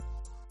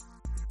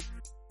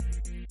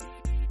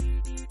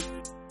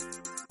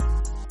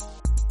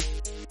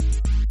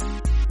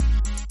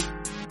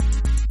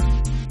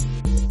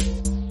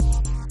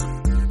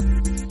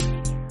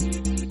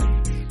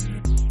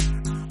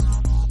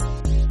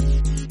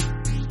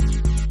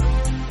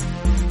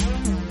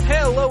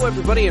Hello,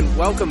 everybody, and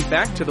welcome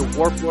back to the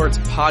Warplords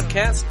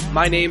podcast.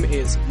 My name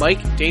is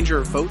Mike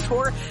Danger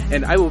Votor,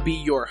 and I will be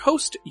your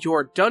host,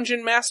 your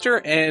dungeon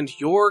master, and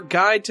your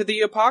guide to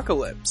the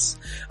apocalypse.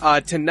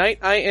 Tonight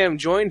I am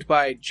joined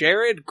by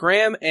Jared,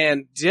 Graham,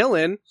 and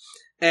Dylan,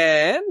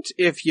 and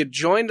if you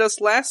joined us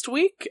last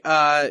week,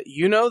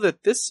 you know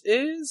that this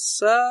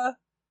is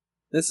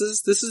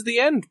the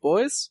end,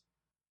 boys.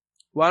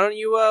 Why don't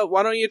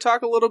you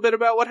talk a little bit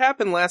about what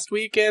happened last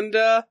week, and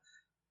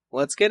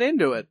let's get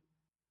into it.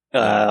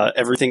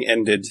 Everything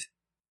ended.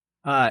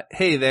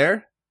 Hey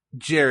there,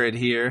 Jared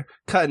here,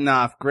 cutting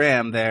off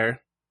Graham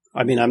there.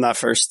 I mean, I'm not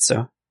first,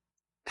 so.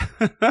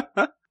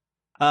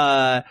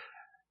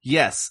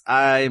 Yes,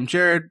 I am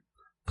Jared,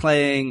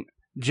 playing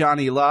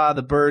Johnny Law,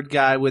 the bird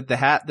guy with the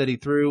hat that he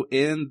threw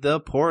in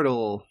the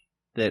portal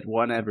that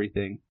won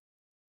everything.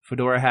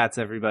 Fedora hats,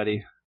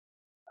 everybody.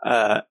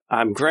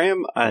 I'm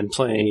Graham. I'm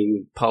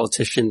playing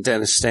politician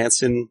Dennis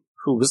Stanson,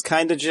 who was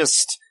kind of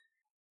just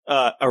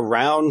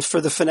around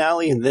for the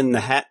finale, and then the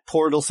hat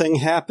portal thing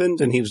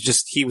happened, and he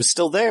was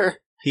still there.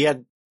 He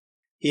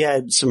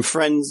had some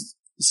friends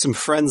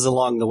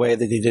along the way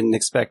that he didn't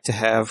expect to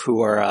have,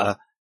 who are I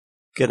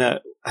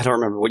don't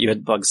remember what you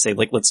had Bugs say,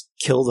 like, let's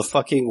kill the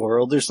fucking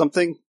world or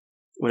something,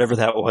 whatever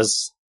that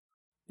was.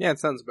 Yeah, it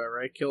sounds about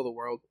right. Kill the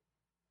world.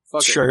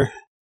 Fuck sure. it.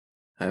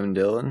 I'm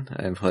Dylan.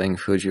 I'm playing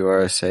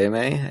Fujiwara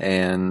Seimei,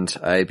 and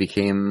I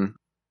became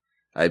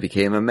a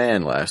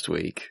man last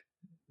week.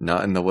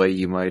 Not in the way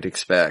you might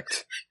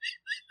expect.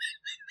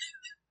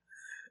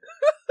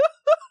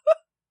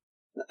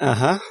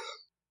 Uh-huh.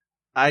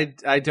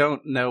 I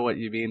don't know what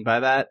you mean by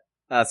that.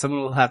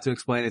 Someone will have to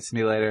explain it to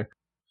me later.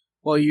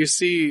 Well, you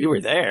see, You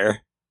were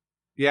there.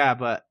 Yeah,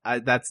 but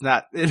that's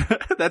not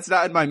that's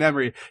not in my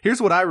memory.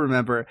 Here's what I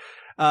remember.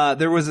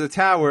 There was a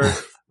tower.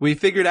 We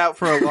figured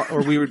out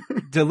we were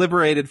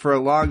deliberated for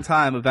a long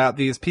time about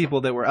these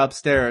people that were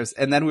upstairs,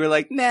 and then we were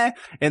like, nah.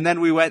 And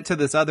then we went to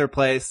this other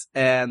place,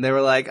 and they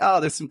were like, oh,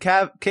 there's some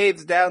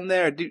caves down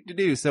there.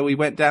 So we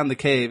went down the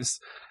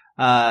caves,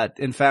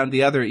 and found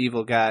the other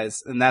evil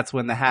guys, and that's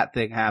when the hat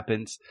thing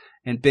happened.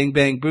 And bing,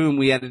 bang, boom,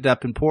 we ended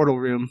up in Portal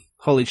Room.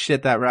 Holy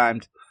shit, that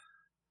rhymed.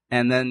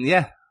 And then,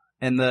 yeah,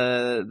 and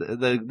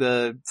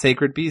the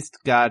Sacred Beast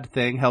God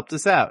thing helped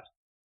us out.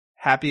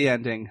 Happy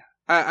ending.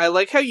 I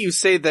like how you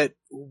say that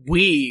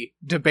we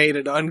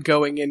debated on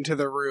going into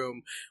the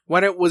room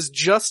when it was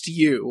just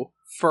you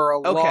for a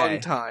long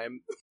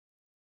time.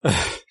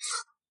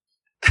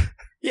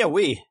 Yeah,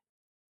 we.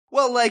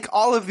 Well, like,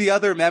 all of the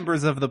other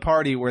members of the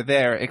party were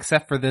there,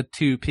 except for the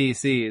two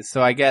PCs,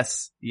 so I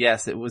guess,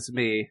 yes, it was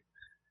me.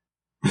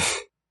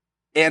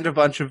 And a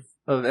bunch of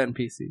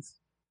NPCs.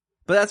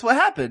 But that's what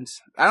happened.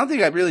 I don't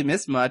think I really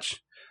missed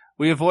much.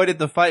 We avoided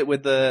the fight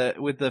with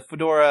the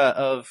Fedora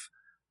of,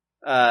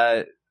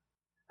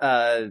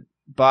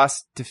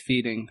 boss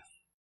defeating.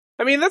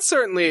 I mean, that's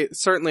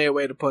certainly a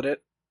way to put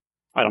it.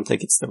 I don't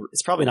think it's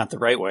probably not the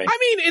right way. I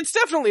mean, it's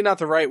definitely not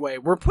the right way.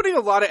 We're putting a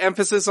lot of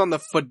emphasis on the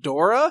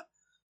fedora.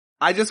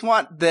 I just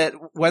want that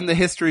when the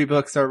history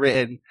books are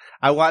written,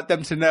 I want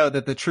them to know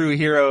that the true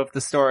hero of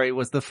the story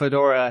was the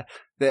fedora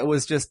that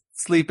was just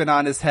sleeping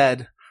on his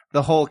head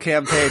the whole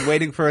campaign,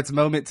 waiting for its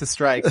moment to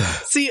strike.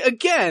 See,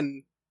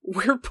 again,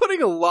 we're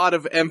putting a lot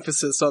of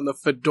emphasis on the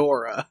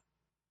fedora.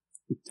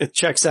 It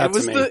checks out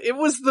to me. It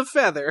was the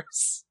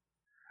feathers.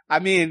 I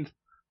mean...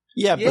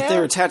 Yeah, but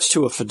they're attached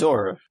to a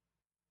fedora.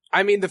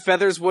 I mean, the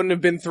feathers wouldn't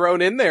have been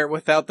thrown in there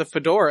without the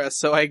fedora,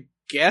 so I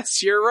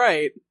guess you're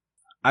right.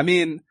 I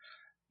mean,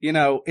 you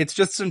know, it's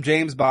just some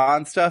James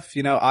Bond stuff,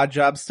 you know, Odd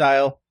Job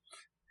style.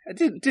 I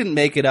didn't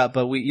make it up,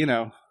 but we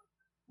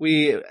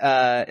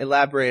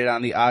elaborated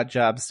on the Odd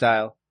Job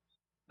style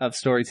of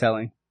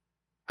storytelling.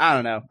 I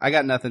don't know. I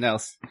got nothing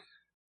else.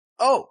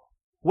 Oh,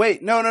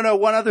 wait, no,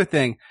 one other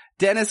thing.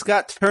 Dennis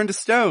got turned to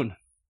stone.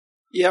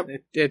 Yep.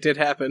 It did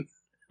happen.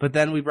 But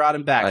then we brought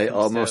him back. I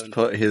almost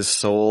put his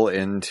soul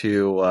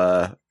into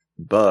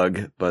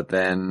Bug, but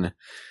then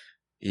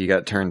he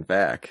got turned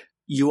back.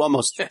 You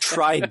almost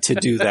tried to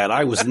do that.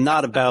 I was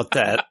not about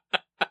that.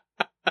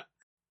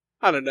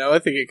 I don't know. I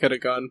think it could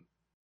have gone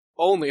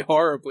only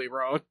horribly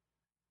wrong.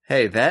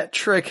 Hey, that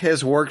trick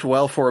has worked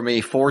well for me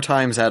 4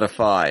 times out of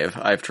 5.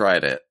 I've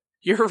tried it.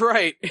 You're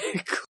right.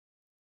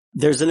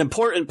 There's an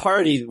important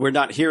party we're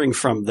not hearing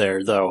from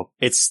there, though.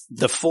 It's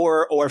the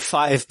 4 or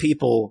 5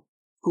 people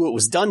who it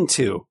was done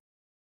to.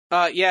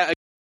 Yeah,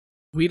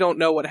 we don't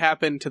know what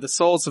happened to the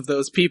souls of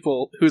those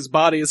people whose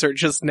bodies are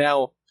just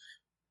now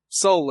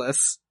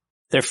soulless.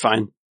 They're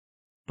fine.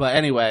 But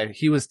anyway,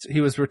 he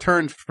was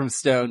returned from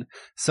stone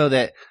so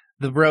that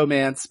the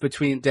romance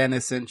between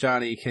Dennis and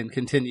Johnny can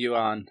continue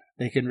on.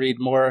 They can read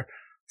more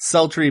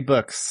sultry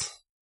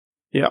books.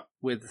 Yep.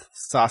 With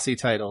saucy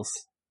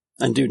titles.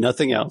 And do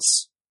nothing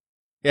else.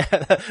 Yeah,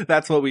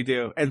 that's what we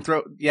do. And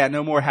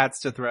no more hats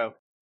to throw.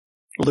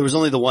 Well, there was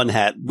only the one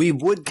hat. You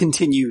would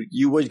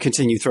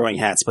continue throwing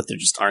hats, but there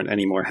just aren't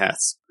any more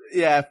hats.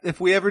 Yeah, if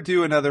we ever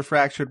do another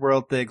Fractured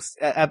World things,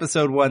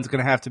 episode 1's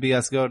gonna have to be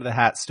us go to the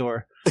hat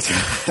store.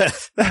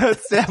 That's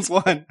step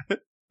 1.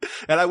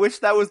 And I wish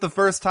that was the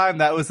first time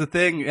that was a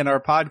thing in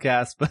our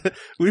podcast, but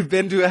we've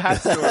been to a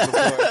hat store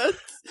before.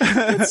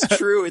 It's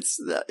true. It's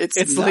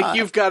It's not. like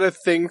you've got a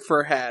thing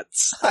for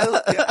hats.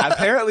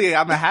 Apparently,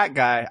 I'm a hat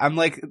guy. I'm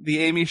like the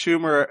Amy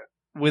Schumer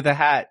with a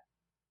hat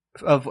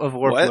of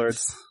Warp What?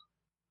 Lords.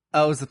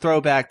 Oh, it was a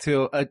throwback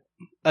to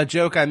a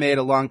joke I made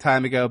a long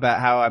time ago about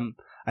how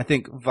I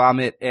think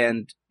vomit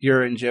and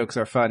urine jokes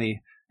are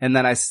funny. And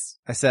then I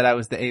said I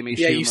was the Amy Schumer.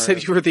 Yeah, you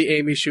said you were the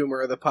Amy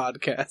Schumer of the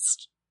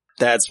podcast.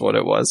 That's what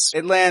it was.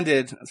 It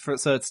landed,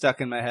 so it stuck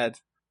in my head.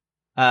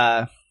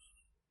 But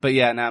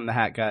yeah, now I'm the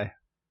hat guy.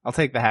 I'll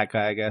take the hat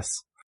guy, I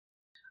guess.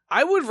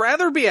 I would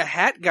rather be a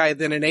hat guy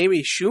than an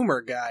Amy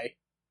Schumer guy.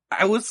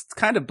 I was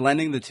kind of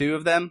blending the two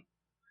of them.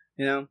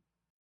 You know,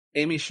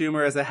 Amy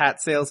Schumer as a hat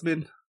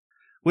salesman,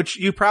 which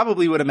you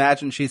probably would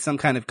imagine she's some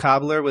kind of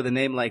cobbler with a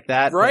name like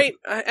that. Right?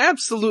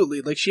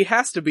 Absolutely. Like, she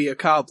has to be a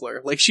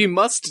cobbler. Like, she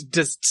must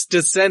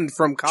descend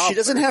from cobblers. She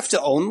doesn't have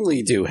to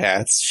only do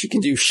hats. She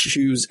can do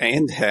shoes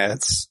and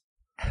hats.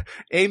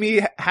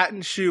 Amy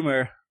Hatton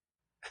Schumer.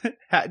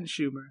 Hatton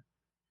Schumer.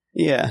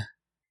 Yeah.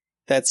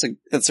 That's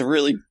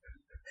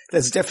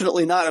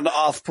definitely not an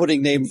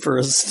off-putting name for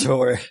a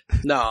store.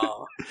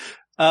 No.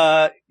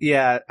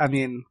 Yeah, I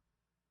mean,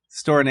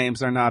 store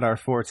names are not our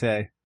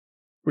forte.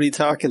 What are you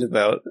talking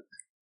about?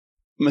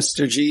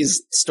 Mr.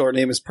 G's store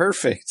name is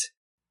perfect.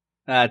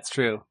 That's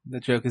true. The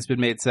joke has been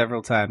made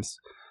several times.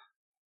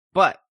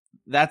 But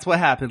that's what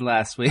happened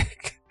last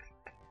week.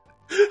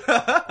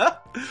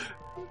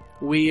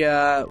 We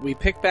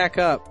pick back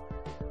up.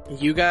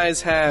 You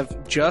guys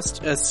have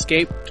just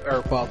escaped,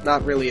 or well,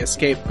 not really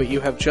escaped, but you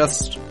have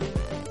just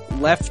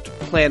left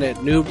planet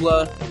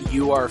Nubla.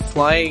 You are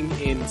flying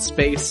in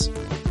space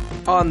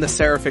on the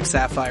Seraphic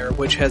Sapphire,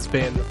 which has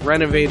been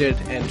renovated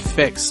and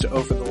fixed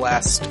over the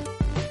last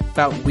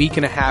about week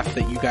and a half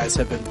that you guys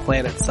have been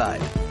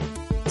planet-side.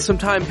 Some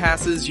time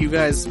passes, you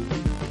guys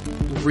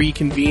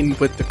reconvene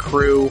with the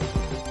crew,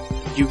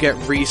 you get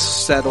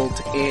resettled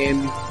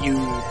in, you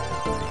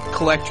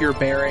collect your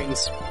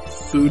bearings.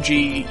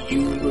 Fuji, you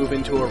move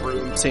into a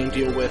room, same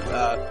deal with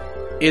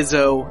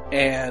Izzo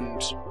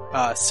and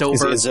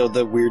Silver. Is Izzo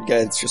the weird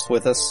guy that's just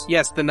with us?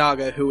 Yes, the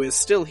Naga, who is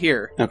still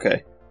here.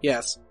 Okay.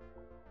 Yes.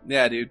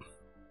 Yeah, dude.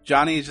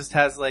 Johnny just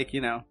has, like,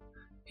 you know,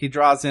 he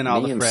draws in all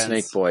Me the and friends.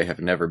 Snake Boy have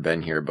never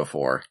been here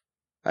before.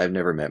 I've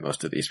never met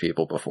most of these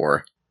people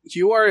before.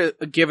 You are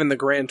given the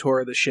grand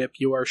tour of the ship.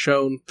 You are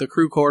shown the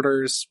crew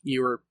quarters.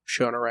 You are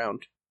shown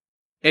around.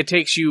 It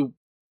takes you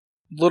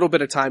a little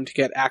bit of time to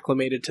get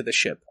acclimated to the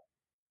ship.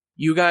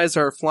 You guys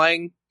are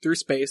flying through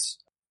space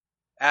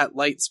at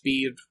light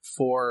speed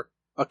for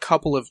a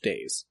couple of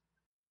days.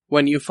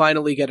 When you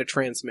finally get a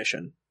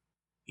transmission,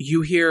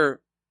 you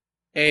hear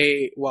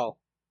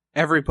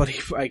everybody,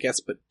 I guess,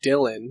 but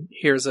Dylan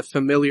hears a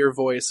familiar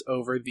voice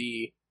over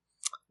the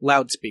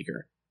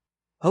loudspeaker.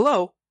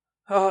 Hello?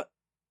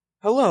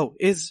 Hello?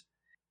 Is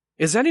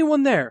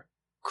anyone there?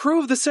 Crew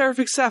of the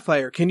Seraphic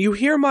Sapphire, can you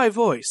hear my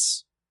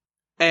voice?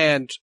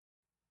 And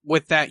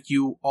with that,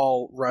 you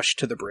all rush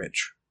to the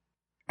bridge.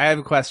 I have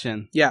a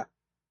question. Yeah.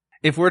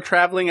 If we're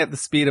traveling at the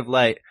speed of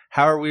light,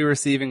 how are we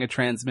receiving a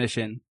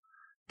transmission?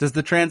 Does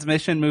the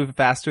transmission move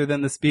faster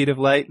than the speed of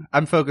light?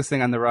 I'm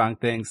focusing on the wrong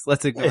things.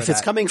 Let's ignore that. If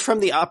it's coming from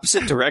the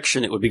opposite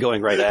direction, it would be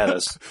going right at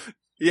us.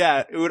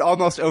 Yeah, it would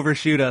almost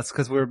overshoot us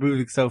because we're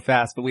moving so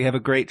fast, but we have a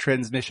great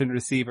transmission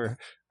receiver.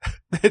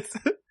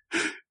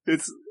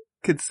 It's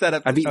could set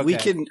up. I mean,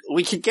 okay.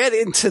 we can get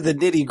into the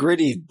nitty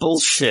gritty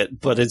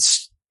bullshit, but it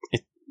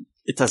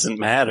doesn't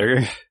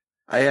matter.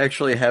 I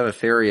actually have a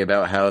theory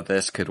about how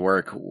this could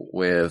work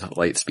with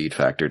light speed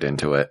factored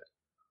into it.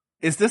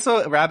 Is this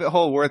a rabbit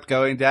hole worth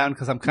going down?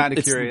 Because I'm kind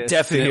of curious.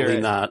 It's to hear definitely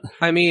it. not.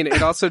 I mean,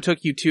 it also took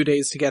you 2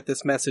 days to get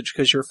this message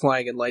because you're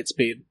flying in light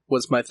speed,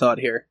 was my thought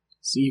here.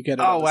 So you get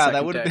it Oh on the wow, second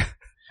that would have day.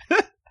 been.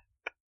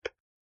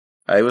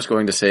 I was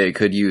going to say it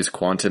could use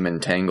quantum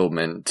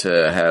entanglement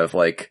to have,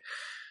 like,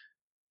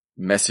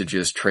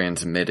 messages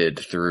transmitted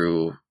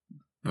through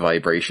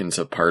vibrations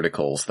of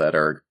particles that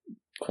are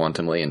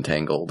quantumly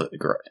entangled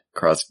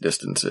across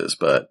distances,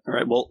 but All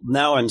right. Well,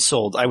 now I'm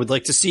sold. I would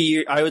like to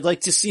see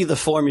the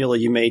formula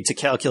you made to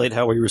calculate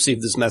how we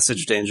receive this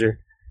message, Danger.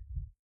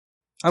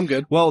 I'm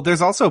good. Well,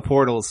 there's also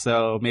portals,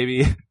 so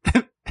maybe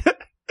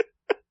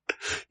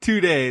 2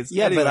 days.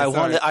 Yeah, Anyway, but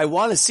sorry. I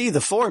want to see the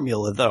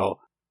formula though.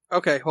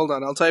 Okay, hold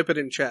on. I'll type it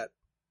in chat.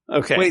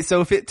 Okay. Wait, so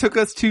if it took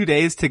us 2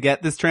 days to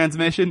get this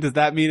transmission, does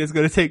that mean it's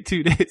going to take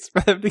 2 days for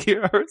them to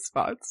hear our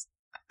response?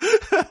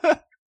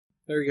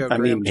 There you go. I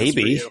mean, Graham, just for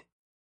maybe. you.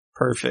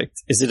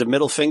 Perfect. Is it a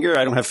middle finger?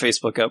 I don't have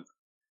Facebook up.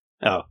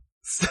 Oh.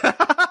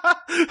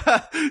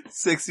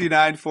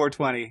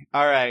 69,420.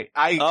 All right.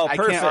 I can't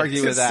perfect.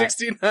 argue with that.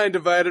 69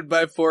 divided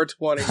by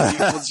 420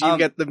 equals you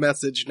get the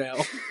message now.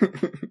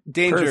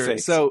 Danger. Perfect.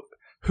 So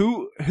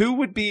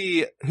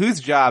whose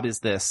job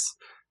is this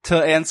to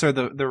answer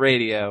the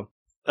radio?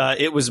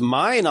 It was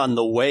mine on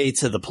the way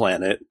to the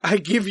planet. I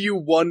give you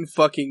one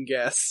fucking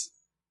guess.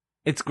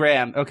 It's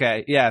Graham.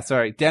 Okay. Yeah.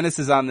 Sorry. Dennis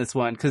is on this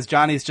one because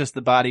Johnny's just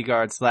the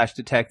bodyguard /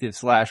 detective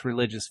 /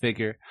 religious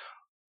figure.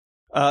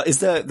 Is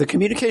the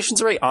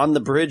communications array on the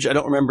bridge? I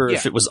don't remember Yeah.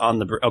 if it was on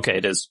the bridge. Okay,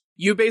 it is.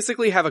 You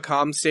basically have a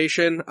comm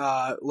station,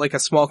 like a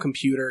small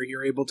computer.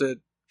 You're able to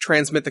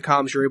transmit the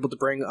comms. You're able to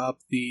bring up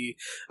the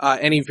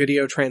any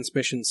video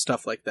transmission,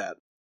 stuff like that.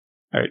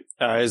 All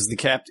right.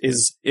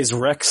 Is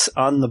Rex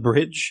on the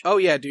bridge? Oh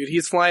yeah, dude,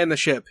 he's flying the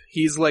ship.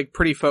 He's like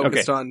pretty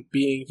focused on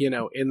being,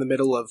 in the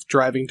middle of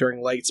driving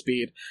during light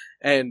speed.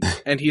 And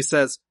he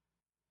says,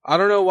 I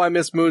don't know why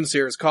Miss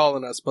Moonseer is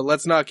calling us, but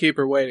let's not keep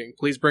her waiting.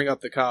 Please bring up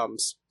the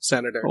comms,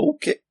 Senator.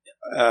 Okay.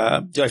 Do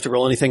I have to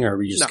roll anything, or are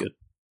we just No. good?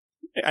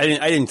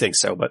 I didn't think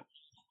so, but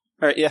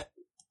all right, yeah.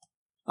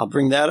 I'll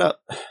bring that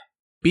up.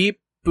 Beep,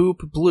 boop,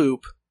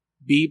 bloop.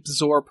 Beep,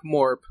 zorp,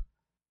 morp.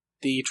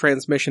 The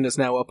transmission is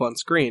now up on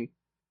screen.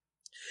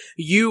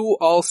 You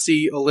all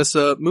see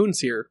Alyssa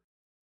Moonseer.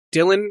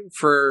 Dylan,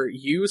 for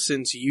you,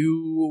 since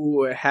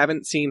you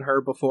haven't seen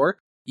her before,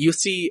 you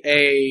see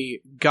a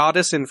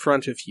goddess in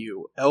front of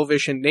you,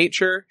 elvish in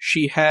nature.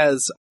 She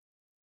has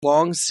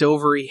long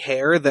silvery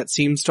hair that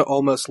seems to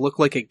almost look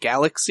like a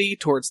galaxy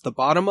towards the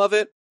bottom of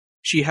it.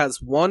 She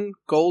has one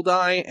gold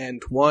eye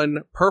and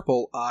one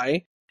purple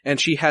eye, and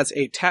she has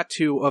a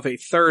tattoo of a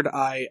third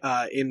eye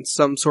in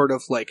some sort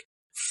of like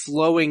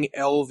flowing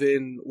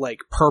elven like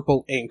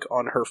purple ink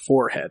on her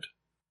forehead.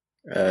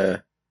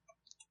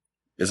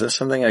 Is this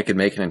something I could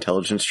make an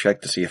intelligence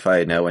check to see if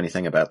I know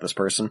anything about this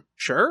person?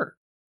 Sure.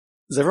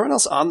 Is everyone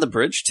else on the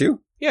bridge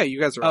too? Yeah, you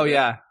guys are. Oh, there.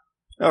 yeah.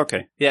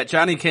 Okay. Yeah,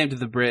 Johnny came to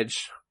the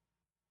bridge.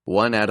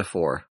 1 out of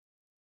 4.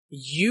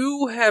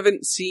 You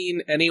haven't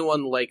seen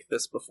anyone like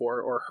this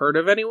before or heard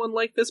of anyone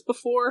like this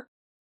before,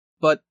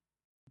 but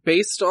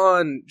based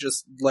on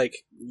just like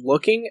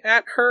looking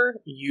at her,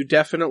 you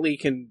definitely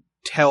can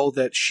tell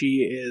that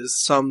she is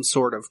some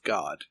sort of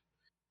god.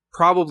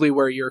 Probably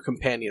where your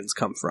companions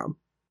come from.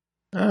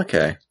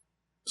 Okay.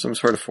 Some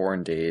sort of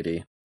foreign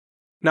deity.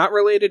 Not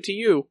related to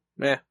you.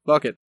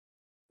 Fuck it.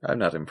 I'm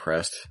not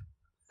impressed.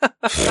 I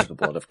have the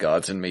blood of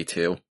gods in me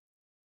too.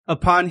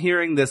 Upon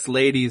hearing this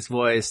lady's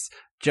voice,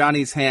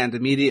 Johnny's hand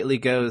immediately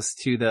goes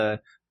to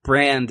the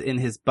brand in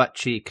his butt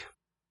cheek.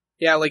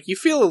 Yeah, like you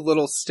feel a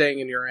little sting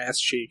in your ass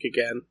cheek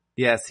again.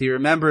 Yes, he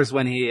remembers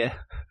when he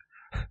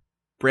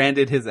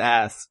branded his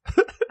ass.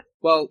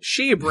 Well,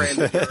 she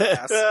branded your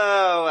ass.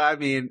 Oh, I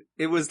mean,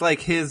 it was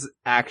like his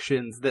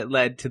actions that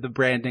led to the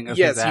branding of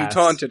Yes, his ass.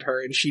 you taunted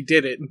her and she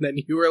did it, and then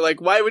you were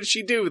like, why would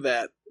she do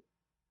that?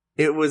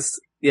 It was,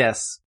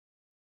 yes.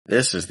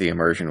 This is the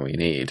immersion we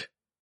need.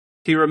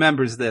 He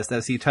remembers this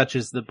as he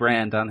touches the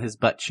brand on his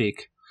butt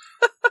cheek.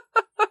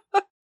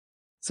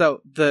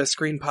 So the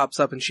screen pops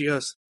up and she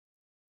goes,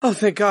 oh,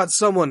 thank God,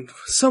 someone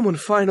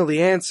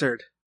finally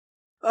answered.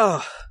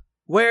 Oh,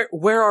 where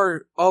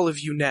are all of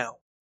you now?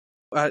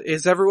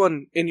 Is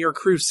everyone in your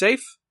crew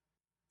safe?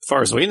 As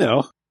far as we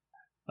know.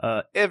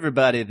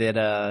 Everybody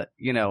that,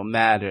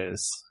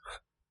 matters.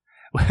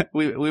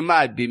 we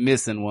might be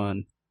missing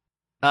one.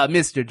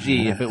 Mr.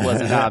 G, if it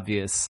wasn't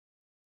obvious.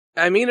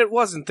 I mean, it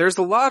wasn't. There's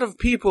a lot of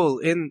people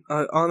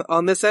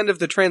on this end of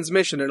the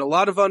transmission and a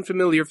lot of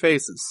unfamiliar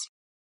faces.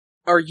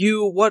 Are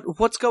you,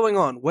 what's going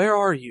on? Where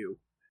are you?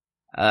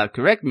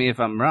 Correct me if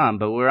I'm wrong,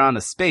 but we're on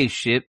a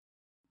spaceship,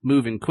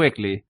 moving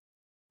quickly.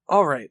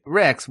 Alright.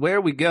 Rex, where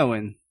are we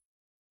going?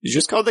 You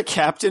just called the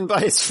captain by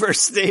his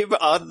first name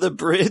on the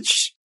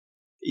bridge?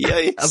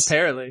 Yikes.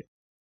 Apparently.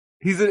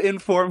 He's an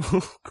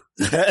informal.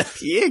 Yeah,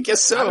 I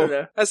guess I don't so.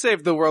 know. I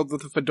saved the world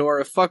with a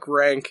fedora. Fuck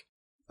rank.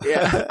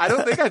 Yeah, I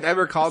don't think I've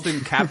ever called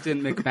him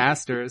Captain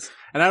McMasters,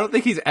 and I don't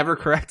think he's ever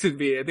corrected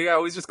me. I think I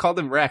always just called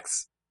him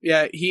Rex.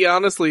 Yeah, he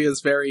honestly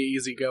is very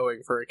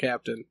easygoing for a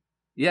captain.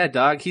 Yeah,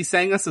 dog, he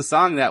sang us a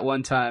song that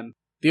one time.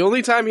 The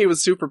only time he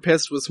was super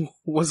pissed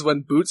was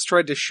when Boots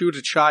tried to shoot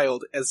a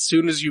child as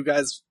soon as you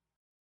guys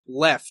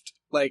left,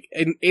 like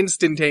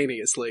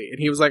instantaneously, and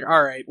he was like,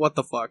 alright, what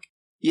the fuck?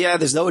 Yeah,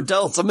 there's no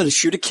adults. I'm gonna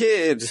shoot a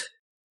kid.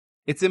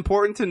 It's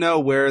important to know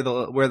where the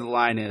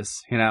line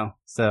is,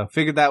 so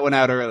figured that one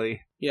out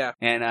early. Yeah.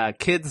 And,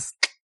 kids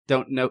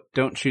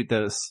don't shoot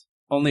those.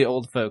 Only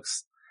old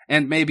folks.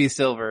 And maybe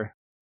Silver.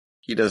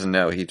 He doesn't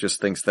know. He just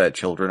thinks that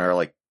children are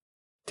like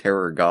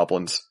terror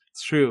goblins.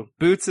 It's true.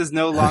 Boots is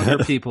no longer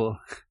people.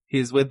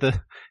 He's with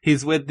the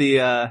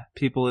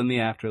people in the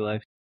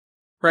afterlife.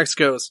 Rex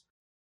goes,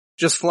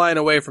 just flying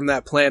away from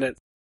that planet,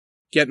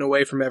 getting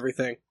away from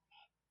everything.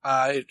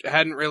 I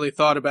hadn't really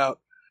thought about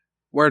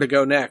where to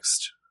go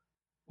next.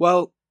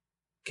 Well,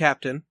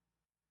 Captain,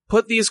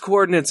 put these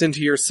coordinates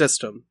into your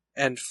system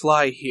and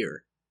fly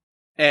here.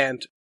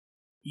 And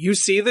you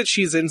see that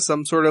she's in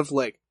some sort of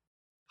like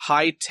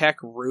high-tech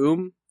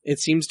room. It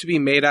seems to be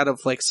made out of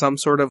like some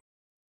sort of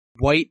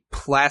white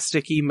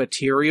plasticky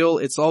material.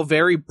 It's all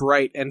very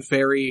bright and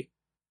very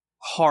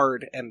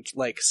hard and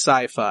like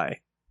sci-fi.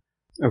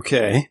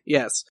 Okay.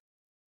 Yes.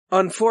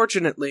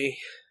 Unfortunately,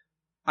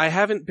 I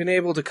haven't been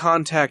able to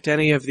contact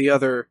any of the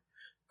other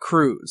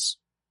crews.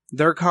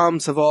 Their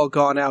comms have all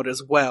gone out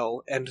as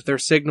well, and their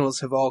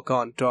signals have all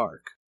gone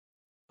dark.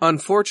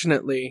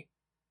 Unfortunately,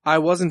 I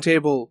wasn't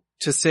able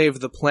to save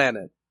the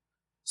planet,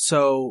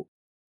 so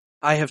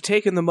I have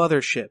taken the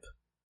mothership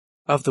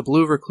of the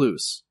Blue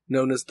Recluse,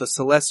 known as the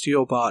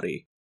Celestial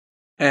Body,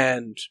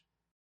 and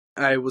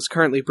I was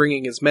currently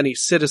bringing as many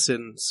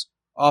citizens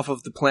off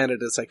of the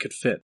planet as I could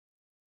fit.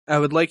 I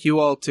would like you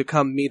all to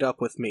come meet up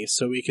with me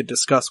so we could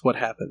discuss what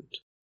happened.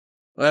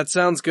 Well, that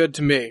sounds good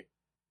to me.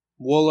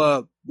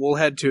 We'll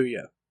head to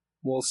you.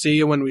 We'll see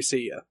you when we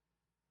see you.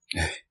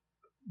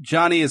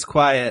 Johnny is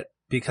quiet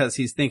because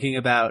he's thinking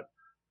about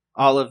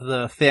all of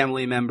the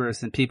family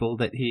members and people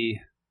that he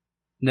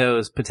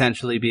knows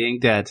potentially being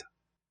dead.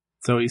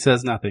 So he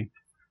says nothing.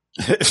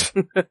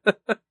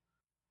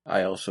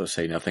 I also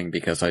say nothing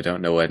because I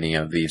don't know any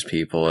of these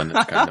people, and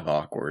it's kind of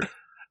awkward.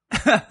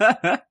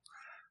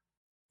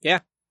 Yeah,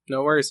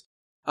 no worries.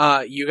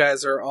 You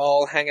guys are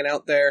all hanging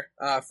out there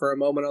for a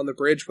moment on the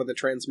bridge when the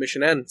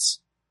transmission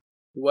ends.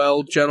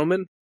 Well,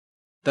 gentlemen,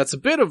 that's a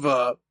bit of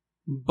a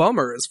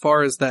bummer as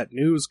far as that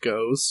news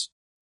goes.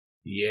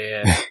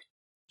 Yeah.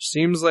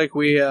 Seems like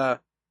we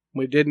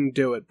didn't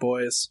do it,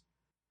 boys.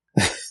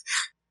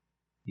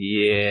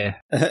 Yeah.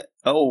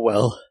 Oh,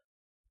 well.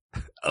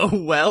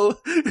 Oh,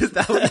 well? Is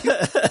that what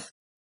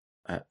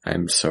you...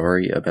 I'm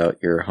sorry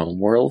about your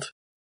homeworld.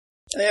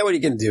 What are you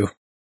gonna do?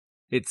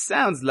 It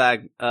sounds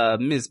like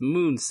Miss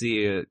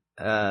Moonseer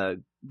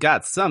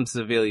got some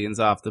civilians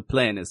off the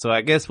planet, so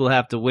I guess we'll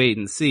have to wait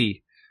and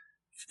see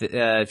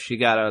if she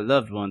got our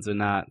loved ones or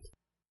not.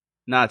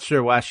 Not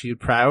sure why she'd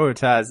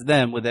prioritize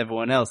them with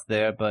everyone else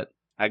there, but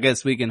I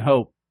guess we can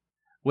hope.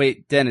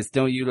 Wait, Dennis,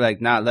 don't you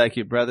not like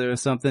your brother or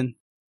something?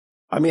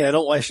 I mean, I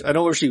don't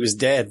wish he was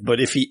dead,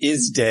 but if he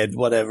is dead,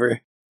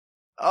 whatever.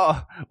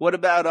 Oh, what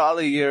about all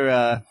of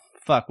your,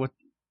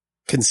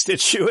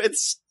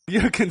 Constituents?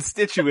 Your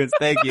constituents,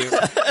 thank you.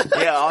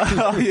 Yeah,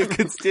 all your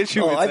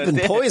constituents. Oh, I've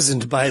been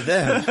poisoned by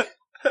them.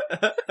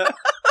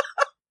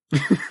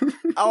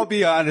 I'll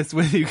be honest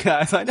with you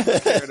guys, I never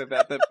cared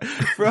about them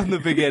from the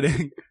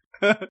beginning.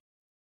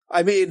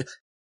 I mean,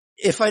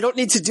 if I don't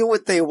need to do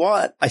what they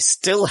want, I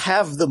still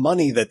have the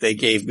money that they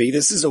gave me.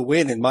 This is a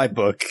win in my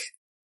book.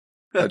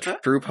 A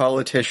true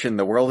politician.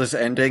 The world is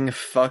ending.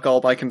 Fuck all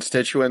my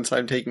constituents.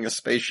 I'm taking a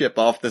spaceship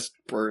off this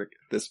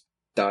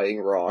dying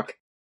rock.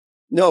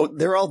 No,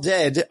 they're all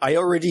dead. I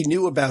already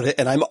knew about it,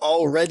 and I'm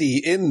already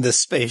in the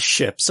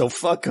spaceship, so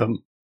fuck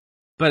them.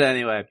 But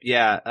anyway,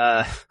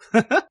 yeah,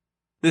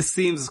 this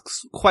seems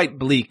quite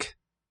bleak.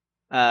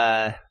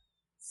 So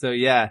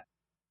yeah.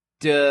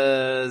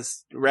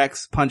 Does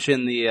Rex punch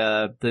in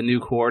the new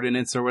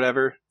coordinates or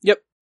whatever? Yep.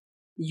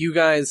 You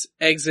guys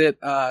exit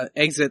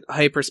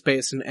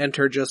hyperspace and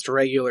enter just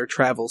regular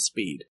travel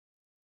speed.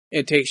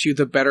 It takes you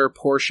the better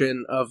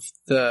portion of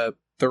the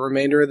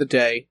remainder of the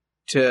day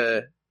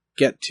to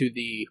get to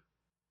the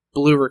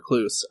Blue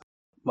Recluse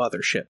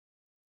mothership.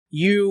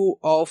 You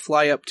all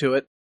fly up to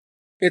it.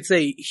 It's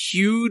a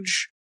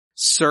huge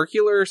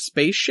circular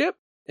spaceship.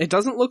 It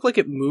doesn't look like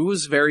it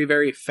moves very,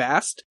 very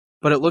fast,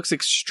 but it looks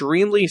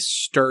extremely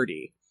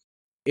sturdy.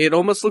 It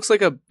almost looks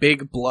like a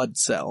big blood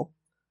cell.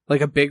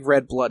 Like a big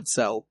red blood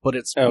cell, but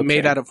it's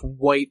made out of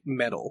white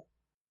metal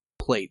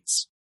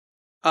plates.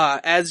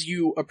 As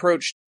you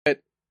approach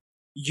it,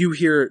 you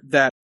hear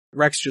that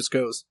Rex just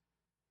goes,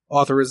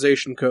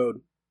 authorization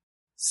code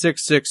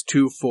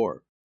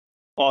 6624.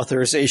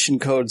 Authorization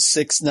code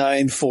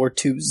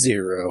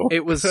 69420.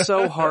 It was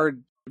so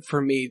hard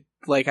for me.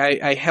 Like,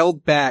 I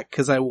held back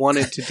because I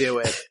wanted to do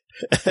it,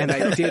 and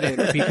I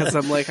didn't because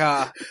I'm like,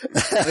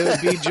 it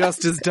would be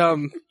just as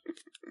dumb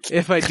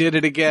if I did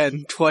it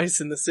again twice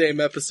in the same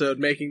episode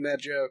making that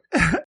joke.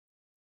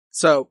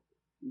 So,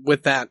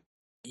 with that,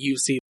 you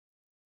see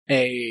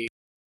a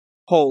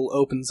hole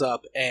opens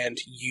up and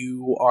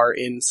you are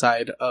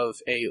inside of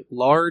a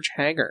large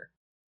hangar.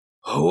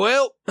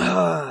 Well,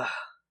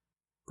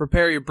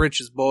 prepare your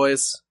britches,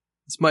 boys.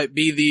 This might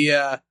be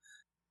the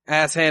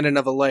ass handing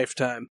of a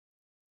lifetime.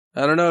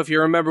 I don't know if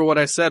you remember what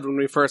I said when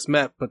we first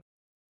met, but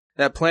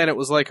that planet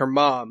was like her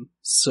mom,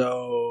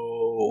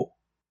 so...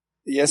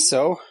 Yes,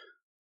 so?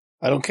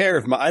 I don't care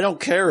if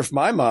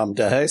my mom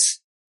dies.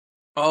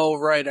 Oh,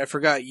 right, I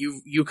forgot.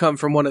 You come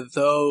from one of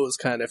those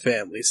kind of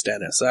families,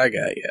 Dennis. I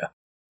got you.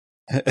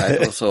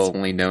 I've also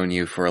only known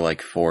you for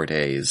 4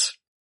 days.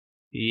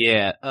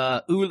 Yeah,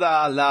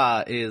 Ula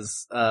La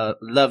is a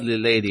lovely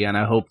lady, and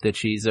I hope that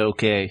she's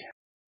okay.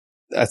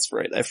 That's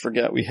right, I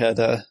forgot we had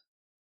I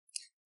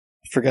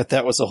forgot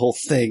that was a whole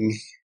thing.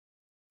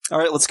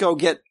 Alright, let's go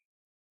get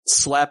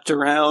slapped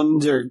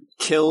around or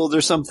killed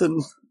or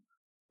something.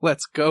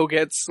 Let's go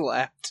get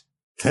slapped.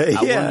 Hey,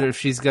 I wonder if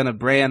she's gonna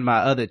brand my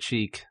other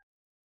cheek.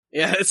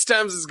 Yeah, this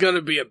time is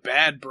gonna be a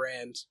bad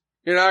brand.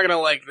 You're not gonna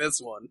like this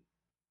one.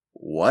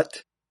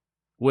 What?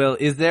 Well,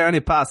 is there any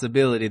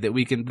possibility that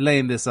we can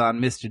blame this on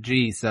Mr.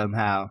 G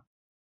somehow?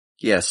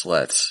 Yes,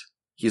 let's.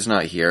 He's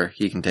not here.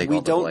 He can take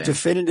all the blame. We don't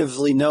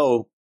definitively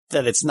know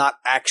that it's not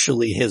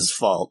actually his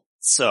fault,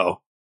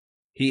 so...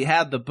 He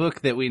had the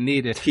book that we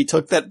needed. He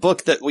took that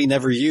book that we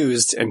never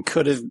used and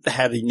could have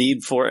had a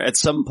need for it at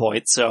some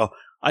point, so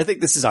I think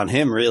this is on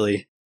him,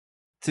 really.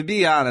 To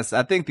be honest,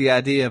 I think the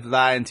idea of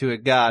lying to a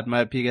god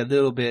might be a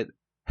little bit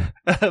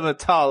of a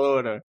tall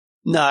order.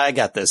 Nah, I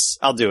got this.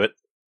 I'll do it.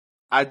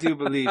 I do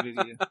believe in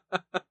you.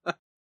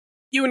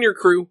 You and your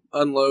crew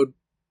unload,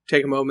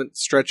 take a moment,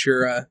 stretch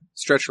your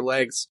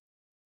legs,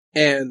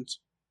 and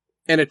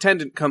an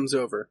attendant comes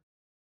over.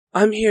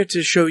 I'm here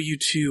to show you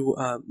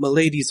to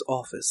Milady's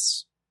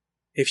office.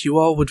 If you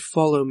all would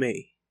follow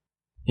me.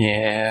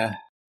 Yeah.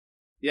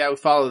 Yeah, we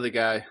follow the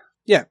guy.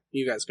 Yeah,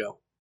 you guys go.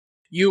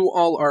 You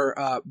all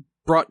are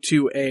brought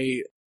to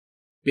a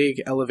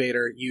big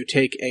elevator. You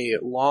take a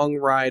long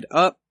ride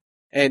up,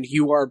 and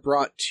you are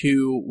brought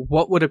to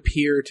what would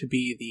appear to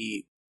be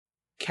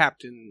the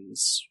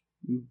captain's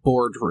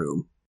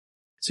boardroom.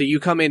 So you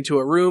come into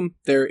a room,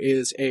 there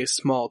is a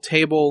small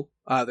table,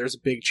 there's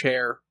a big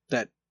chair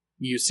that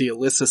you see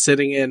Alyssa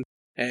sitting in,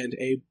 and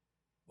a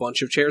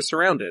bunch of chairs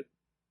surround it.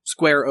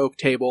 Square oak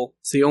table.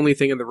 It's the only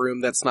thing in the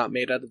room that's not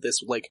made out of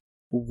this, like,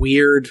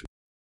 weird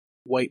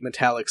white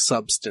metallic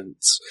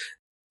substance.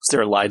 Is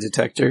there a lie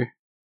detector?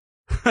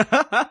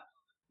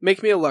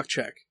 Make me a luck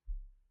check.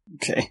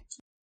 Okay.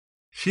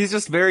 She's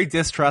just very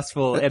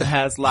distrustful and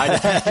has lie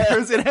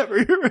detectors in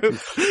every room.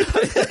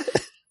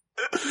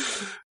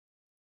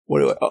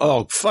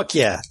 Oh, fuck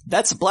yeah.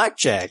 That's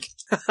blackjack.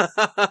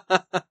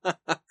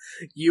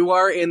 You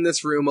are in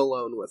this room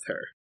alone with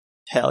her.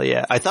 Hell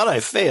yeah. I thought I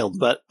failed,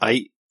 but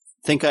I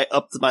think I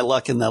upped my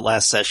luck in that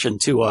last session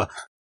to a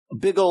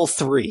big ol'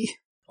 3.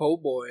 Oh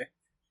boy.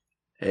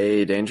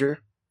 Hey, Danger?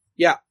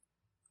 Yeah.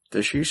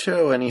 Does she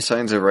show any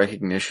signs of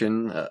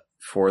recognition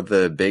for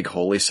the big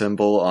holy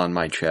symbol on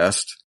my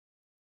chest?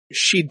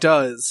 She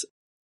does.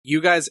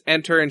 You guys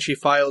enter and she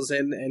files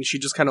in and she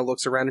just kind of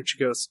looks around and she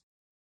goes,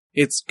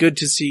 "It's good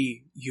to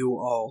see you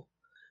all.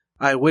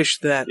 I wish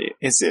that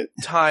Is it?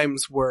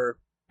 times were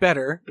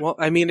better." Well,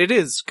 I mean, it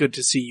is good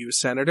to see you,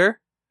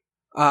 Senator.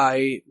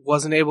 I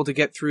wasn't able to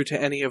get through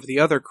to any of the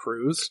other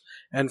crews,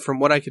 and from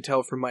what I could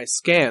tell from my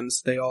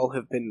scans, they all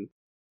have been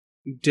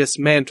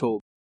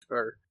dismantled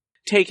or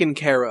taken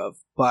care of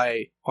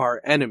by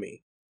our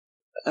enemy.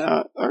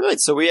 Alright,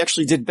 so we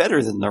actually did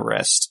better than the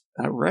rest.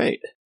 Alright.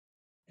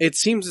 It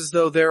seems as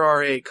though there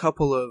are a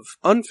couple of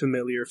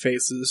unfamiliar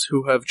faces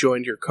who have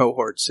joined your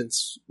cohort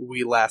since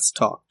we last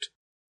talked.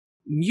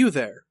 You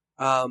there,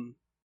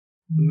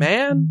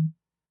 man?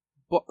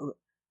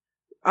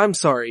 I'm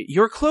sorry,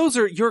 your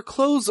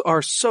clothes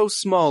are so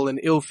small and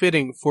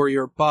ill-fitting for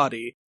your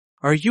body.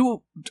 Are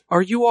you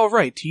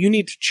alright? Do you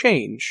need to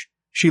change?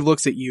 She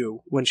looks at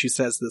you when she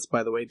says this,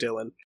 by the way,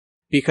 Dylan,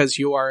 because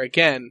you are,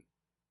 again,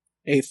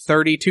 a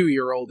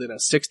 32-year-old in a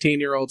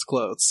 16-year-old's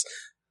clothes.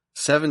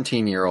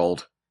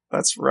 17-year-old.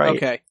 That's right.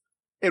 Okay.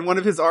 And one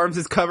of his arms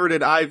is covered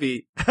in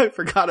ivy. I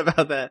forgot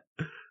about that.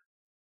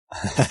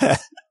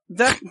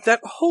 That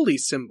holy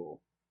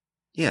symbol.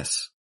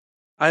 Yes.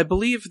 I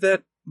believe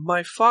that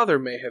my father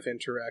may have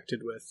interacted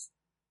with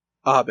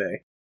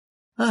Abe.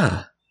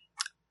 Ah.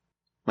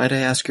 Might I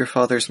ask your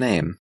father's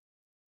name?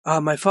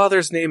 My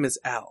father's name is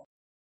Al.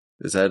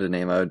 Is that a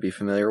name I would be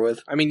familiar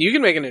with? I mean, you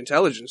can make an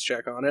intelligence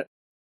check on it.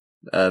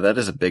 That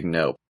is a big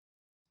no.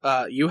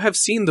 You have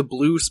seen the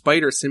blue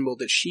spider symbol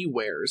that she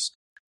wears,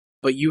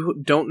 but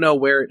you don't know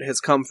where it has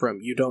come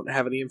from. You don't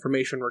have any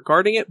information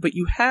regarding it, but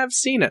you have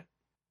seen it.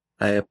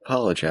 I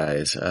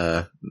apologize.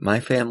 My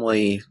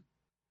family,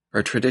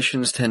 our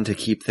traditions tend to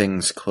keep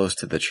things close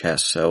to the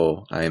chest,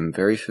 so I'm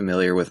very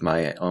familiar with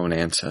my own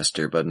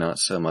ancestor, but not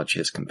so much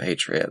his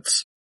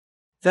compatriots.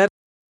 That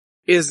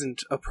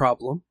isn't a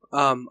problem.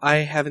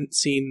 I haven't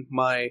seen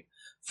my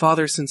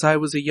father since I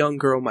was a young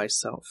girl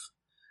myself.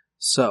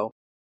 So,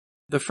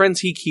 the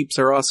friends he keeps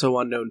are also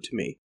unknown to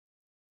me.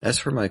 As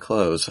for my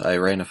clothes, I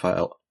ran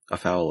afoul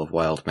of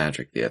wild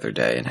magic the other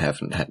day and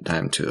haven't had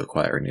time to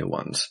acquire new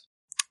ones.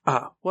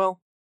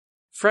 Well,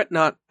 fret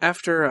not.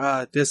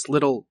 After this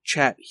little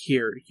chat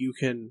here, you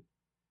can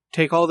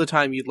take all the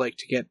time you'd like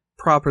to get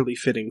properly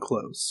fitting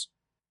clothes.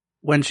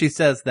 When she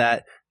says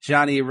that,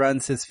 Johnny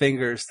runs his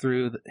fingers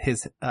through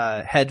his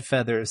head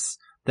feathers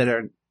that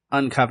are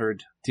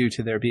uncovered due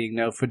to there being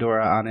no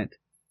fedora on it.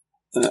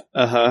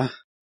 Uh-huh.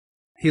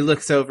 He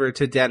looks over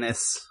to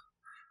Dennis,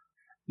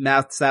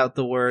 mouths out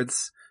the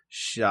words,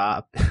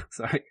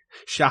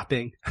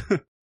 shopping.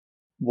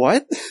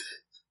 What?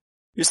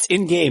 Just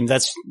in-game,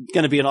 that's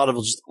gonna be an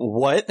audible just,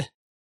 what?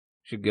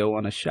 Should go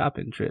on a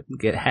shopping trip and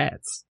get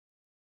hats.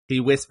 He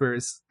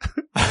whispers.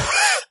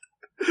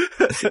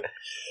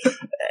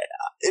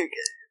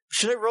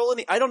 Should I roll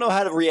any? I don't know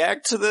how to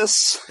react to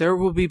this. There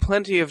will be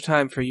plenty of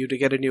time for you to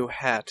get a new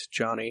hat,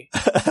 Johnny.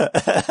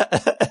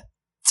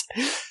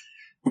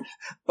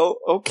 Oh,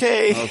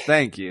 okay. Oh,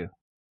 thank you.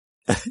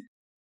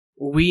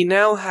 We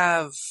now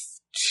have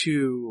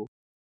to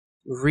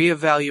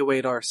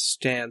reevaluate our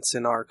stance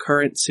in our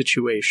current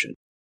situation.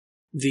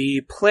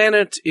 The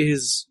planet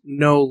is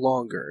no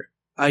longer.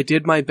 I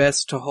did my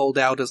best to hold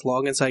out as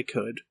long as I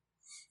could,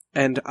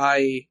 and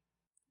I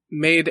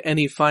made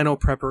any final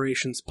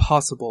preparations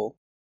possible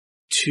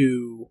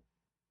to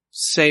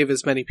save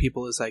as many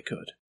people as I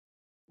could.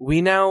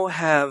 We now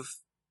have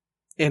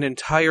an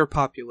entire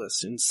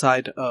populace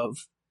inside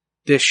of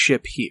this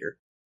ship here.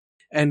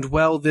 And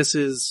while this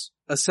is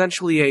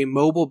essentially a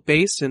mobile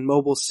base and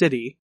mobile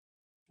city,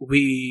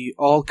 we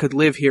all could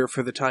live here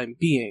for the time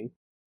being.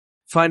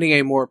 Finding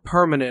a more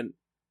permanent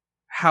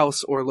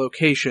house or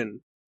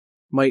location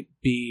might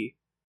be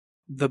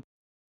the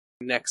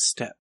next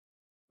step.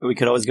 We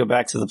could always go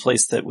back to the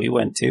place that we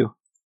went to.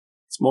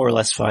 It's more or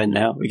less fine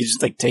now. We could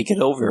just, like, take it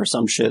over or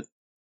some shit.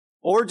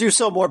 Or do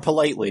so more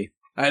politely.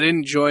 I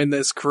didn't join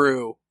this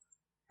crew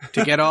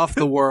to get off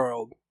the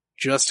world,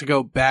 just to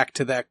go back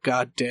to that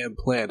goddamn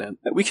planet.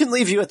 We can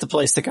leave you at the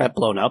place that got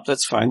blown up,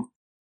 that's fine.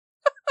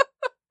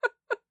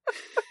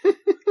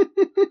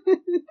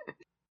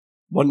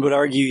 One would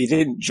argue you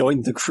didn't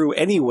join the crew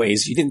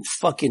anyways, you didn't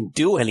fucking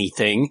do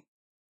anything.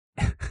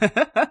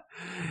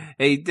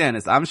 Hey,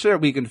 Dennis, I'm sure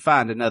we can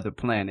find another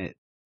planet.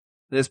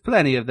 There's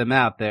plenty of them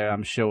out there,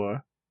 I'm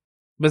sure.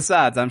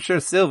 Besides, I'm sure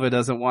Silver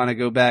doesn't want to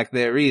go back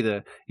there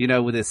either, you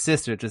know, with his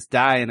sister just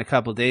dying a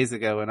couple days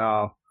ago and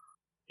all.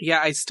 Yeah,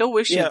 I still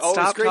wish you'd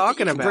stop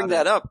talking about bring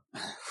that up.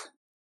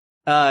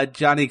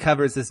 Johnny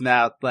covers his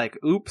mouth like,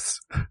 oops.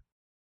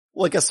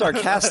 Like a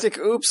sarcastic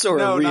oops or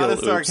No, a real not a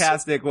oops?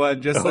 sarcastic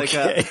one, just like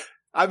Okay.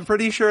 I'm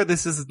pretty sure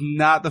this is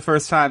not the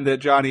first time that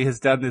Johnny has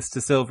done this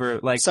to Silver,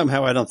 like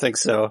Somehow I don't think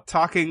so.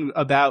 talking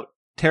about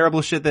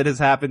terrible shit that has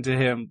happened to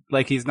him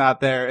like he's not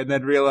there and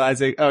then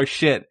realizing, oh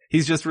shit,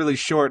 he's just really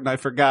short and I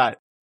forgot.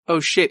 Oh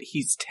shit,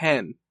 he's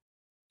 10.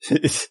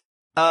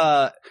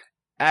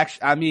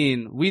 Actually, I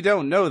mean, we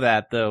don't know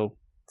that though.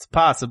 It's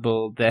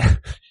possible that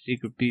she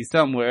could be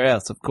somewhere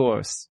else, of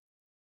course.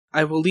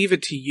 I will leave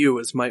it to you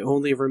as my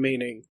only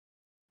remaining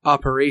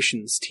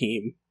operations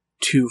team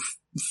to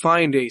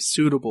find a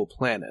suitable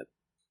planet.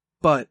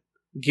 But,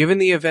 given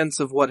the events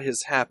of what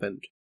has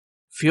happened,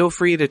 feel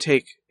free to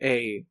take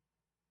a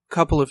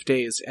couple of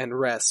days and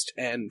rest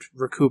and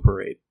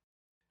recuperate.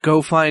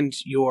 Go find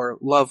your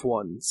loved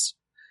ones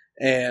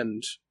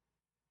and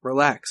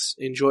relax,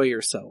 enjoy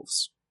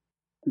yourselves.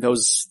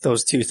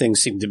 Those two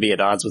things seem to be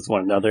at odds with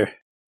one another.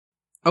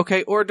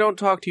 Okay, or don't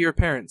talk to your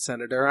parents,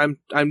 Senator.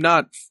 I'm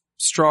not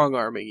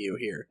strong-arming you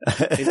here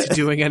into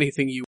doing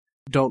anything you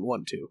don't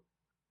want to.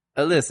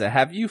 Alyssa,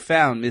 have you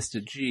found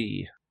Mr.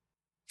 G?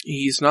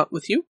 He's not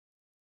with you?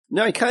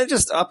 No, he kind of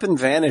just up and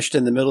vanished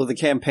in the middle of the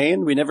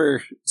campaign. We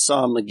never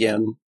saw him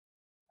again.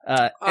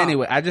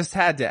 Anyway, I just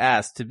had to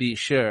ask to be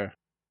sure.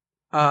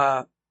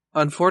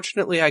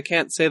 Unfortunately, I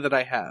can't say that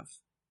I have.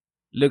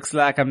 Looks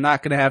like I'm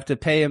not gonna have to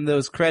pay him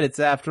those credits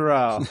after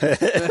all.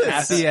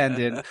 Happy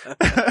ending.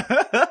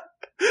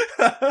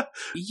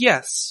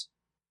 Yes.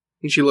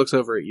 And she looks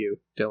over at you,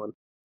 Dylan.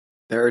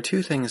 There are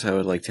two things I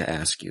would like to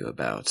ask you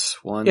about.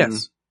 One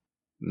Yes.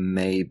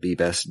 may be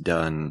best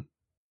done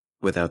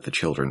without the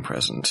children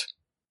present.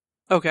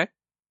 Okay.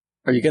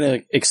 Are you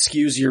gonna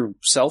excuse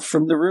yourself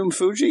from the room,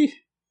 Fuji?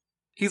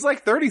 He's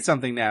like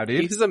 30-something now,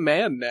 dude. He's a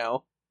man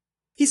now.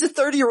 He's a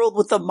 30-year-old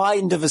with the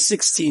mind of a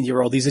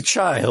 16-year-old. He's a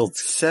child.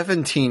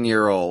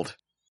 17-year-old.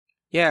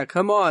 Yeah,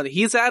 come on.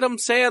 He's Adam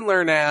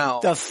Sandler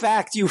now. The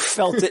fact you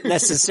felt it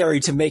necessary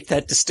to make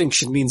that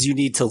distinction means you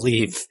need to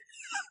leave.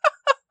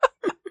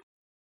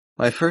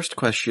 My first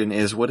question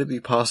is, would it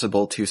be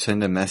possible to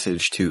send a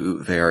message to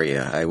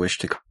Utveria? I wish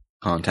to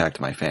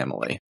contact my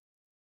family.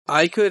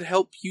 I could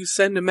help you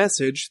send a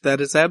message, that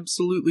is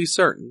absolutely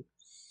certain.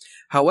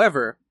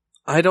 However,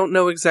 I don't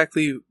know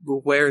exactly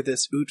where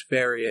this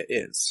Utveria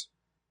is.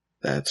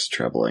 That's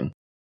troubling.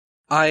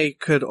 I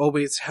could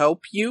always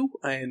help you,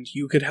 and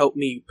you could help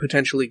me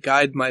potentially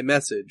guide my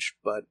message,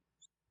 but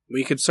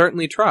we could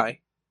certainly try.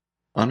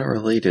 On a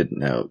related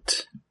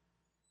note,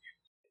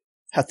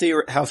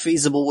 How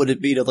feasible would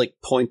it be to, like,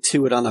 point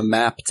to it on a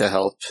map to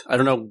help? I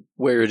don't know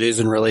where it is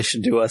in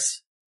relation to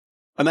us.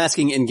 I'm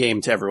asking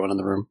in-game to everyone in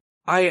the room.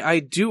 I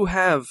do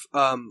have,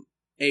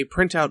 a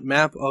printout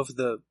map of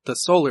the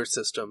solar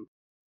system.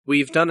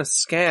 We've done a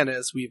scan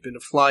as we've been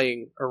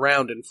flying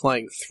around and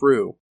flying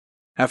through,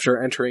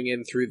 after entering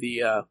in through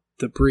the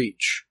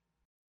breach.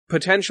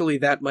 Potentially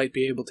that might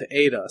be able to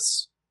aid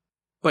us.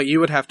 But you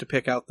would have to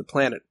pick out the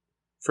planet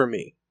for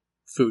me,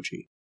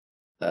 Fuji.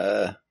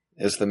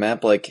 is the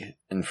map, like,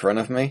 in front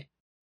of me?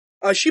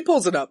 She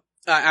pulls it up,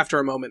 after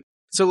a moment.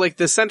 So, like,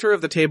 the center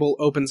of the table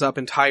opens up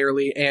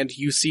entirely, and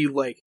you see,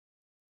 like,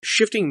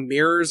 shifting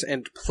mirrors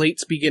and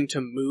plates begin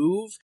to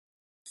move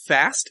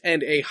fast,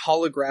 and a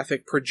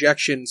holographic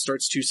projection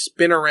starts to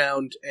spin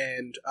around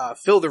and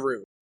fill the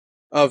room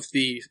of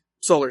the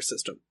solar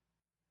system.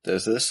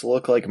 Does this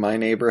look like my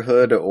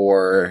neighborhood,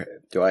 or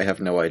do I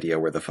have no idea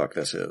where the fuck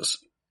this is?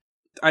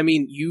 I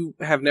mean, you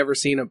have never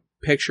seen a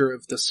picture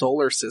of the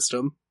solar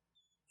system.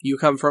 You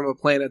come from a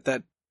planet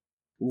that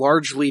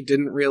largely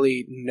didn't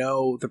really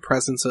know the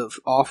presence of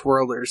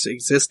off-worlders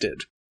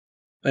existed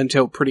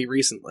until pretty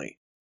recently.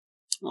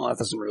 Well, that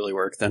doesn't really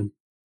work then.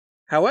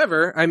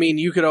 However, I mean,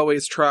 you could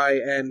always try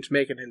and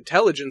make an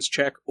intelligence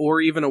check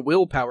or even a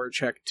willpower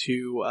check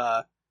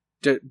to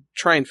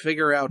try and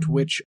figure out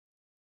which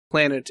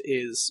planet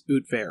is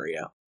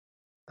Utveria.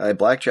 I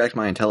blackjacked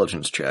my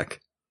intelligence check.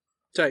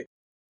 Tight.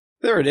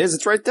 There it is.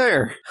 It's right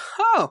there.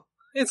 Oh,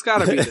 it's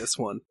gotta be this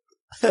one.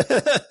 Can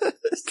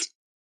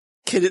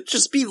it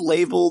just be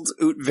labeled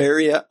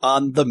Utveria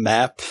on the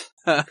map?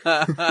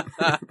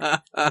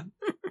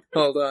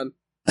 Hold on.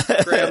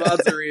 Graham,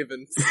 odds or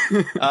evens?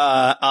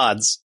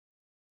 Odds.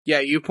 Yeah,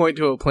 you point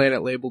to a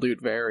planet labeled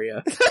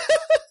Utveria.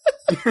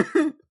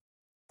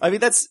 I mean,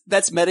 that's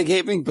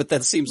metagaming, but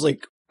that seems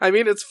like... I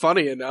mean, it's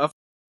funny enough.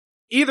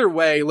 Either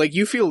way, like,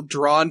 you feel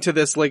drawn to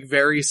this, like,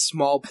 very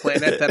small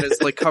planet that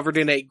is, like, covered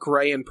in a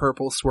gray and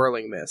purple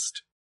swirling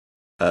mist.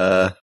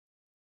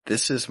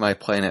 This is my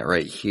planet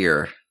right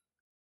here.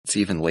 It's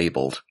even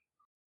labeled.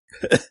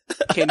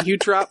 Can you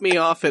drop me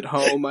off at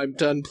home? I'm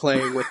done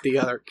playing with the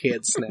other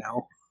kids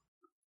now.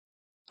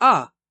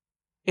 Ah,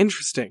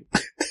 interesting.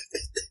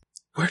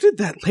 Where did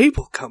that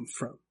label come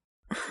from?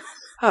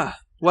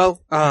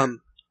 Well,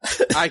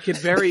 I could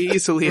very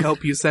easily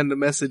help you send a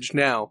message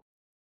now.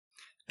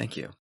 Thank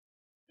you.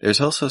 There's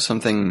also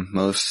something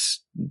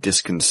most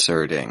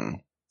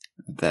disconcerting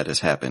that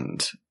has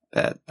happened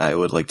that I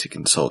would like to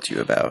consult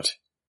you about.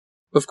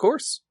 Of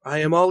course, I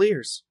am all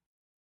ears.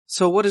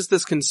 So what is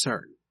this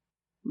concern?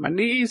 My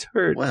knees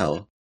hurt.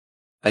 Well,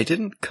 I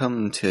didn't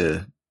come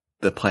to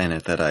the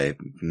planet that I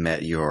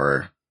met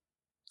your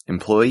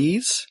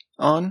employees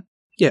on.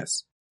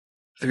 Yes.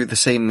 Through the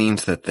same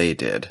means that they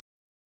did.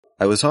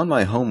 I was on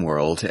my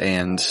homeworld,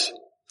 and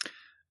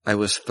I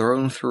was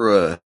thrown through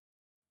a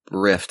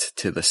rift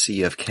to the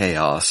Sea of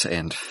Chaos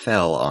and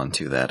fell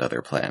onto that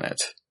other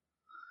planet.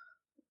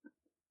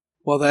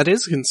 Well, that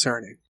is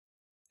concerning.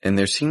 And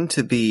there seemed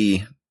to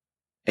be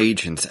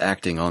agents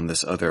acting on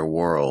this other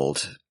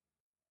world,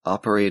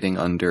 operating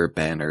under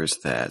banners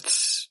that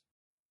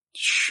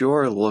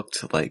sure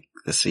looked like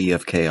the Sea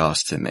of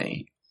Chaos to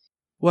me.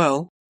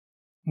 Well,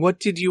 what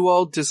did you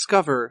all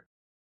discover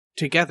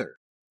together?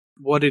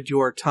 What did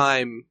your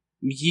time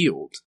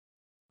yield?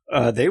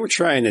 They were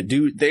trying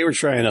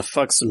to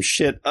fuck some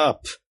shit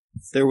up.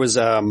 There was,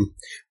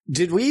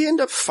 did we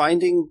end up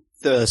finding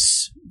the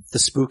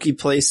spooky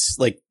place,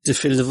 like,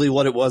 definitively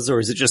what it was, or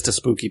is it just a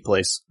spooky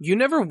place? You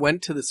never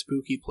went to the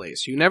spooky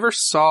place. You never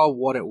saw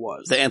what it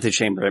was. The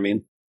antechamber, I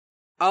mean.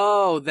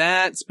 Oh,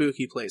 that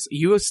spooky place.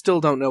 You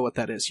still don't know what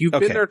that is. You've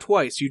been there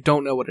twice. You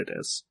don't know what it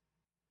is.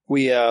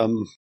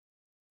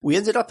 We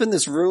ended up in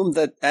this room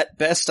that, at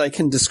best, I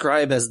can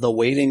describe as the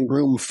waiting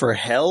room for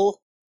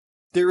hell.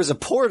 There was a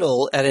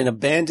portal at an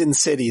abandoned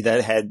city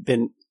that had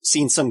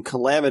seen some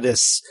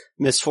calamitous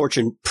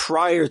misfortune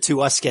prior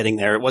to us getting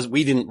there.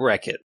 We didn't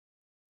wreck it.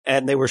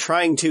 And they were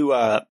trying to,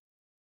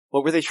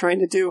 what were they trying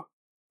to do?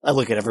 I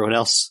look at everyone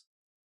else.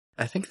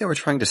 I think they were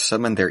trying to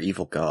summon their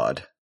evil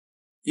god.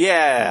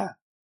 Yeah.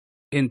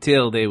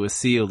 Until they were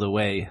sealed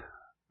away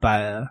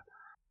by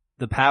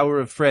the power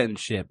of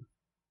friendship,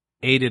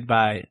 aided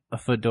by a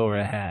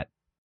fedora hat.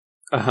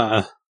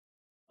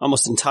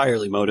 Almost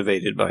entirely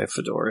motivated by a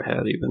fedora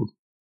hat, even.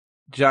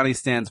 Johnny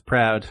stands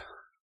proud.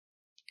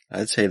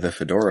 I'd say the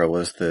fedora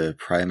was the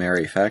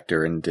primary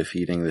factor in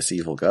defeating this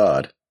evil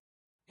god.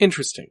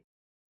 Interesting.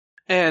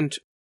 And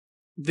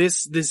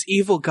this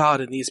evil god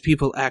and these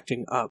people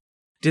acting up,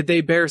 did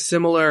they bear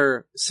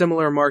similar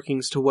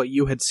markings to what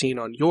you had seen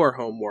on your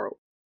homeworld?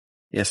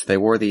 Yes, they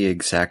wore the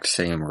exact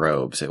same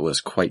robes. It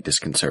was quite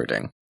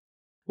disconcerting.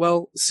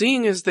 Well,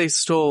 seeing as they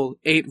stole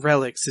 8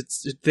 relics,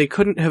 they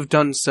couldn't have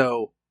done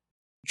so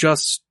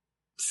just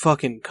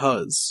fucking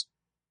 'cause.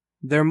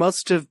 There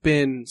must have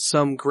been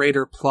some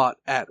greater plot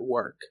at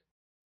work.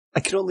 I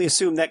can only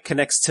assume that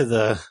connects to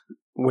the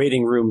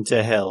waiting room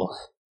to hell.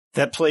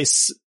 That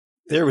place,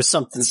 there was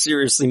something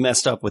seriously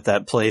messed up with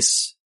that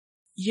place.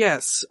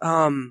 Yes,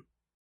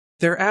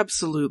 there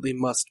absolutely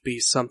must be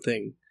some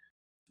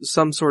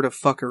sort of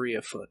fuckery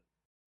afoot.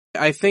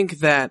 I think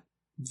that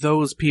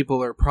those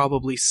people are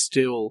probably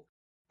still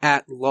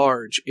at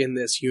large in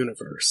this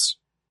universe.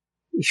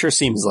 It sure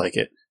seems like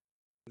it.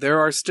 There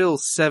are still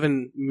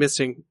 7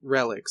 missing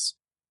relics.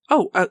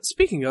 Oh,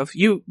 speaking of,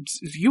 you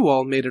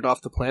all made it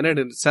off the planet,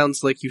 and it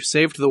sounds like you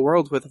saved the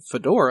world with a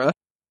fedora.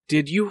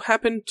 Did you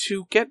happen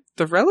to get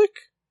the relic?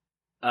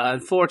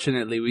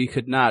 Unfortunately, we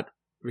could not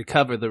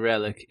recover the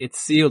relic. It's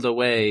sealed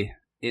away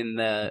in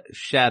the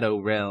shadow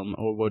realm,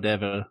 or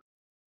whatever.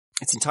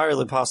 It's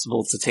entirely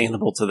possible it's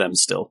attainable to them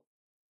still.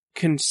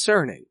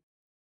 Concerning.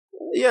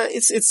 Yeah,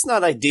 it's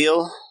not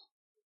ideal.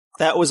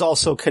 That was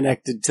also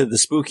connected to the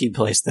spooky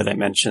place that I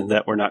mentioned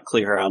that we're not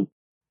clear on.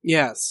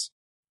 Yes.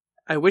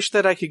 I wish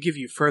that I could give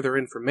you further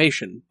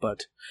information,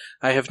 but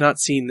I have not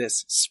seen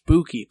this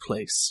spooky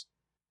place.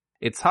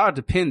 It's hard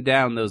to pin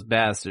down those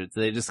bastards.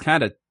 They just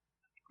kind of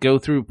go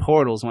through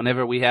portals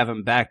whenever we have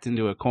them backed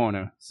into a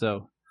corner.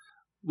 So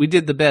we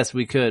did the best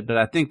we could, but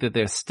I think that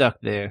they're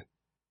stuck there.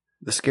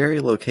 The scary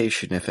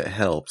location, if it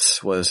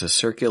helps, was a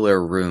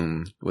circular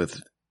room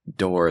with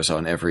doors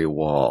on every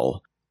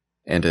wall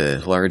and a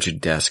large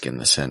desk in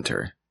the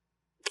center.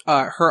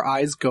 Her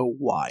eyes go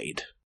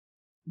wide.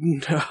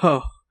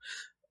 No.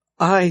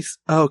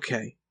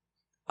 Okay.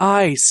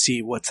 I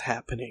see what's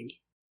happening.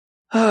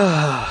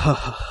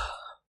 Well,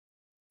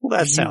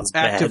 that sounds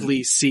bad. You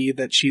actively see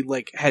that she,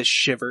 has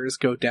shivers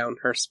go down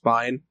her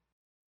spine.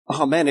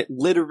 Oh man, it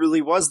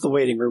literally was the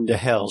waiting room to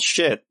hell.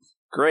 Shit.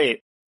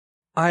 Great.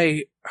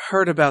 I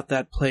heard about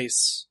that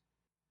place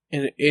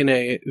in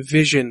a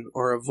vision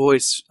or a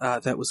voice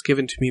that was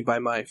given to me by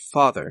my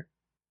father.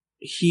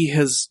 He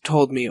has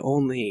told me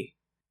only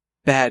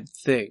bad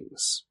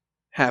things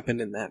happen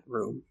in that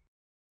room.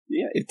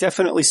 Yeah, it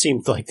definitely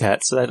seemed like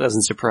that, so that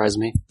doesn't surprise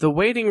me. The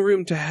waiting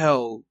room to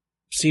hell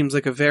seems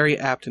like a very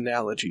apt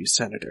analogy,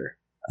 Senator.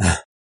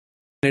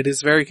 It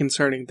is very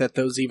concerning that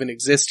those even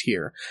exist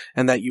here,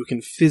 and that you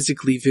can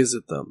physically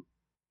visit them.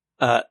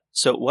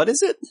 So what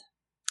is it?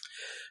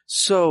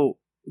 So,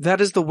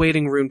 that is the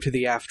waiting room to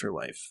the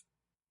afterlife.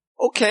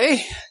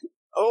 Okay.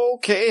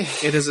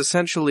 It is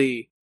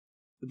essentially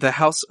the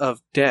house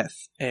of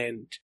death,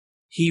 and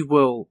he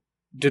will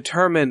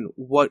determine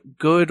what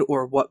good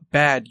or what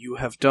bad you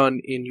have done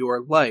in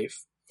your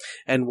life,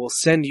 and will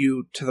send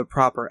you to the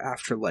proper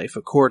afterlife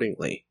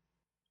accordingly.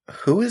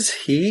 Who is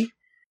he?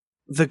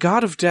 The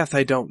god of death,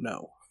 I don't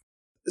know.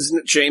 Isn't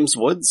it James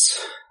Woods?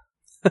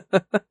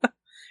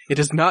 It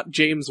is not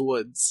James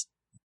Woods.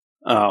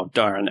 Oh,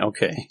 darn,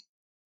 okay.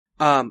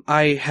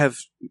 I have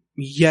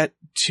yet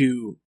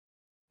to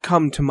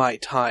come to my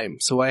time,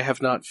 so I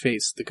have not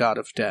faced the god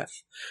of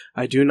death.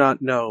 I do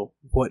not know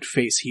what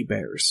face he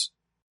bears.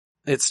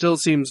 It still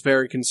seems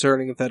very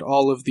concerning that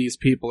all of these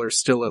people are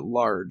still at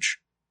large.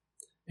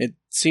 It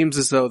seems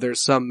as though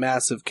there's some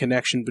massive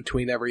connection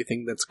between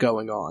everything that's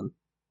going on.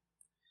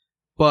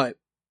 But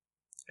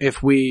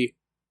if we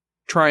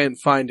try and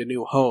find a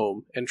new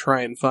home and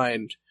try and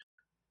find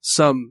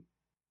some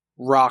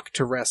rock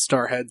to rest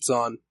our heads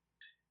on,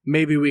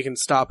 maybe we can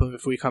stop them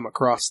if we come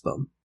across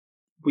them.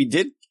 We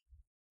did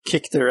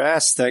kick their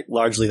ass,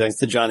 largely thanks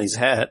to Johnny's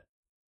hat.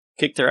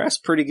 Kicked their ass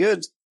pretty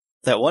good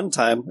that one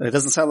time. It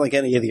doesn't sound like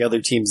any of the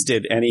other teams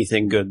did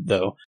anything good,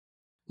 though.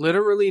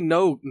 Literally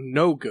no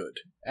good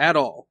at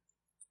all.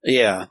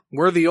 Yeah.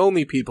 We're the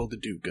only people to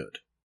do good.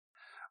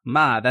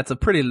 Ma, that's a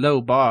pretty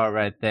low bar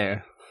right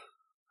there.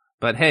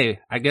 But hey,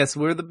 I guess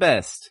we're the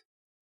best.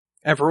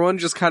 Everyone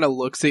just kind of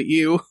looks at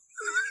you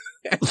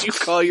as you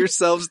call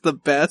yourselves the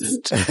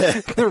best.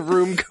 The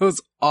room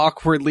goes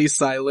awkwardly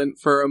silent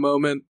for a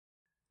moment.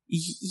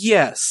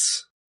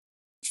 Yes.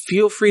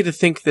 Feel free to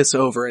think this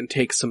over and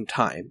take some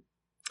time.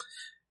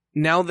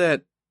 Now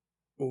that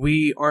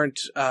we aren't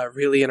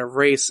really in a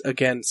race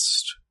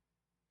against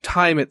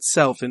time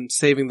itself, and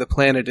saving the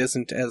planet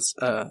isn't as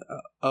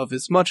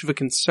much of a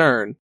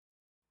concern,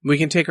 we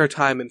can take our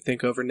time and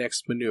think over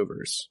next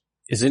maneuvers.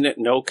 Isn't it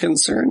no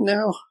concern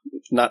now?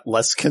 Not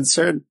less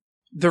concern?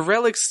 The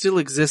relics still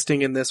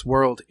existing in this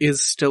world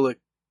is still a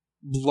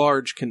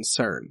large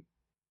concern.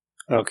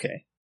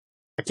 Okay.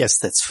 I guess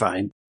that's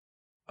fine.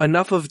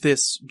 Enough of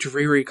this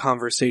dreary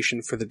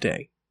conversation for the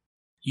day.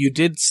 You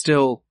did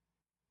still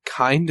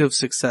kind of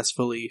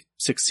successfully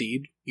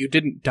succeed. You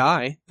didn't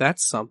die.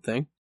 That's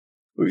something.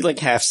 We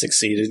half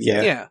succeeded,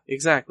 yeah. Yeah,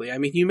 exactly. I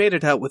mean, you made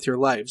it out with your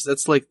lives.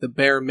 That's like the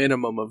bare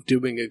minimum of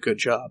doing a good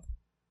job.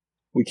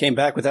 We came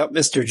back without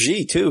Mr.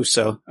 G, too,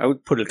 so I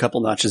would put it a couple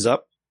notches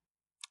up.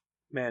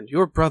 Man,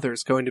 your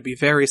brother's going to be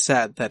very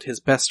sad that his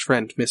best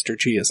friend, Mr.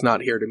 G, is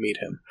not here to meet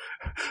him.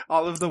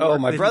 All of the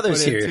work my that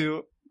brother's he put here.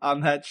 into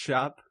on that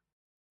shop.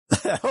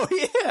 Oh,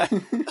 yeah.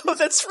 Oh,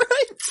 that's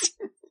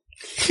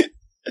right.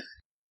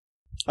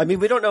 I mean,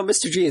 we don't know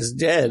Mr. G is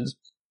dead.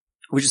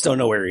 We just don't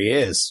know where he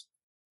is.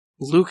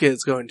 Luca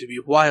is going to be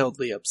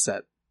wildly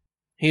upset.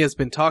 He has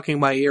been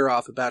talking my ear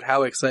off about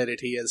how excited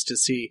he is to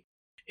see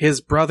his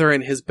brother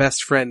and his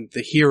best friend,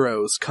 the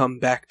heroes, come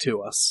back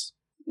to us.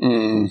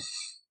 Mm-hmm.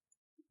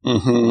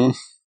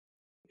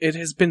 It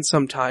has been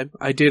some time.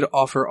 I did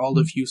offer all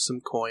of you some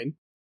coin.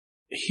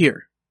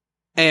 Here.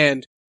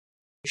 And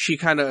she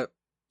kind of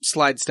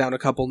slides down a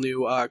couple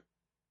new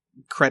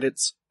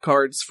credits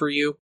cards for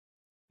you.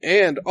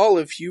 And all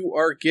of you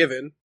are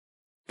given.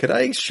 Could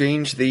I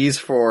exchange these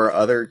for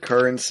other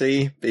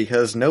currency?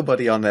 Because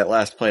nobody on that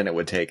last planet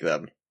would take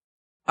them.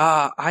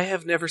 I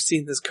have never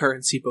seen this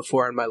currency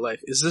before in my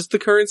life. Is this the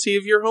currency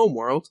of your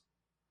homeworld?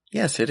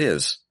 Yes, it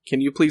is.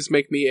 Can you please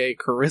make me a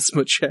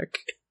charisma check?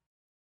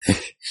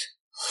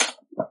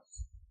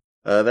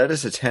 That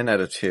is a 10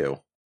 out of 2.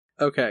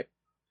 Okay.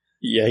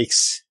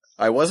 Yikes.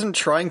 I wasn't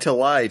trying to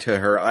lie to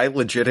her. I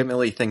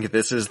legitimately think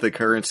this is the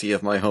currency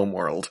of my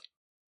homeworld.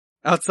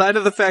 Outside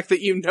of the fact that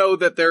you know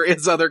that there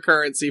is other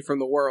currency from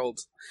the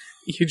world,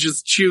 you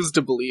just choose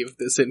to believe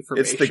this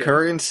information. It's the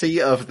currency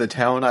of the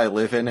town I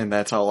live in, and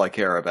that's all I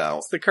care about.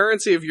 It's the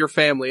currency of your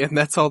family, and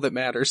that's all that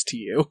matters to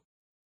you.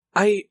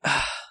 I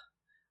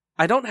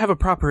don't have a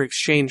proper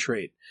exchange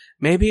rate.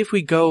 Maybe if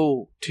we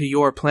go to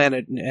your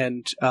planet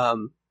and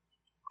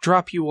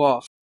drop you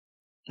off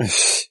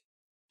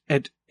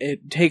and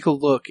take a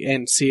look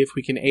and see if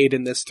we can aid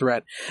in this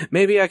threat.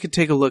 Maybe I could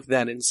take a look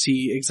then and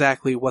see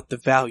exactly what the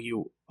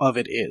value of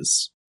it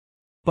is.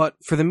 But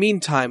for the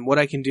meantime, what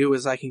I can do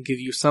is I can give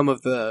you some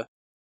of the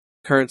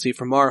currency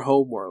from our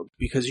homeworld,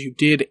 because you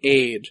did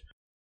aid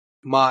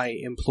my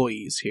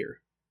employees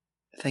here.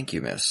 Thank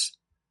you, miss.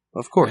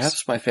 Of course.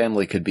 Perhaps my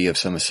family could be of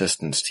some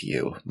assistance to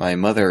you. My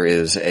mother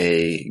is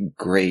a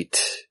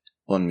great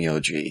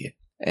Onmyoji,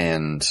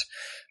 and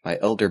my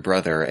elder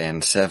brother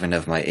and 7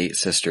 of my 8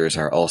 sisters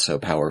are also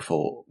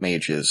powerful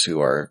mages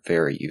who are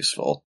very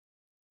useful.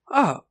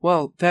 Ah,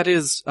 well, that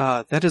is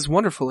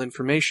wonderful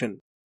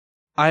information.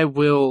 I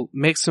will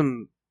make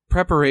some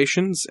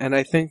preparations, and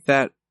I think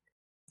that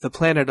the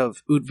planet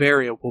of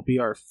Utveria will be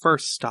our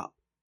first stop.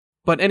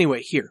 But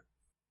anyway, here.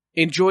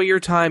 Enjoy your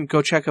time,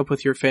 go check up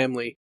with your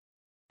family.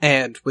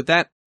 And with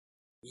that,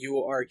 you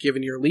are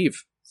given your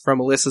leave from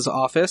Alyssa's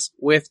office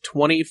with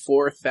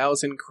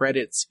 24,000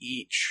 credits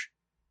each.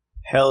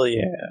 Hell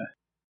yeah.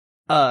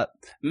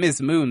 Miss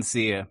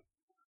Moonseer,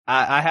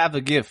 I have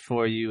a gift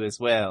for you as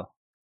well.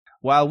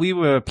 While we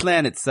were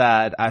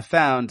planetside, I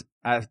found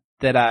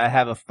that I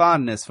have a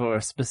fondness for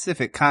a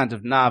specific kind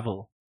of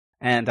novel,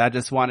 and I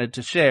just wanted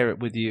to share it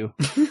with you.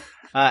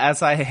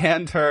 As I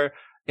hand her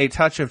a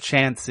touch of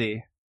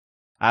Chansey.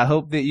 I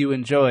hope that you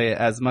enjoy it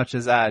as much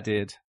as I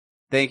did.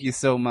 Thank you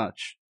so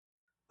much.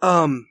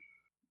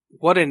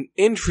 What an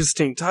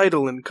interesting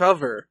title and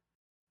cover.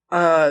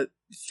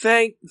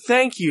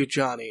 Thank you,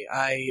 Johnny.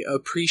 I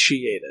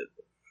appreciate it.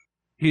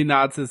 He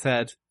nods his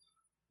head.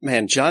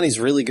 Man, Johnny's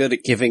really good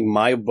at giving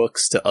my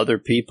books to other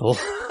people.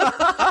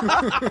 You're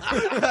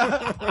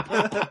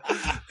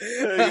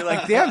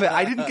like, damn it,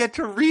 I didn't get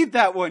to read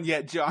that one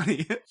yet,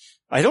 Johnny.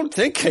 I don't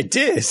think I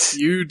did.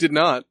 You did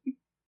not.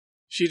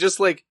 She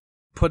just,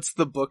 puts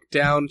the book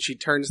down, she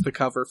turns the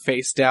cover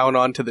face down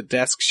onto the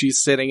desk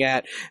she's sitting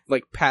at,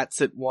 pats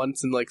it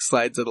once and,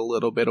 slides it a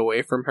little bit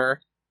away from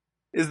her.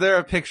 Is there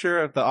a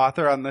picture of the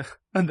author on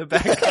the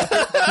back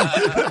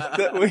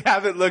that we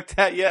haven't looked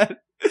at yet?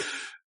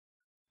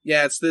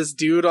 Yeah, it's this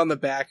dude on the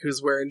back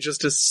who's wearing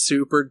just a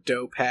super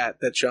dope hat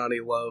that Johnny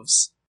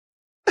loves.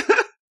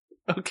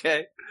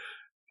 Okay.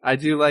 I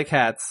do like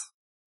hats.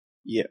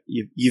 Yeah,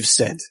 you've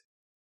said.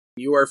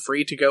 You are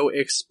free to go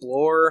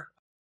explore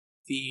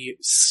the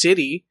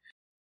city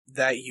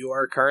that you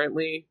are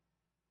currently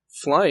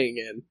flying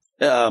in.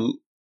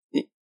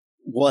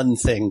 One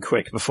thing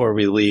quick before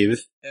we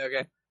leave.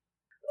 Okay.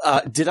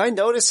 Did I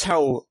notice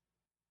how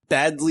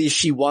badly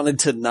she wanted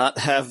to not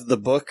have the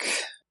book?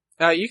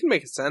 You can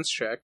make a sense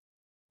check.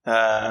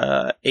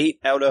 8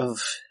 out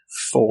of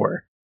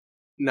 4.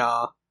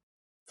 Nah.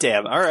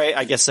 Damn, alright,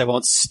 I guess I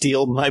won't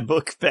steal my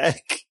book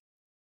back.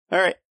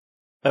 Alright,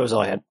 that was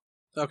all I had.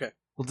 Okay.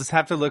 We'll just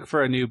have to look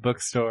for a new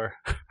bookstore.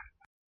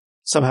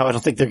 Somehow I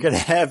don't think they're gonna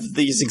have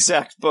these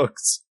exact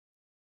books.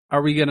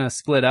 Are we gonna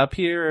split up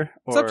here?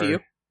 It's up to you.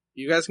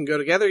 You guys can go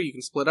together, you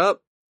can split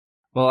up.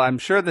 Well, I'm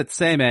sure that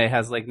Seimei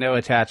has, no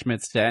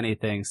attachments to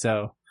anything,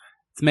 so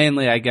it's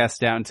mainly, I guess,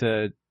 down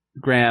to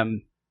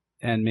Graham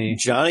and me.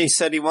 Johnny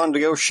said he wanted to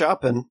go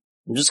shopping.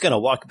 I'm just gonna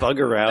walk Bug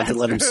around and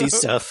let him see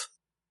stuff.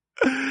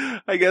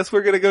 I guess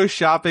we're gonna go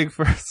shopping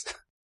first.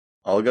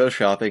 I'll go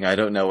shopping. I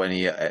don't know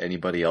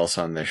anybody else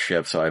on this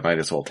ship, so I might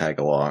as well tag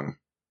along.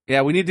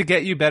 Yeah, we need to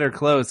get you better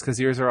clothes, because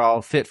yours are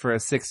all fit for a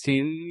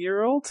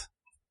 16-year-old?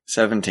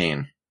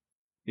 17.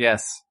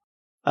 Yes.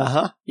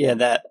 Uh-huh. Yeah,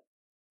 that.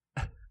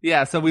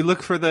 Yeah, so we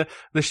look for the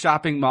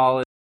shopping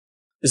mall.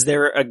 Is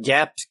there a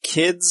Gap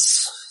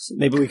Kids?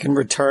 Maybe we can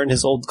return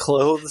his old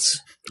clothes?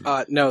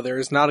 No, there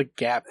is not a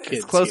Gap Kids.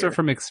 It's closer here.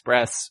 from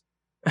Express.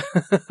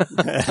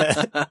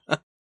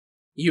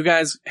 You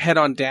guys head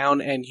on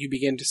down and you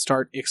begin to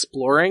start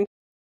exploring.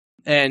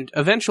 And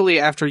eventually,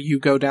 after you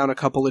go down a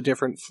couple of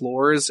different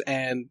floors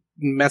and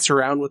mess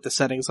around with the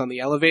settings on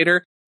the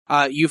elevator,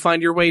 you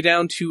find your way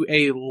down to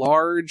a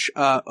large,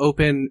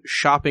 open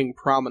shopping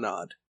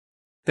promenade.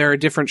 There are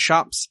different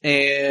shops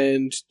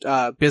and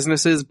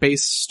businesses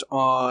based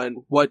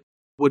on what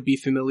would be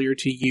familiar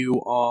to you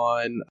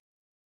on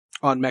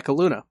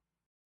Mechaluna.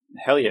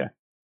 Hell yeah.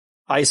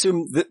 I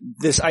assume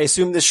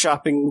this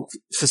shopping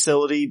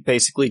facility,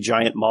 basically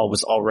Giant Mall,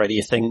 was already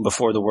a thing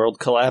before the world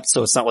collapsed,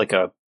 so it's not like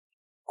a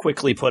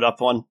quickly put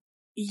up one.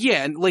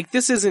 Yeah, and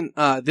this isn't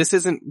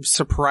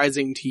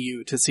surprising to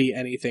you to see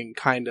anything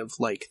kind of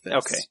like this.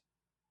 Okay.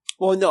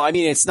 Well, no, I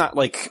mean it's not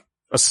like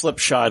a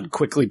slipshod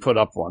quickly put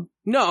up one.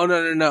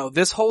 No.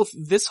 This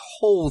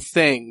whole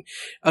thing,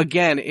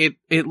 again,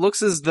 it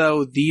looks as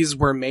though these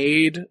were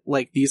made,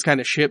 these kind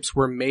of ships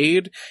were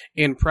made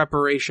in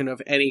preparation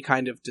of any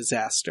kind of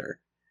disaster.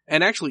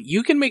 And actually,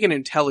 you can make an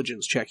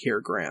intelligence check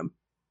here, Graham.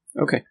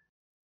 Okay.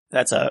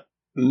 That's a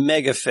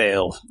mega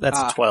fail.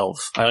 That's 12.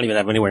 I don't even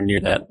have anywhere near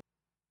that.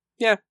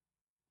 Yeah.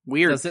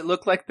 Weird. Does it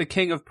look like the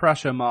King of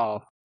Prussia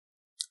Mall?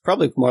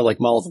 Probably more like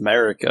Mall of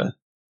America,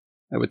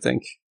 I would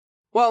think.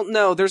 Well,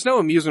 no, there's no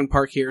amusement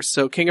park here,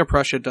 so King of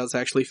Prussia does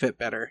actually fit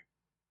better.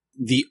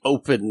 The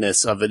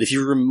openness of it. If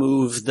you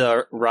remove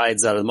the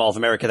rides out of the Mall of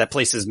America, that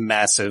place is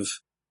massive.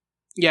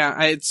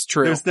 Yeah, it's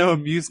true. There's no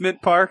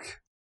amusement park?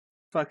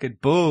 Fucking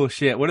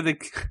bullshit. What are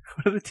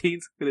the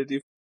teens gonna do?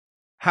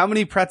 How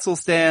many pretzel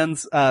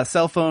stands,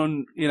 cell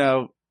phone,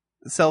 Oh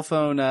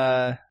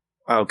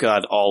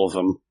god, all of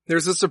them.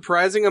 There's a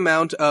surprising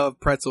amount of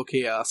pretzel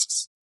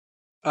kiosks.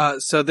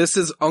 So this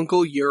is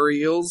Uncle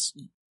Uriel's.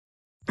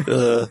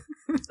 I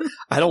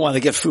don't want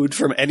to get food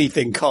from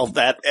anything called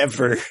that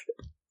ever.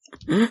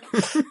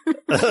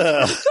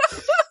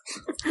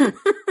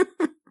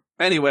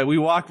 Anyway, we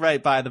walk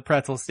right by the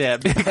pretzel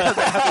stand because they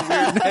have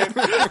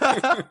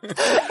a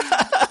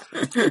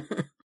weird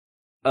name.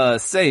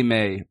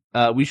 Seimei,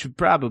 we should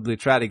probably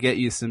try to get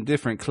you some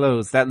different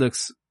clothes. That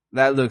looks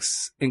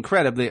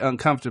incredibly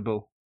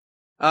uncomfortable.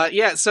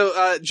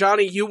 So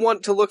Johnny, you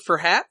want to look for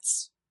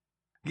hats?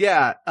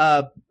 Yeah,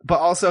 but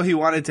also he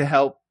wanted to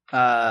help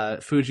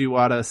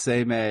Fujiwara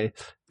Seimei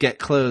get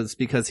clothes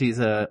because he's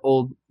a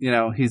old,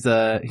 he's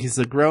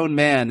a grown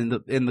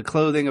man in the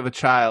clothing of a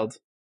child.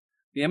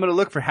 Yeah, I'm gonna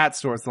look for hat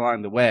stores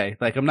along the way.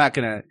 Like, I'm not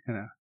gonna,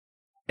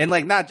 and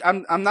like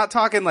I'm not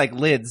talking like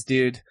Lids,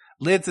 dude.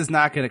 Lids is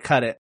not gonna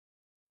cut it.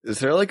 Is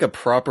there like a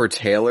proper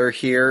tailor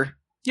here?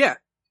 Yeah,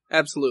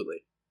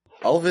 absolutely.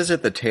 I'll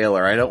visit the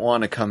tailor. I don't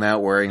want to come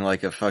out wearing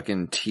like a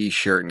fucking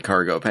t-shirt and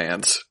cargo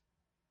pants.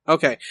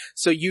 Okay,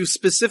 so you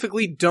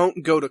specifically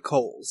don't go to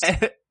Kohl's.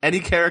 Any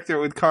character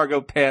with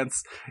cargo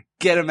pants,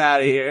 get them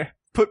out of here.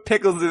 Put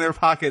pickles in their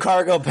pockets.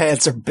 Cargo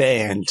pants are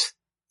banned.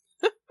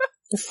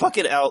 They're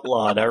fucking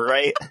outlawed,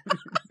 alright?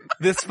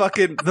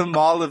 The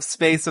Mall of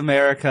Space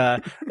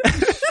America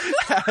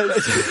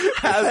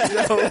has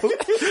no,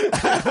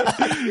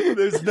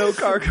 there's no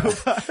cargo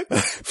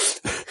pants.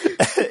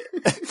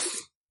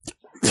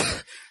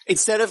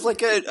 Instead of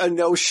like a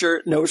no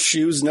shirt, no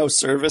shoes, no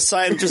service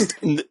sign, just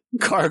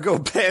cargo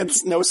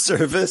pants, no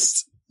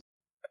service.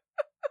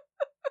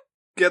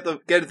 Get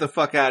it the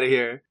fuck out of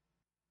here.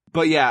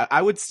 But yeah,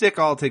 I would stick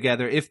all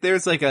together. If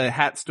there's like a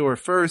hat store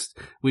first,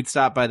 we'd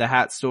stop by the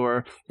hat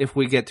store. If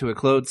we get to a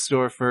clothes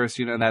store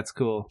first, that's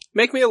cool.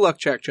 Make me a luck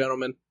check,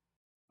 gentlemen.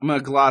 I'm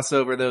gonna gloss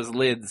over those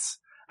Lids.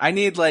 I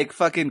need like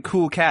fucking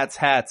Cool Cats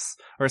hats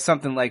or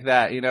something like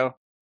that,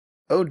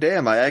 Oh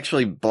damn, I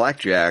actually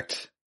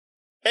blackjacked.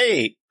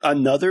 Hey,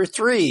 another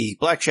 3.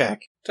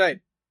 Blackjack. Tight.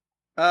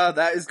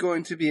 That is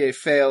going to be a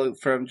fail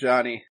from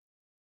Johnny.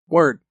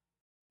 Word.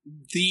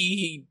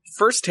 The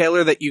first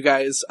tailor that you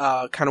guys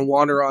kind of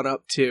wander on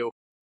up to,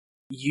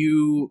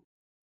 you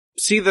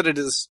see that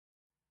it's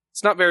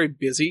not very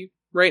busy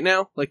right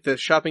now. Like, the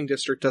shopping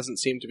district doesn't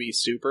seem to be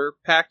super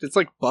packed. It's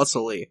like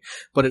bustly,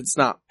 but it's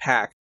not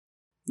packed.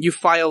 You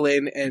file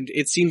in, and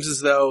it seems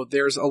as though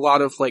there's a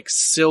lot of, like,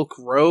 silk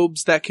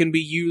robes that can be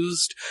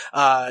used.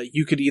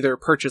 You could either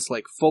purchase,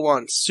 like,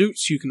 full-on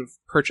suits, you can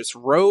purchase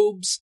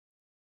robes.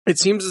 It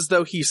seems as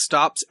though he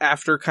stops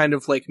after kind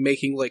of, like,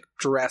 making, like,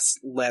 dress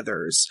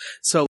leathers.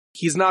 So,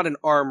 he's not an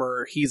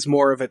armorer, he's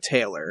more of a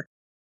tailor.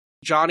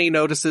 Johnny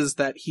notices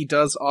that he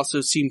does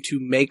also seem to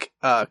make,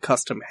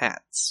 custom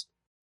hats.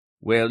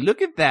 Well,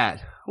 look at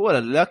that. What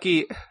a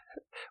lucky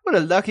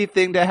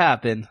thing to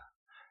happen.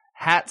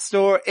 Hat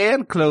store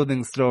and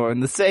clothing store in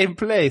the same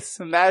place.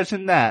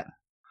 Imagine that.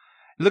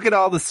 Look at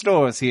all the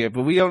stores here,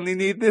 but we only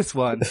need this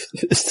one.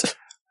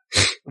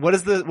 What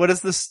does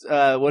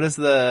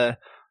the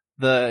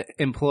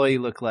employee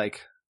look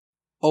like?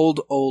 Old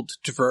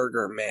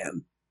Dverger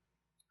man.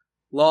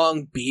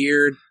 Long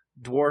beard.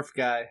 Dwarf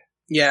guy.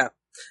 Yeah.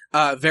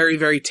 Very,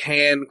 very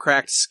tan,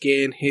 cracked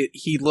skin.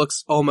 He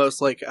looks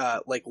almost like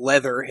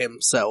leather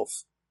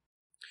himself.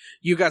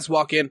 You guys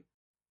walk in.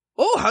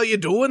 Oh, how you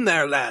doing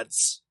there,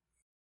 lads?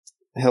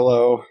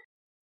 Hello.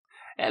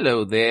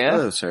 Hello there.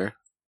 Hello, sir.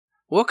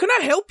 What can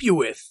I help you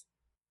with?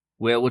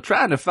 Well, we're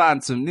trying to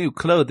find some new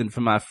clothing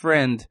for my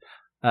friend,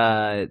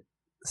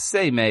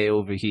 Seimei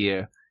over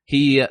here.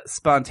 He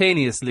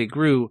spontaneously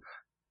grew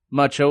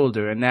much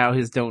older, and now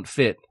his don't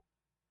fit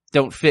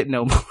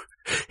no more.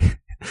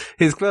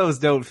 His clothes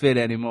don't fit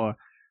anymore.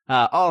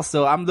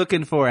 Also, I'm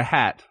looking for a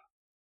hat.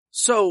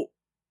 So,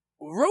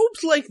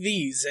 robes like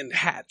these and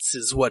hats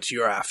is what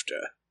you're after?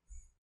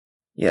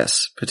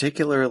 Yes,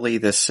 particularly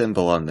this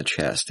symbol on the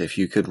chest. If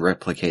you could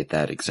replicate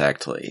that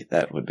exactly,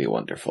 that would be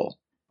wonderful.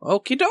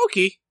 Okie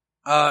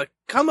dokie.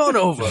 Come on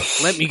over.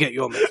 Let me get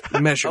your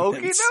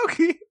measurements.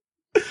 Okie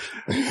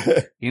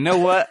dokie. You know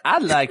what?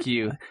 I'd like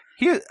you.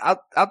 Here,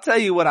 I'll tell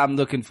you what I'm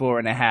looking for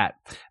in a hat.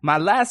 My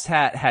last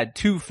hat had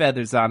 2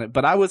 feathers on it,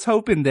 but I was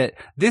hoping that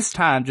this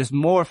time just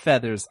more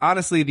feathers.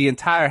 Honestly, the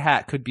entire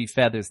hat could be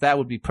feathers. That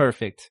would be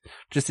perfect.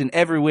 Just in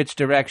every which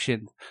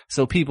direction,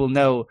 so people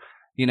know,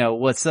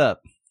 what's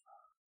up.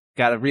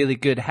 Got a really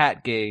good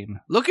hat game.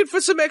 Looking for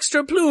some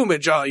extra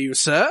plumage, are you,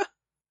 sir?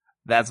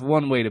 That's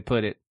one way to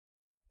put it.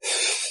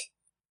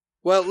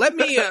 Well, let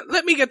me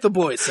get the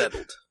boy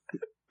settled.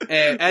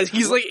 And as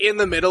he's like in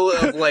the middle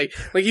of like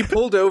he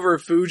pulled over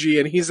Fuji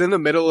and he's in the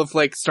middle of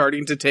like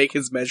starting to take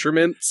his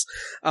measurements.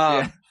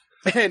 And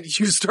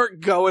you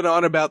start going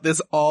on about this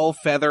all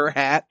feather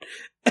hat.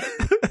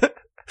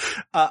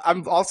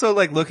 I'm also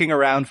like looking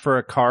around for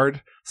a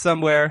card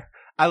somewhere.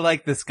 I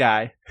like this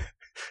guy.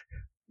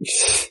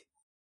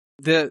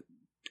 The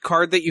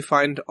card that you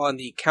find on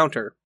the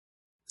counter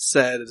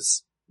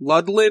says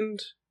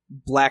Ludland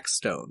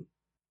Blackstone.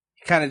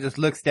 He kind of just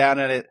looks down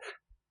at it.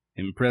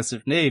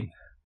 Impressive name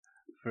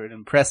for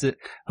an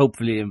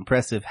hopefully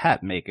impressive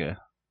hat maker.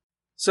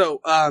 So,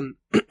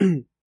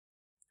 do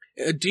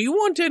you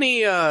want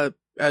any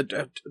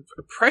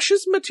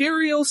precious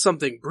material,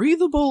 something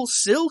breathable,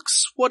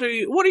 silks? What are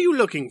you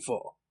looking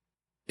for?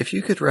 If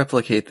you could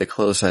replicate the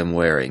clothes I'm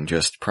wearing,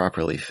 just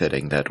properly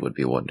fitting, that would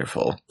be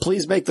wonderful.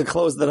 Please make the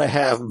clothes that I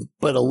have,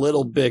 but a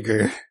little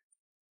bigger.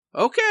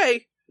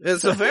 Okay,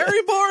 It's a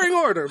very boring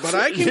order, but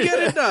I can get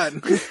it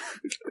done.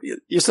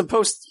 You're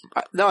supposed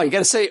to, no, you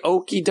gotta say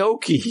okie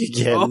dokie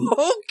again.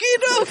 Okie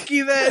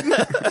dokie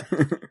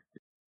then.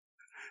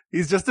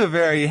 He's just a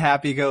very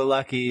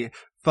happy-go-lucky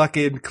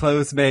fucking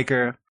clothes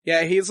maker.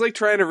 Yeah, he's like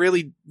trying to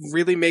really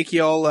make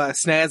you all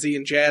snazzy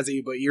and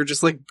jazzy, but you're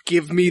just like,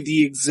 give me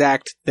the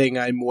exact thing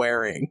I'm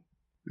wearing.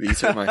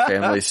 These are my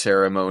family's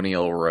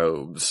ceremonial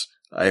robes.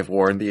 I've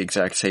worn the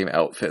exact same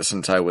outfit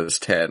since I was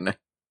 10.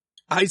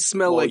 I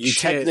smell Well, like you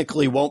shit.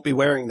 technically won't be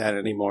wearing that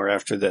anymore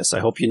after this. I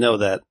hope you know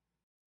that.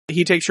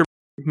 He takes your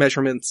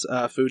measurements,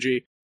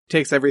 Fuji,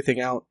 takes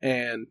everything out,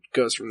 and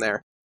goes from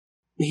there.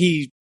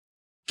 He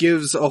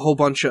gives a whole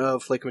bunch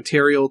of like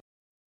material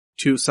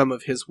to some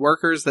of his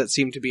workers that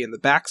seem to be in the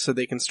back so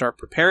they can start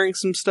preparing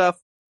some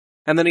stuff.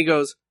 And then he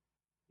goes,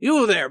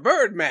 "You there,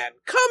 Birdman,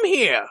 come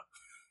here."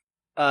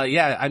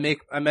 Yeah, I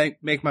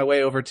make my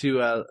way over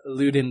to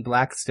Ludin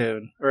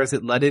Blackstone, or is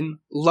it Ludin?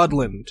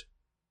 Ludland.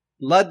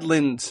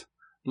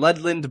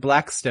 Ludland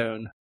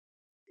Blackstone.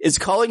 Is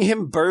calling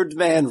him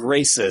Birdman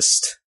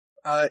racist?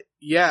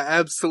 Yeah,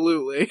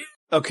 absolutely.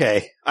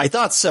 Okay, I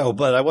thought so,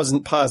 but I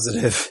wasn't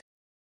positive.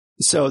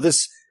 So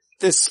this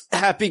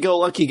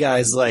happy-go-lucky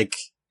guy's like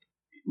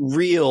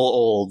real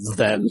old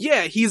then.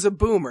 Yeah, he's a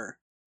boomer.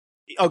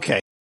 Okay.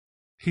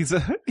 He's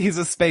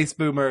a space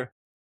boomer.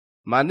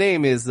 My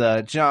name is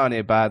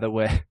Johnny, by the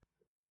way.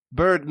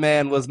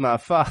 Birdman was my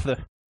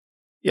father.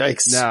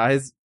 Yikes. Nah,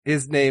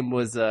 his name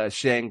was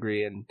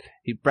Shangri, and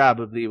he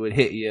probably would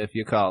hit you if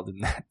you called him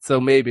that. So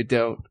maybe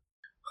don't.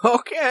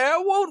 Okay, I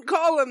won't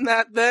call him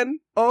that then.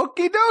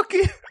 Okie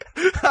dokie.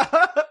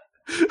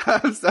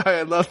 I'm sorry,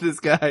 I love this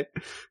guy.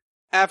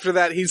 After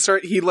that,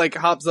 he like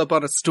hops up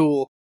on a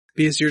stool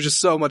because you're just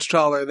so much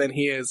taller than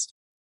he is.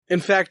 In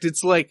fact,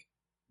 it's like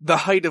the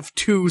height of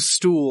 2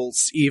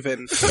 stools,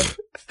 even.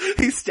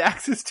 He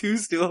stacks his 2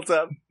 stools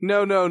up.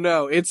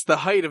 No. It's the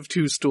height of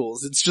 2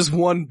 stools. It's just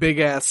one big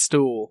ass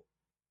stool.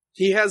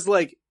 He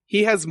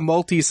has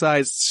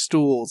multi-sized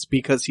stools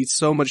because he's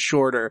so much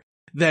shorter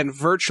than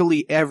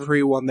virtually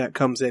everyone that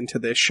comes into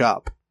this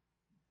shop.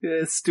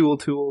 Yeah, stool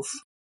tools.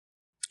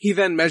 He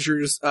then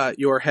measures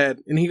your head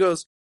and he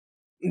goes,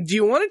 "Do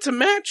you want it to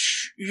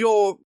match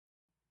your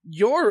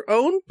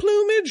own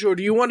plumage, or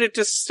do you want it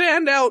to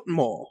stand out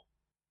more?"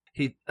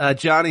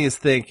 Johnny is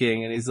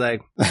thinking, and he's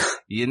like,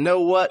 "You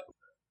know what,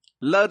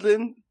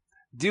 Ludland?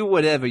 Do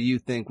whatever you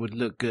think would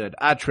look good.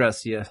 I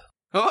trust you."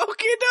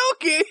 Okie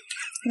dokie.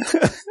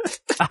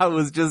 I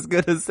was just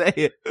gonna say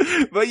it,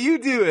 but you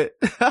do it.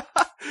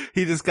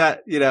 He just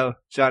got,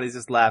 Johnny's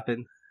just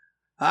laughing.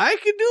 I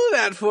can do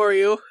that for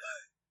you.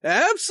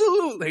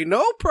 Absolutely,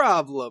 no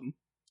problem.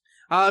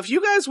 If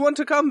you guys want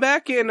to come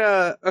back in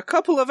a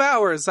couple of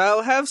hours,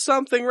 I'll have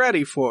something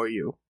ready for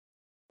you.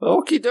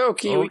 Okie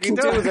dokie, we can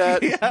do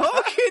that. Yeah.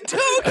 Okie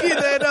dokie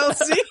then, I'll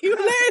see you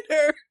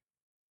later.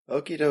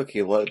 Okie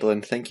dokie,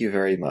 Ludland, thank you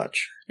very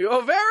much.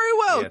 You're very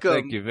welcome. Yeah,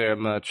 thank you very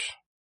much.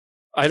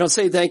 I don't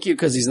say thank you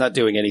because he's not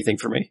doing anything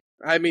for me.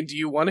 I mean, do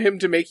you want him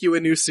to make you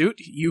a new suit?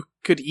 You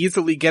could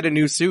easily get a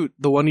new suit.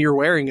 The one you're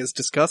wearing is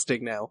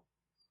disgusting now.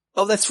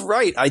 Oh, that's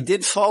right. I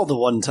did fall the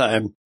one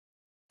time.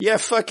 Yeah,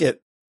 fuck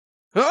it.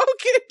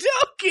 Okie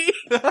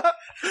dokie.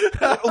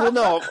 Well,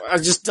 no, I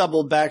just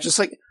doubled back. Just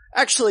like,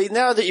 actually,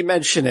 now that you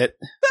mention it,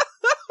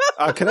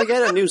 can I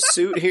get a new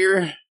suit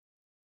here?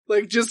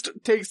 Like, just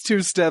takes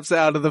 2 steps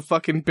out of the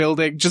fucking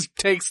building, just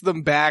takes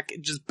them back,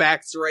 and just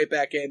backs right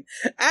back in.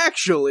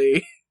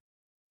 Actually.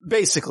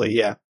 Basically,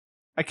 yeah.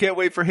 I can't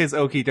wait for his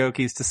okie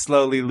dokies to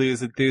slowly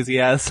lose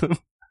enthusiasm.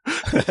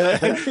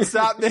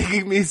 Stop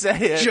making me say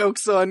it.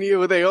 Joke's on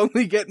you, they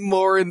only get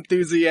more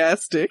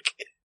enthusiastic.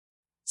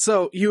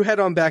 So, you head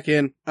on back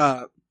in.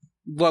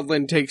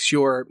 Ludland takes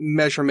your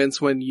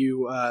measurements when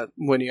you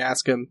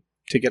ask him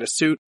to get a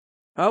suit.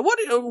 What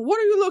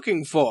are you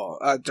looking for?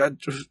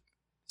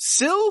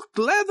 Silk,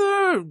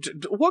 leather,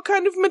 what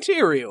kind of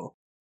material?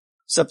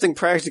 Something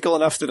practical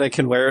enough that I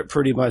can wear it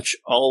pretty much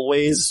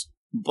always,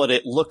 but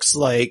it looks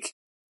like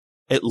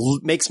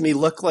makes me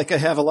look like I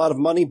have a lot of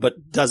money,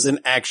 but doesn't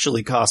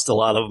actually cost a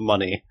lot of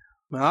money.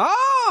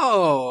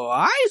 Oh,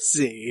 I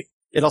see.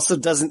 It also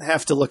doesn't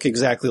have to look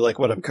exactly like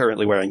what I'm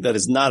currently wearing. That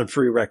is not a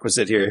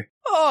prerequisite here.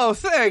 Oh,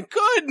 thank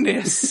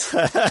goodness.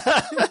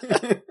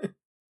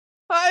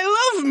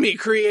 I love me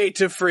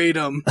creative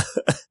freedom.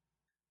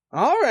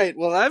 All right,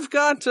 well, I've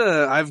got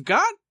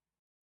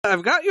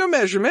your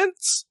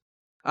measurements.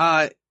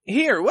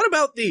 Here, what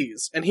about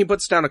these? And he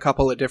puts down a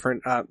couple of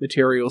different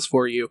materials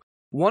for you.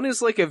 One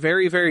is like a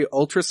very, very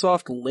ultra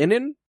soft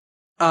linen.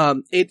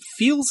 It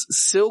feels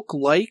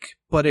silk-like,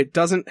 but it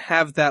doesn't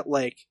have that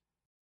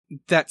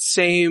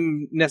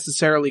same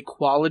necessarily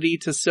quality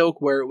to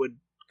silk where it would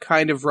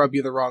kind of rub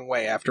you the wrong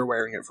way after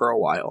wearing it for a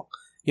while.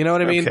 You know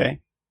what I mean?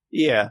 Okay.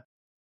 Yeah.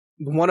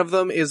 One of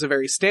them is a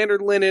very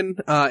standard linen,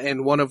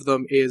 and one of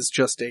them is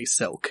just a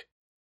silk.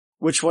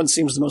 Which one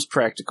seems the most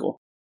practical?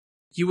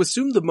 You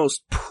assume the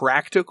most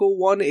practical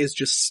one is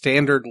just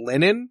standard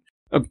linen.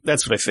 Oh,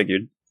 that's what I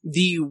figured.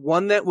 The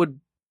one that would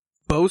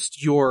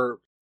boast your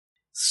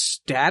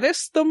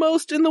status the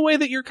most in the way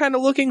that you're kind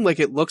of looking, like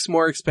it looks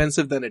more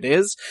expensive than it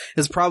is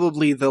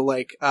probably the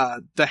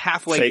the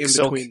halfway Fake in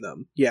silk? between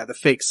them. Yeah, the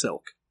fake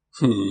silk.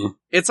 Hmm.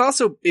 It's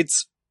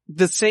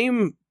the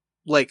same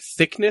like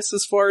thickness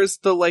as far as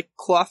the like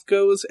cloth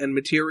goes and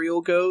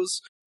material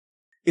goes.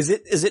 Is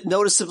it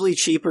noticeably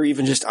cheaper,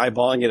 even just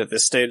eyeballing it at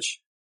this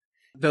stage?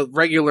 The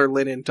regular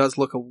linen does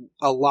look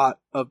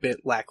a bit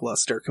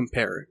lackluster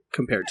compared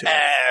to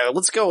it.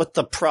 Let's go with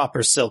the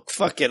proper silk.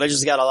 Fuck it, I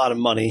just got a lot of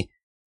money.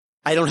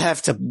 I don't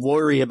have to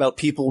worry about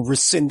people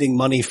rescinding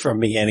money from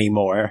me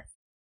anymore.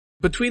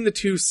 Between the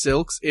two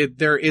silks,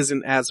 there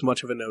isn't as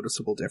much of a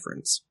noticeable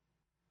difference.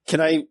 Can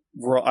I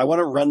want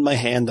to run my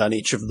hand on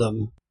each of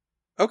them.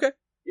 Okay.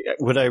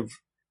 Would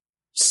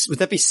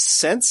that be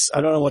sense?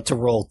 I don't know what to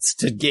roll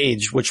to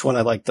gauge which one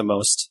I like the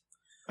most.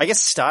 I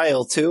guess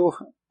style, too.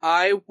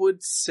 I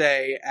would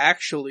say,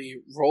 actually,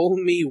 roll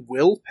me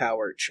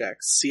willpower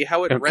checks. See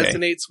how it Okay.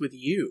 resonates with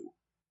you.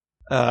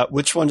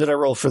 Which one did I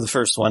roll for the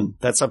first one?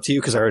 That's up to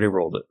you because I already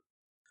rolled it.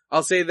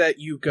 I'll say that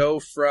you go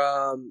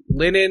from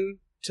linen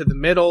to the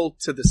middle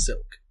to the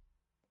silk.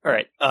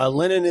 Alright,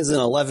 linen is an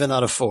 11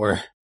 out of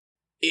 4.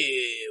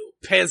 Ew,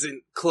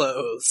 peasant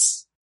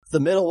clothes. The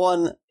middle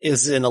one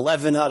is an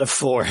 11 out of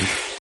 4.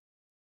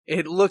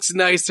 It looks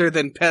nicer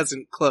than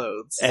peasant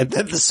clothes. And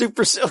then the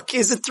super silk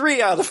is a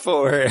 3 out of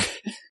 4.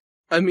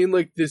 I mean,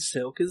 like, the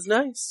silk is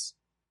nice.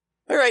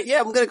 Alright, yeah,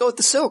 I'm gonna go with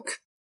the silk.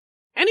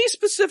 Any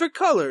specific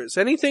colors?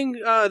 Anything,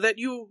 that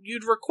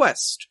you'd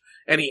request?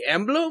 Any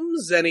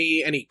emblems?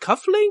 Any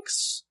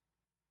cufflinks?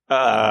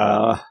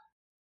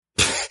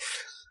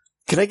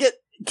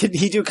 Can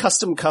he do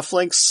custom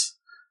cufflinks?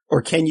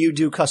 Or can you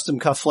do custom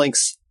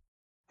cufflinks?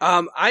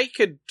 I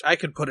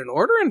could put an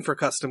order in for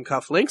custom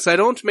cufflinks. I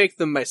don't make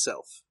them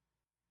myself.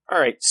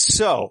 Alright,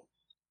 so,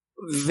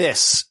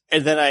 this,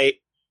 and then I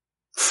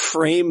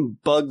frame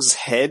Bug's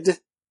head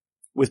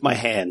with my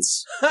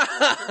hands.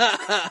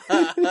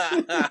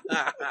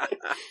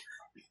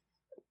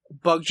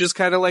 Bug just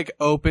kind of like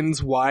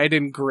opens wide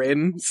and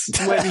grins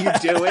when you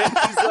do it.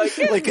 He's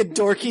like, Like a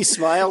dorky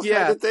smile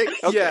Yeah, kind of thing?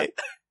 Okay.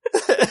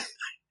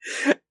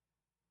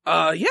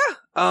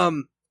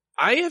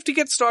 I have to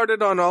get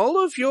started on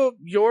all of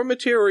your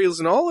materials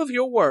and all of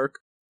your work.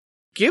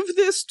 Give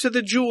this to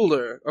the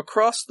jeweler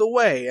across the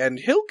way, and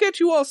he'll get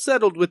you all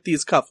settled with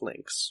these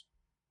cufflinks.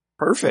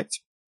 Perfect.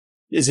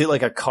 Is it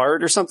like a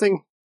card or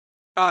something?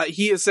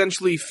 He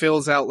essentially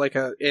fills out like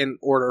an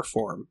order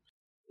form.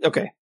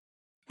 Okay.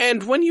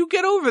 And when you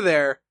get over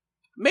there,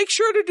 make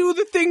sure to do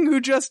the thing you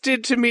just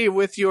did to me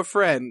with your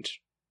friend.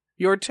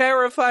 Your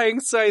terrifying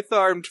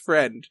scythe-armed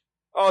friend.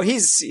 Oh,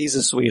 he's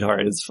a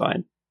sweetheart, it's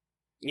fine.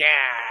 Yeah,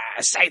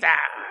 scythe.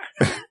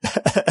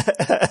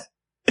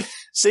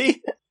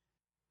 See?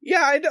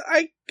 Yeah,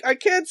 I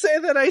can't say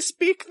that I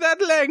speak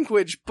that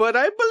language, but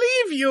I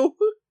believe you.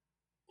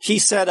 He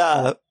said,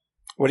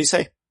 what'd he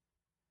say?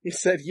 He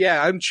said,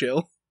 yeah, I'm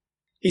chill.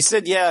 He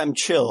said, yeah, I'm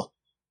chill.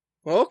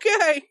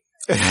 Okay.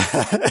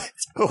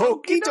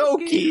 Okie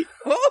dokie.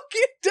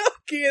 Okie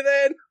dokie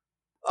then.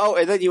 Oh,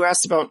 and then you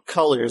asked about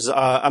colors.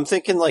 I'm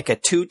thinking like a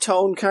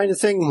two-tone kind of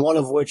thing, one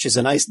of which is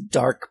a nice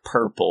dark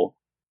purple.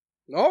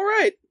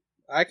 Alright,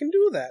 I can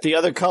do that. The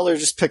other color,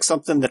 just pick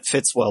something that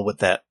fits well with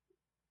that,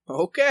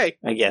 Okay.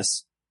 I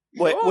guess.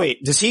 Sure.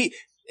 Wait, does he,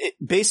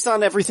 based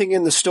on everything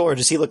in the store,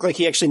 does he look like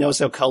he actually knows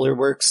how color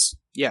works?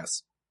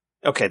 Yes.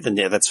 Okay, then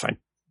yeah, that's fine.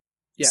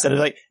 Yeah. Instead of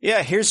like,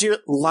 yeah, here's your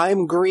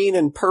lime green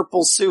and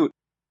purple suit.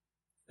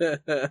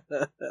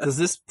 Does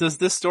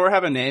this store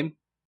have a name?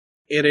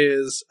 It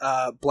is,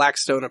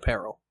 Blackstone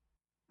Apparel.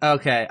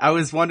 Okay, I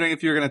was wondering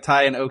if you were going to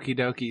tie in Okie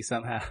Dokie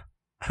somehow.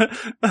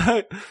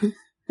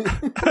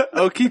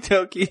 Okie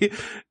Dokie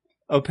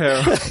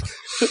Apparel.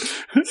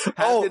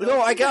 Oh,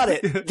 no, I got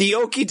it. The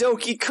Okie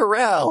Dokie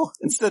Corral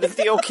instead of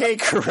the OK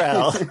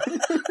Corral.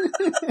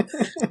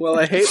 Well,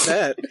 I hate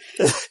that.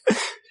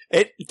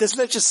 Doesn't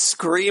that just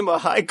scream a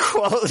high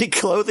quality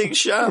clothing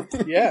shop?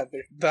 Yeah,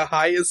 they're the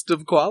highest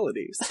of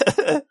qualities.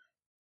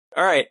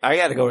 Alright, I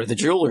gotta go to the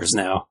jeweler's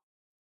now.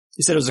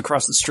 You said it was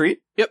across the street?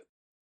 Yep.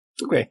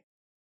 Okay.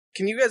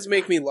 Can you guys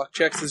make me luck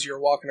checks as you're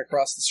walking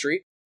across the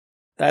street?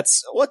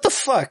 That's, what the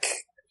fuck?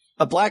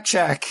 A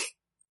blackjack.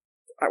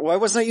 Why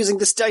wasn't I using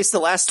this dice the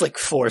last,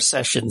 4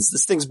 sessions?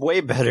 This thing's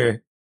way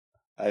better.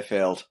 I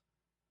failed.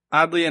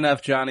 Oddly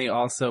enough, Johnny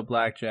also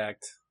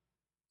blackjacked.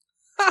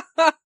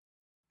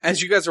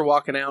 As you guys are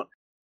walking out,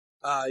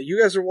 you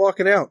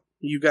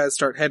guys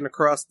start heading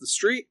across the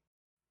street,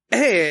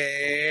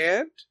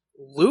 and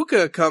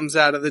Luca comes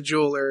out of the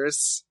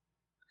jeweler's.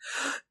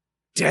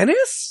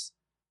 Dennis?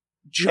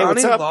 Johnny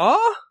what's up? Law?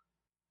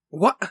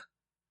 What?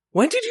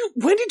 When did you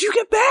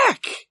get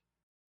back?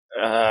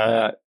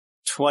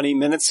 20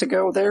 minutes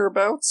ago,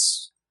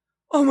 thereabouts?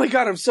 Oh my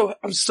god, I'm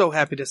so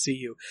happy to see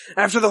you.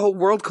 After the whole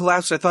world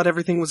collapsed, I thought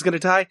everything was gonna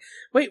die.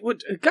 Wait,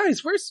 what,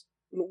 guys, where's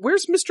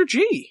Mr.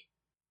 G?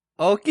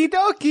 Okie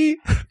dokie.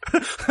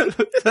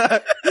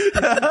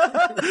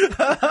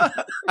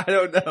 I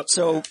don't know.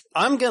 So,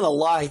 I'm gonna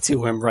lie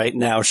to him right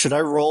now. Should I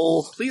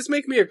roll? Please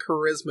make me a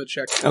charisma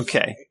check.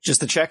 Okay,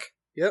 just a check?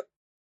 Yep.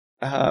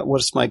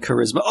 What is my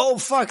charisma? Oh,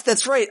 fuck,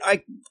 that's right.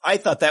 I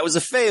thought that was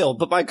a fail,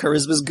 but my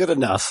charisma's good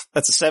enough.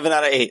 That's a 7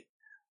 out of 8.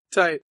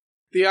 Tight.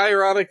 The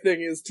ironic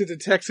thing is, to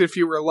detect if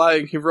you were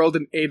lying, he rolled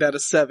an 8 out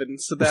of 7,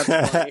 so that's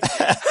funny.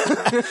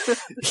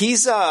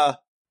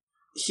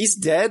 He's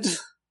dead.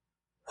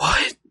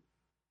 What?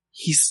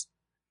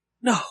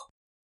 No.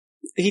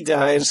 He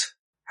died.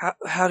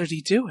 How did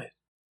he do it?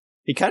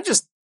 He kind of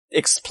just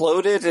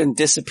exploded and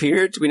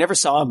disappeared. We never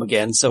saw him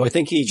again, so I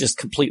think he just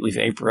completely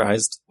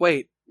vaporized.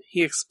 Wait,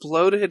 he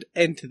exploded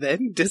and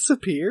then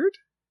disappeared?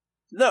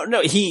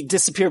 No, he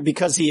disappeared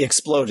because he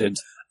exploded.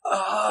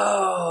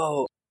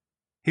 Oh.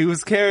 He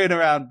was carrying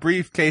around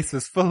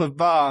briefcases full of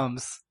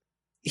bombs.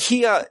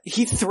 He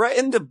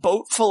threatened a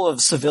boat full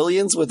of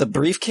civilians with a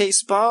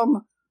briefcase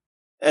bomb,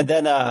 and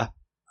then,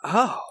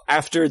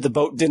 after the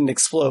boat didn't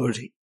explode,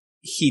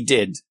 he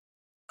did.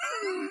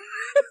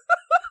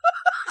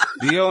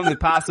 The only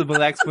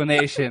possible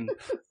explanation.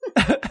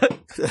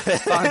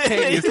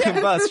 Spontaneous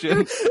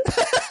combustion.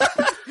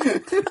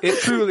 It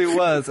truly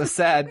was a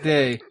sad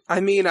day. I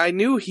mean, I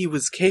knew he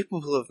was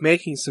capable of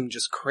making some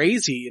just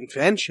crazy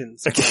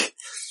inventions. But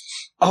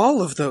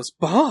all of those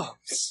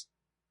bombs.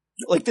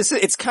 Like this,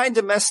 it's kind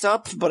of messed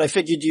up, but I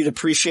figured you'd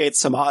appreciate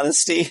some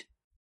honesty.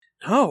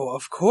 No,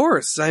 of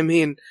course. I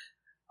mean,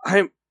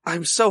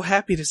 I'm so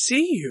happy to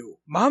see you.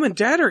 Mom and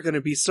Dad are going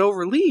to be so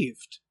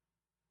relieved.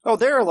 Oh,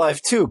 they're alive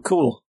too.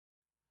 Cool.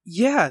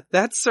 Yeah,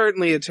 that's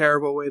certainly a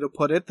terrible way to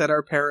put it, that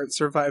our parents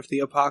survived the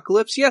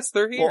apocalypse. Yes,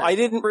 they're here. Well, I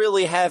didn't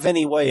really have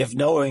any way of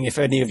knowing if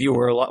any of you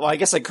were alive. Well, I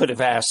guess I could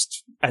have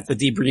asked at the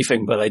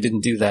debriefing, but I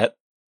didn't do that.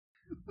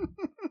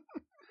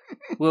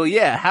 Well,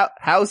 yeah,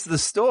 how's the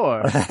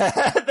store?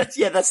 That's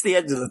the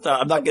end of the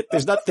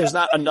thought. There's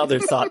not another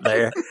thought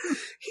there.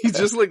 He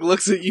just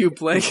looks at you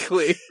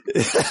blankly.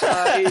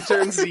 He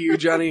turns to you,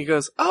 Johnny, and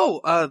goes,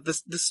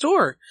 the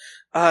store.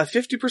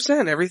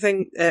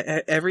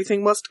 50%,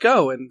 everything must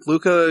go, and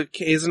Luca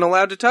isn't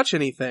allowed to touch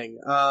anything.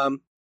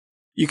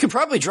 You can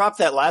probably drop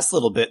that last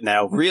little bit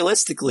now.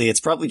 Realistically,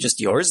 it's probably just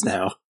yours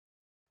now.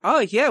 Oh,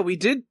 yeah, we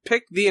did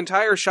pick the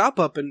entire shop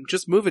up and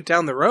just move it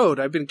down the road.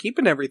 I've been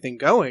keeping everything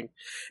going.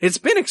 It's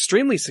been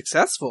extremely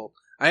successful.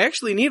 I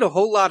actually need a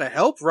whole lot of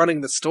help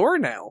running the store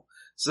now.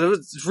 So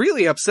it's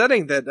really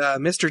upsetting that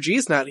Mr.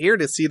 G's not here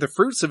to see the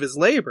fruits of his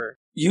labor.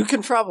 You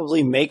can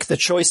probably make the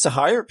choice to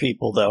hire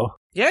people, though.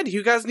 Yeah, do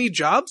you guys need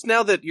jobs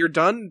now that you're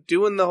done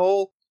doing the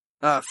whole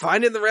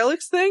finding the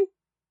relics thing?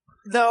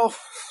 No.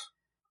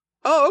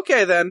 Oh,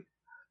 okay then.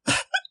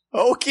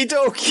 Okie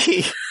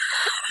dokie.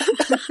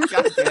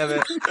 God damn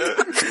it.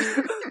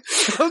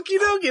 Okie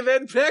dokie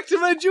then, back to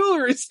my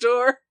jewelry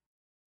store.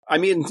 I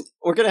mean,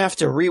 we're gonna have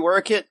to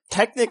rework it.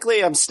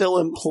 Technically, I'm still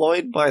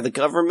employed by the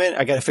government.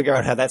 I gotta figure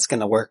out how that's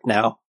gonna work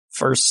now,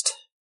 first.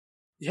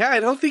 Yeah, I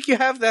don't think you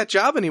have that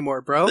job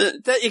anymore, bro.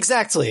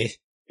 Exactly.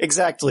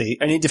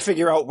 I need to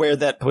figure out where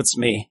that puts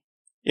me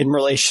in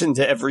relation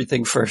to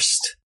everything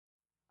first.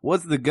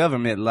 What's the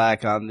government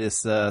like on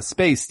this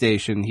space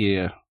station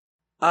here?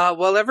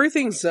 Well,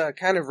 everything's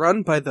kind of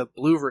run by the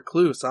Blue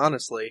Recluse,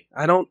 honestly.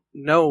 I don't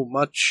know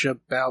much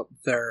about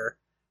their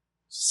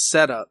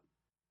setup.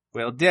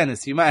 Well,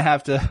 Dennis, you might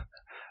have to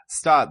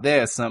start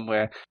there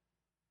somewhere.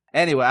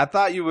 Anyway, I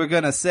thought you were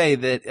gonna say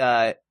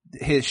that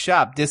his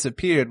shop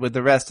disappeared with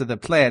the rest of the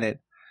planet,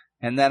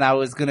 and then I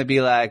was gonna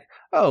be like,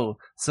 oh,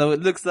 so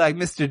it looks like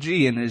Mr.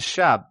 G and his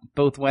shop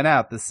both went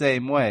out the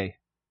same way.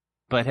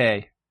 But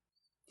hey.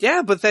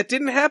 Yeah, but that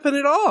didn't happen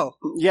at all.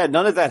 Yeah,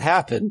 none of that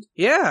happened.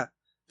 Yeah.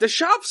 The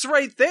shop's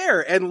right there,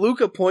 and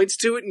Luca points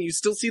to it, and you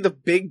still see the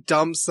big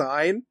dumb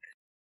sign.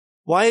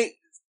 Why,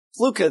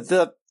 Luca,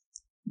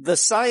 the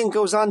sign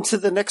goes on to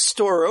the next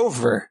store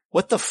over.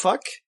 What the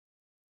fuck?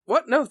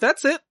 What? No,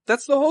 that's it.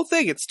 That's the whole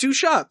thing. It's 2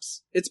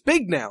 shops. It's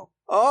big now.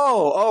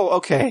 Oh,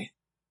 okay.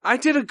 I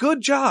did a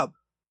good job.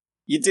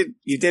 You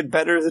did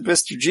better than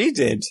Mr. G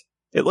did.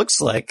 It looks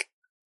like.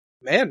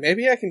 Man,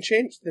 maybe I can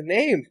change the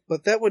name,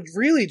 but that would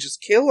really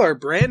just kill our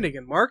branding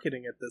and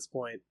marketing at this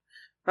point.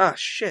 Ah,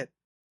 shit.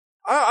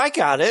 I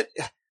got it.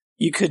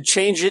 You could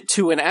change it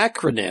to an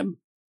acronym.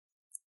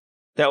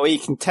 That way you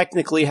can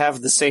technically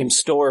have the same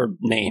store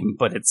name,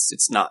 but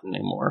it's not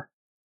anymore.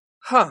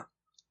 Huh.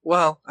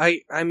 Well,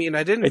 I mean,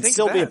 I didn't think It'd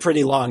still be a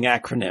pretty long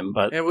acronym,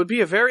 but... It would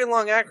be a very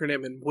long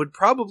acronym and would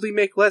probably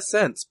make less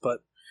sense,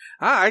 but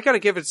I gotta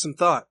give it some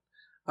thought.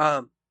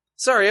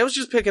 Sorry, I was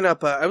just picking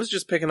up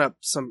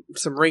some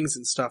rings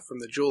and stuff from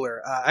the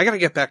jeweler. I gotta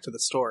get back to the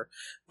store.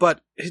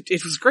 But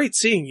it was great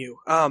seeing you.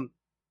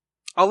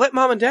 I'll let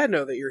Mom and Dad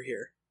know that you're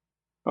here.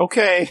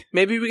 Okay.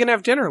 Maybe we can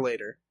have dinner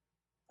later.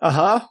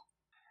 Uh-huh.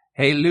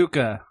 Hey,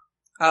 Luca.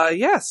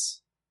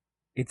 Yes.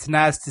 It's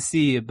nice to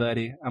see you,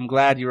 buddy. I'm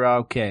glad you're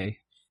okay.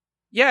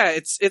 Yeah,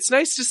 it's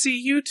nice to see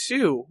you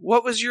too.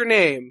 What was your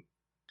name?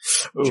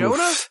 Oof.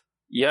 Jonah?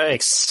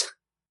 Yikes.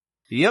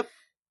 Yep.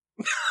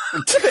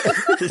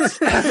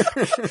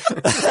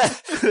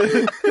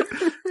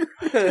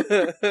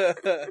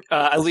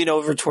 I lean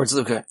over towards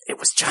Luca. It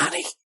was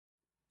Johnny.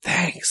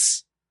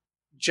 Thanks.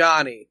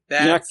 Johnny.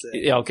 That's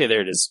it. Yeah, okay,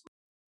 there it is.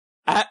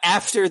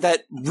 After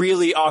that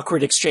really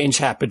awkward exchange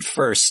happened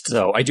first,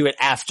 though. I do it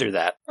after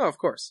that. Oh, of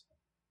course.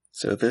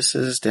 So this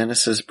is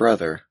Dennis's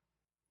brother.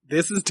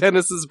 This is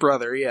Dennis's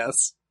brother,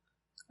 yes.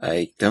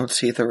 I don't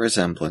see the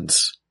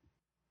resemblance.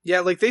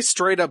 Yeah, like, they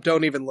straight up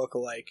don't even look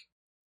alike.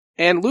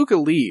 And Luca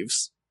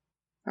leaves.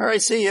 All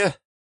right, see ya.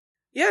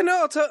 Yeah,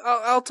 no,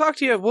 I'll talk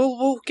to you.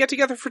 We'll get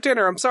together for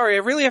dinner. I'm sorry, I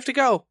really have to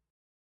go.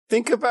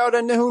 Think about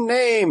a new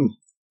name.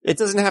 It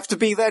doesn't have to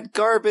be that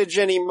garbage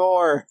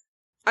anymore.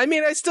 I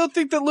mean, I still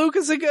think that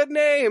Luca's a good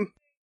name.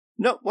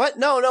 No, what?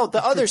 No,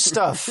 the other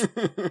stuff.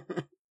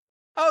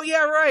 Oh,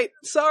 yeah, right.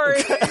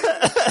 Sorry.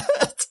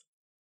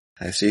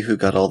 I see who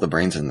got all the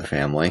brains in the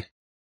family.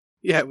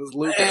 Yeah, it was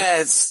Luca.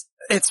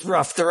 It's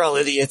rough. They're all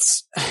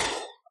idiots.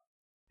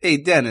 Hey,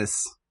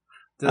 Dennis.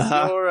 Does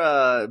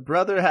your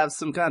brother have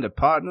some kind of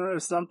partner or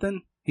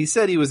something? He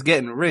said he was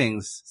getting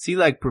rings. Is he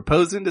like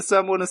proposing to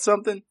someone or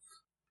something?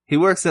 He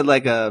works at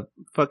like a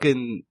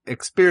fucking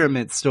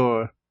experiment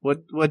store.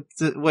 What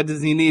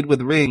does he need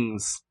with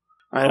rings?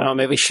 I don't know,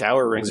 maybe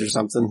shower rings or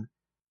something.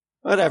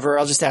 Whatever,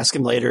 I'll just ask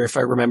him later if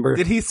I remember.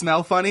 Did he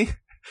smell funny?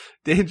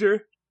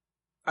 Danger?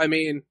 I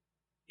mean,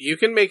 you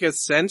can make a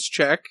sense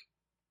check.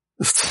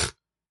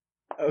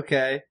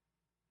 Okay.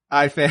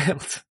 I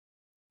failed.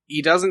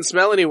 He doesn't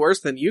smell any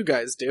worse than you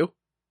guys do.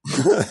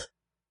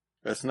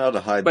 That's not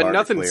a high bar But to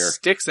nothing clear.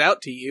 sticks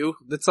out to you.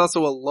 That's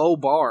also a low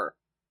bar.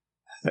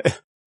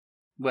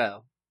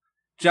 Well,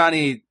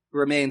 Johnny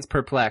remains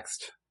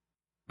perplexed.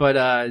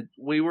 But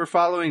we were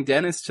following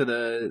Dennis to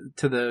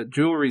the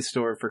jewelry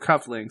store for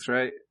cufflinks,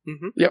 right?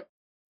 Mm-hmm. Yep.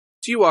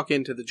 So you walk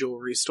into the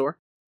jewelry store.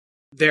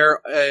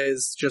 There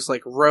is just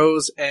like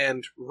rows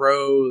and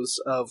rows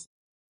of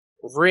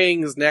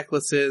rings,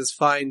 necklaces,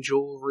 fine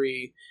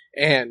jewelry,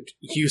 and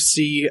you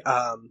see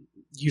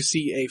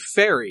a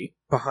fairy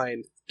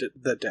behind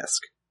the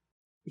desk.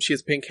 She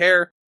has pink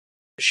hair.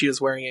 She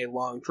is wearing a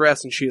long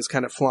dress, and she is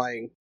kind of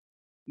flying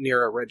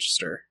near a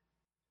register.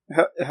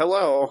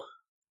 Hello.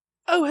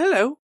 Oh,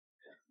 hello.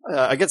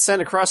 I get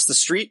sent across the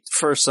street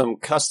for some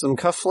custom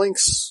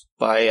cufflinks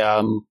by,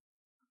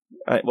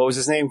 what was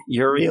his name?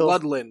 Uriel?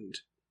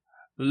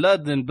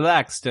 Ludland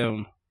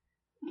Blackstone.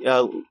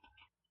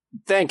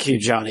 Thank you,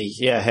 Johnny.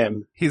 Yeah,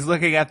 him. He's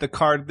looking at the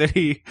card that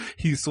he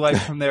swiped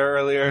from there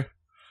earlier.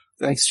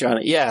 Thanks,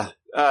 Johnny. Yeah,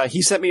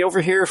 he sent me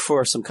over here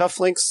for some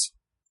cufflinks.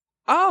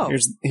 Oh.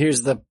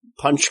 Here's the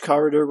punch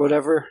card or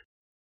whatever.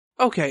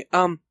 Okay,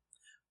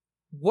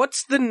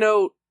 what's the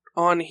note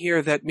on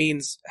here that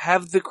means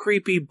have the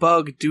creepy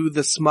bug do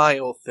the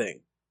smile thing?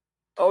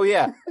 Oh,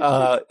 yeah.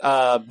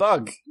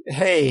 Bug.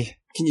 Hey,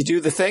 can you do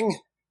the thing?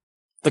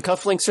 The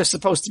cufflinks are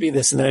supposed to be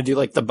this, and then I do,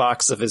 like, the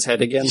box of his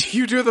head again.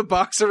 You do the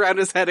box around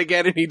his head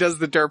again, and he does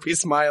the derpy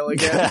smile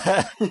again.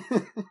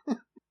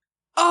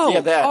 Oh,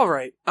 yeah, that. All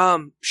right.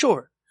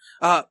 Sure.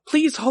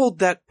 Please hold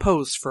that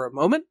pose for a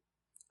moment.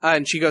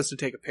 And she goes to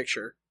take a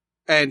picture.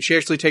 And she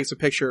actually takes a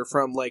picture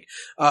from, like,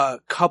 a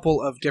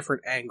couple of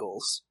different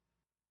angles.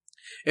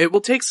 It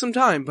will take some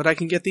time, but I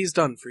can get these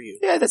done for you.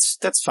 Yeah,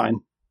 that's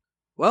fine.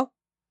 Well,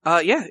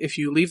 yeah, if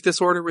you leave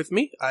this order with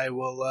me, I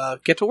will,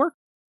 get to work.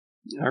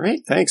 All right,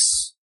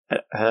 thanks.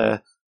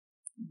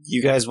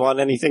 You guys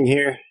want anything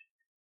here?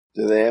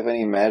 Do they have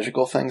any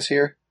magical things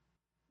here?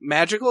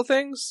 Magical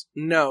things?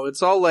 No,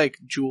 it's all, like,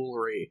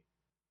 jewelry.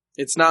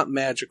 It's not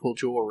magical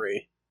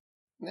jewelry.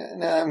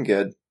 Nah, I'm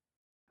good.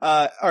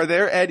 Are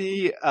there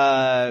any,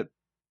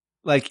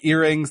 like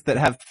earrings that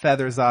have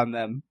feathers on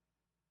them?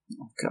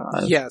 Oh,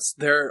 God. Yes,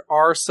 there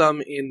are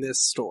some in this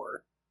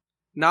store.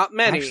 Not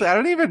many. Actually, I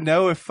don't even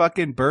know if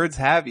fucking birds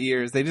have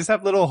ears. They just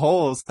have little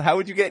holes. How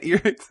would you get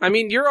ears? I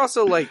mean, you're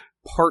also like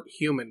part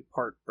human,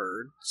 part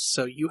bird,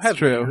 so you have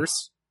true.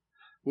 ears.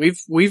 We've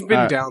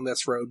been down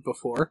this road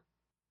before.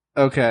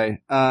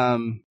 Okay.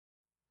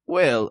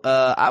 Well,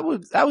 I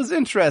was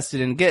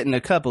interested in getting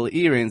a couple of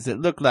earrings that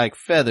look like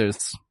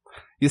feathers.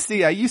 You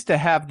see, I used to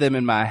have them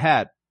in my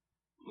hat,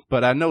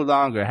 but I no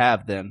longer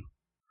have them.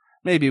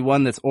 Maybe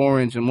one that's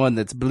orange and one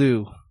that's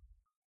blue,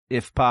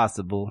 if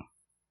possible.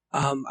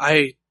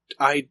 I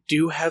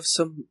do have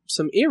some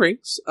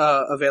earrings,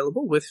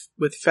 available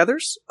with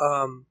feathers.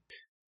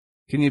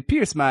 Can you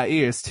pierce my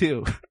ears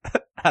too?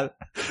 I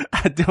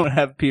don't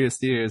have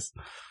pierced ears.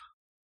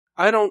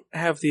 I don't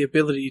have the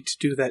ability to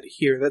do that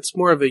here. That's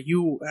more of a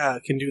you,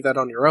 can do that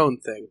on your own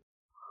thing.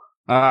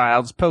 Alright,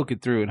 I'll just poke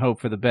it through and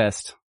hope for the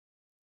best.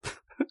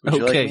 Would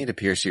you Okay. like me to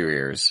pierce your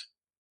ears?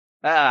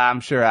 I'm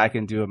sure I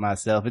can do it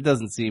myself. It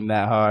doesn't seem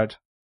that hard.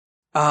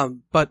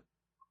 But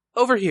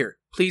over here,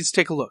 please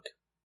take a look.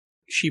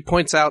 She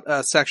points out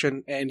a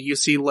section, and you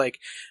see, like,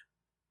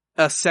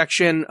 a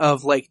section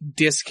of, like,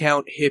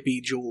 discount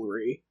hippie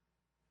jewelry.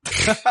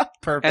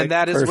 Perfect. And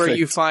that is where Perfect.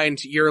 you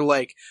find your,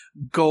 like,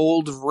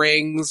 gold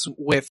rings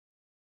with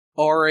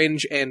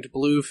orange and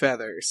blue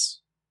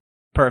feathers.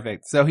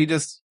 Perfect. So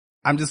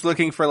I'm just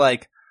looking for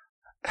like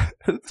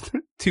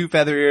 2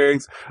 feather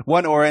earrings,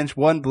 1 orange,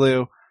 1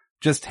 blue,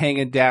 just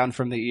hanging down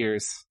from the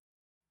ears.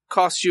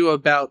 Costs you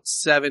about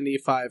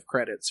 75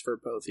 credits for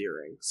both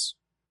earrings.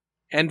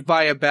 And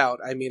by about,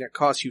 I mean it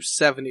costs you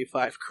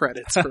 75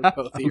 credits for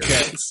both of your Okay.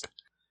 guys.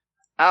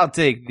 I'll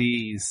take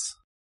these.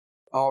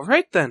 All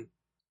right, then.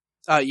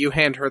 You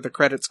hand her the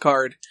credits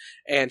card,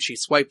 and she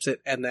swipes it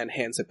and then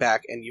hands it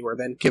back, and you are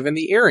then given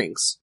the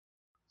earrings.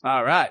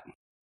 All right.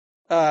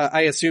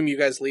 I assume you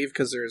guys leave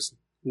because there's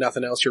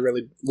nothing else you're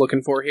really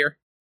looking for here.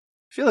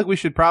 I feel like we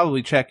should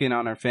probably check in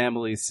on our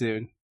families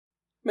soon.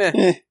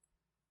 Meh.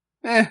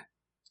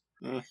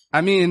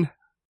 I mean,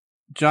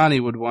 Johnny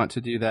would want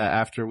to do that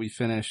after we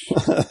finish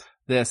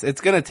this.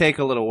 It's going to take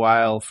a little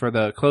while for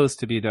the clothes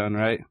to be done,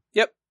 right?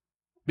 Yep.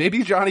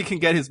 Maybe Johnny can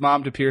get his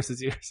mom to pierce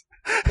his ears.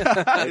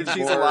 I'm If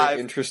she's more alive.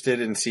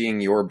 interested in seeing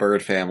your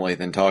bird family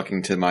than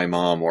talking to my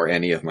mom or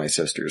any of my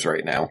sisters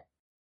right now.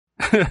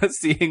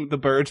 Seeing the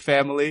bird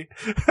family.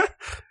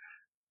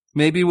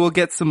 Maybe we'll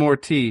get some more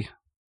tea.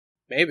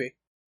 Maybe.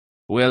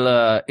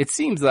 Well, it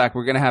seems like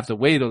we're going to have to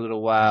wait a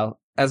little while.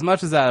 As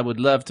much as I would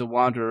love to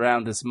wander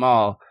around this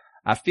mall,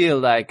 I feel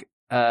like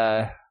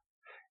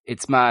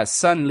it's my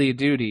sonly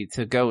duty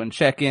to go and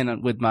check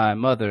in with my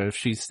mother if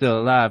she's still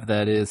alive,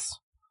 that is.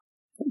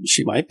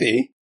 She might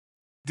be.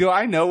 Do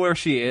I know where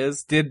she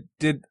is? Did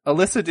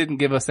Alyssa didn't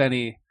give us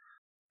any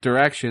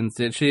directions,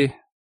 did she?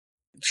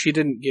 She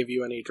didn't give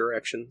you any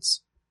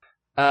directions.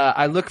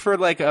 I look for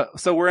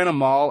so we're in a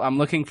mall. I'm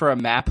looking for a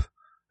map.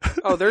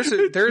 Oh, there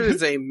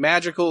is a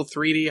magical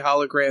 3D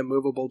hologram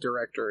movable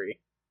directory.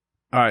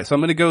 All right, so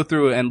I'm going to go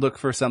through and look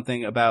for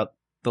something about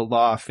the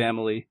Law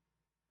family.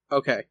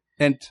 Okay.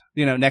 And,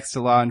 next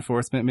to law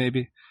enforcement,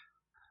 maybe.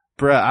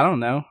 Bruh, I don't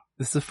know.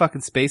 This is the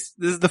fucking space,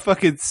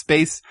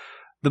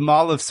 the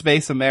Mall of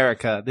Space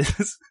America.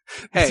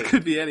 This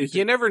could be anything.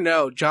 You never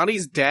know.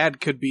 Johnny's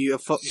dad could be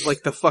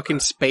the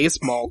fucking space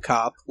mall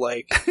cop.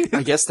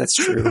 I guess that's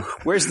true.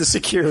 Where's the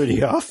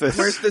security office?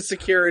 Where's the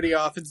security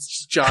office? It's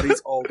just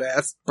Johnny's old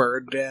ass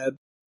bird dad.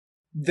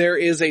 There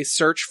is a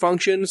search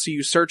function, so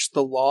you search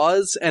the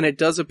laws, and it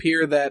does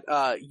appear that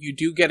you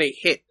do get a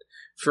hit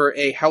for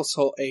a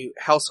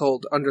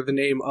household under the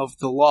name of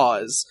the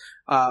Laws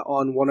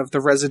on one of the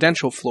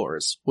residential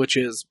floors, which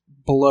is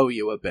below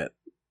you a bit.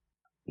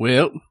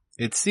 Well,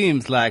 it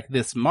seems like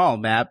this mall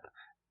map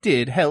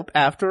did help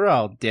after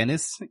all,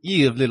 Dennis.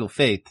 Ye of little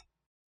faith.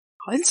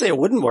 I didn't say it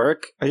wouldn't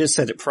work. I just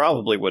said it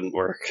probably wouldn't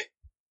work.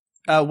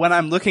 When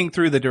I'm looking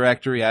through the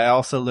directory, I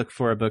also look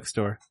for a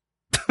bookstore.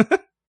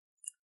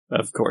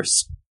 Of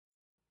course.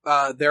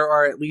 There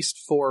are at least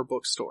 4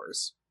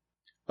 bookstores.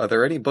 Are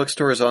there any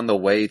bookstores on the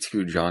way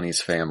to Johnny's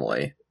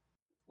family?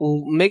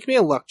 Well, make me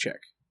a luck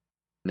check.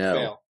 No.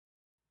 Fail.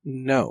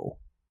 No.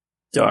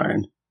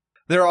 Darn.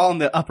 They're all in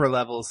the upper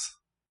levels.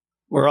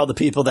 We're all the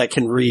people that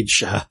can read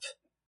shop.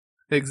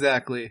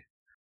 Exactly.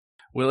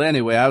 Well,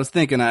 anyway, I was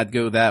thinking I'd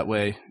go that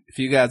way. If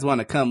you guys want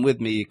to come with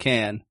me, you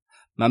can.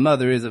 My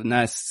mother is a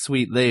nice,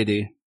 sweet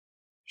lady.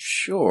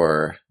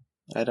 Sure.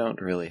 I don't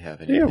really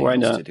have anything why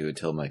else not? to do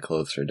until my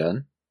clothes are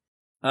done.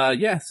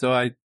 Yeah, so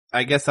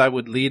I guess I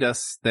would lead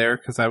us there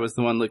because I was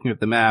the one looking at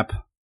the map.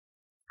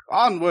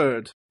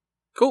 Onward!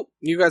 Cool.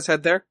 You guys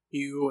head there.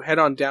 You head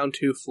on down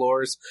 2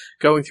 floors,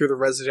 going through the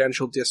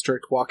residential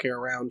district, walking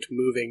around,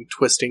 moving,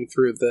 twisting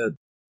through the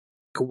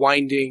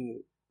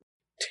winding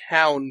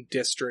town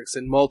districts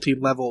and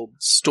multi-level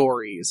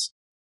stories.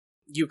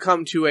 You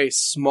come to a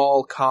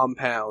small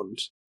compound.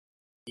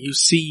 You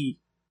see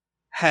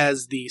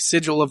has the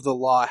sigil of the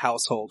Law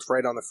household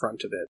right on the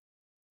front of it.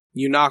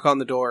 You knock on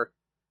the door,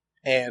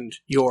 and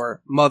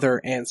your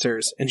mother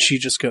answers, and she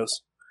just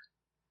goes,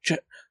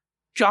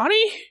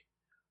 Johnny?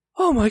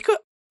 Oh my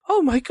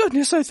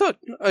goodness, I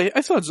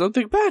thought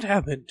something bad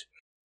happened.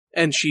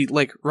 And she,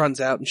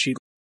 runs out and she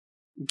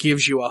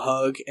gives you a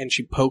hug and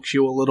she pokes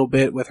you a little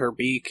bit with her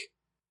beak.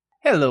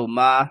 Hello,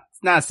 Ma.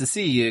 It's nice to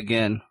see you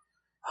again.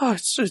 Oh,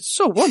 it's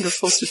so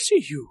wonderful to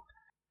see you.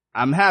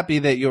 I'm happy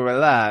that you're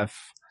alive.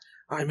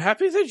 I'm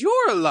happy that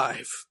you're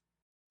alive.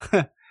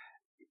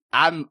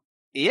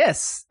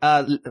 Yes.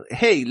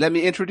 Hey, let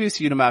me introduce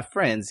you to my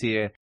friends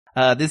here.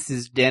 This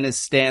is Dennis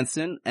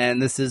Stanson,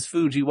 and this is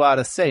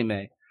Fujiwara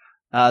Seimei.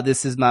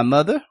 This is my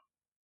mother.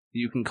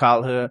 You can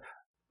call her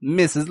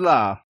Mrs.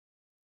 Law.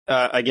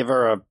 I give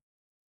her a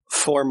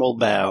formal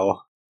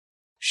bow.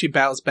 She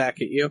bows back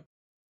at you.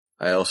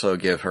 I also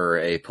give her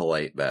a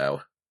polite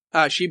bow.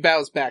 She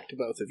bows back to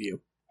both of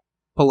you.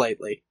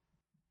 Politely.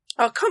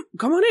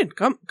 Come on in.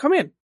 Come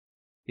in.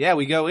 Yeah,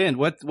 we go in.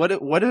 What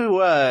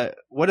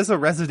does a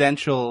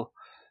residential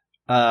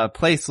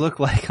place look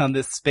like on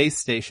this space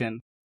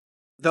station?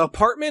 The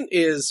apartment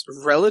is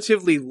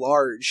relatively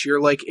large.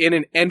 You're in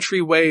an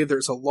entryway.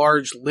 There's a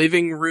large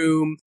living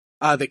room.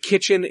 The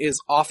kitchen is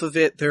off of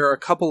it. There are a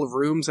couple of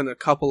rooms and a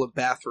couple of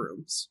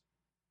bathrooms.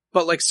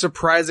 But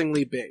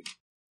surprisingly big.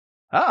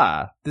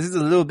 This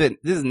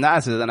is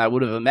nicer than I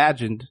would have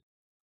imagined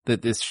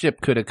that this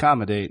ship could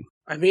accommodate.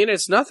 I mean,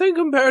 it's nothing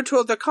compared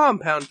to the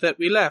compound that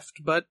we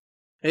left, but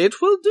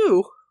it will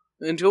do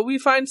until we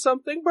find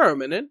something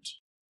permanent.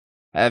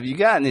 Have you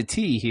got any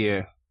tea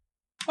here?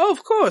 Oh,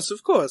 of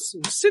course.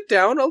 Sit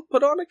down, I'll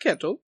put on a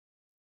kettle.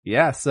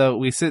 Yeah, so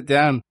we sit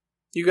down.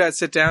 You guys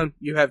sit down,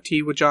 you have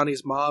tea with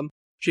Johnny's mom.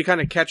 she kind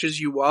of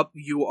catches you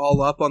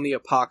all up on the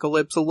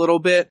apocalypse a little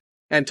bit,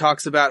 and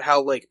talks about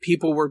how, like,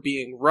 people were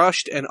being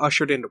rushed and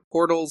ushered into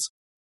portals,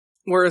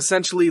 were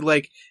essentially,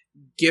 like,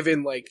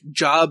 given, like,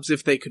 jobs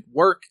if they could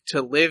work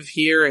to live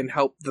here and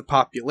help the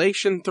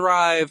population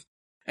thrive,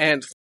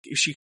 and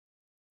she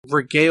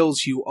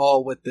regales you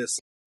all with this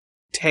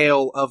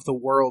tale of the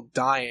world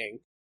dying.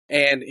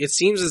 And it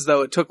seems as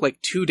though it took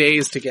like 2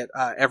 days to get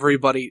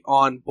everybody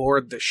on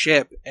board the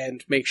ship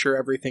and make sure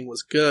everything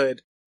was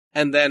good.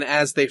 And then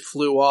as they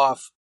flew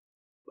off,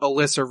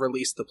 Alyssa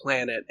released the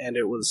planet and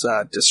it was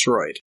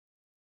destroyed.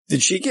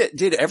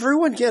 Did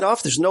everyone get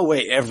off? There's no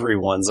way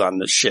everyone's on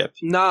the ship.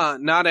 Nah,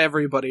 not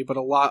everybody, but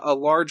a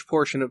large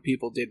portion of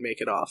people did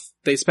make it off.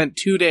 They spent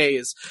 2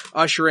 days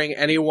ushering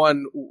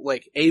anyone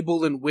like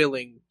able and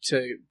willing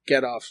to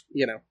get off,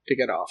 to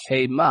get off.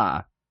 Hey,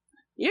 Ma.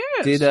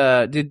 Yes.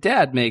 Did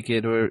Dad make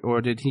it,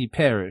 or did he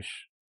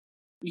perish?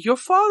 Your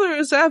father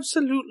is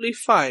absolutely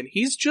fine.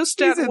 He's just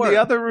He's at in work. the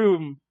other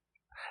room.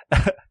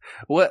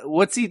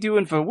 What's he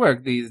doing for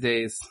work these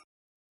days?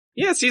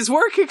 Yes, he's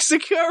working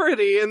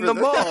security in the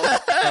mall.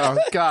 Oh,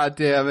 God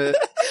damn it.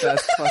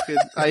 That's fucking,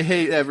 I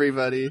hate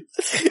everybody.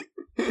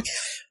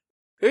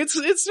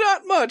 It's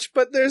not much,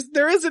 but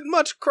there isn't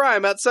much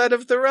crime outside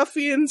of the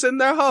ruffians and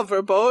their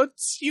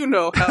hoverboats. You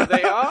know how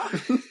they are.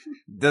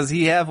 Does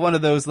he have one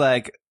of those,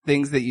 like,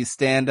 things that you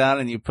stand on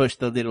and you push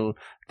the little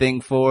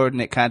thing forward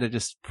and it kind of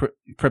just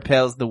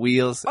propels the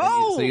wheels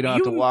so you don't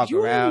have to walk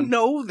around? You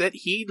know that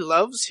he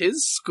loves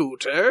his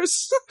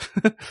scooters.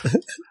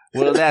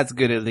 Well, that's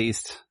good at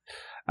least.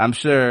 I'm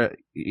sure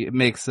it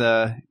makes,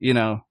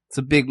 it's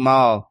a big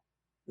mall.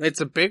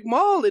 It's a big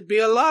mall. It'd be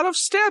a lot of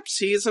steps.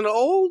 He's an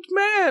old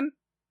man.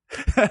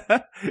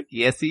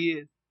 Yes, he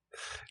is.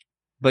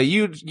 But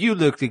you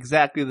looked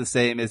exactly the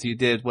same as you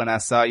did when I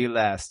saw you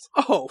last.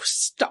 Oh,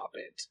 stop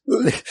it.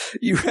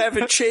 You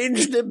haven't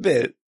changed a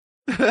bit.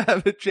 I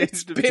haven't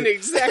changed It's been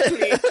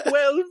exactly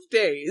 12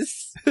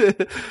 days.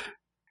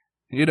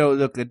 You don't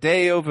look a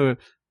day over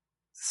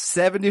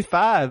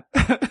 75.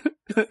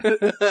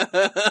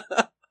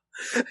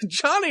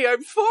 Johnny,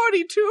 I'm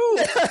 42.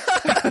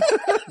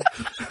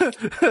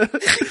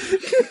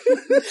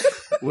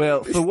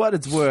 Well, for what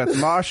it's worth,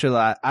 Marshall,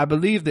 I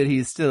believe that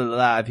he's still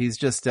alive. He's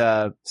just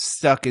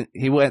stuck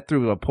he went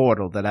through a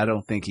portal that I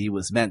don't think he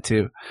was meant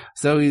to.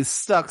 So he's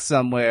stuck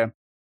somewhere.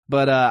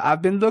 But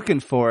I've been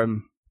looking for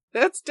him.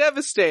 That's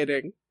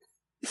devastating.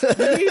 You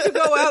need to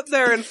go out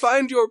there and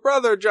find your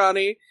brother,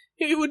 Johnny.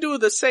 He would do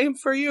the same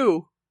for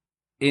you.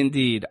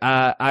 Indeed.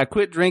 I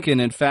quit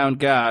drinking and found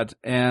God,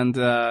 and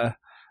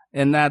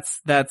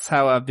that's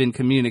how I've been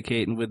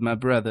communicating with my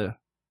brother.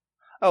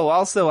 Oh,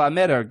 also, I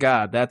met our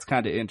God. That's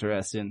kind of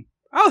interesting.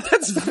 Oh,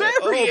 that's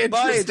very interesting.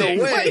 By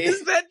the way. Why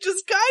is that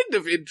just kind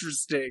of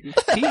interesting?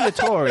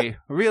 Tori,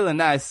 really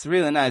nice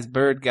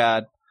bird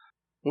god.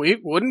 We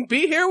wouldn't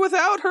be here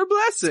without her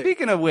blessing.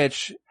 Speaking of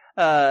which,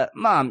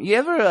 Mom, you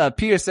ever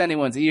pierce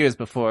anyone's ears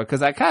before?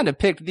 Because I kind of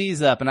picked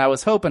these up, and I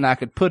was hoping I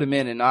could put them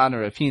in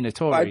honor of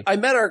Tori. I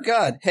met our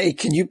God. Hey,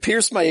 can you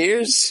pierce my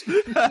ears?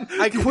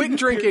 I quit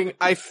drinking.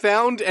 I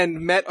found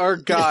and met our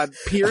God.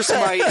 Pierce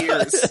my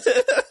ears.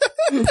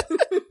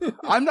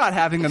 I'm not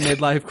having a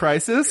midlife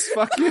crisis.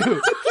 Fuck you.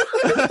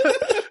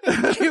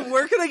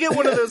 Where can I get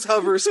one of those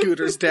hover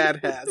scooters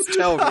Dad has?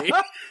 Tell me.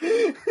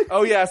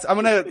 Oh yes,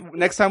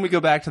 next time we go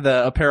back to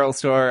the apparel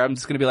store, I'm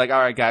just gonna be like, all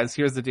right guys,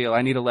 here's the deal.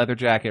 I need a leather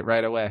jacket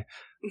right away.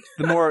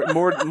 The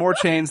more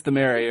chains, the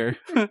merrier.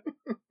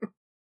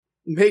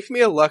 Make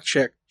me a luck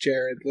check,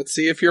 Jared. Let's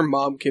see if your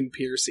mom can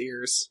pierce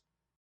ears.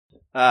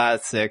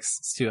 It's 6.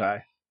 It's too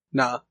high.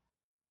 Nah.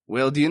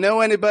 Well, do you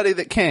know anybody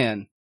that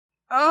can?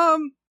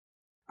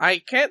 I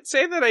can't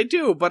say that I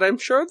do, but I'm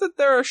sure that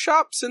there are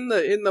shops in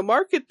the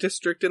market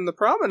district in the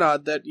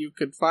promenade that you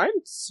could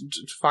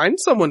find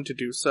someone to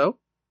do so.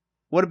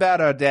 What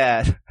about our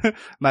dad?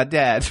 My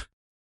dad.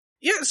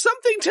 Yeah,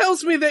 something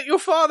tells me that your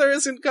father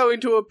isn't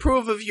going to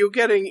approve of you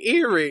getting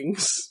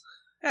earrings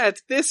at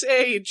this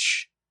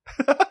age.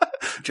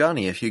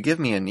 Johnny, if you give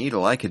me a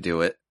needle, I could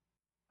do it.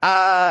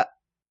 I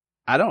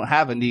don't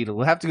have a needle.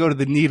 We'll have to go to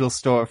the needle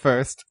store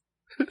first.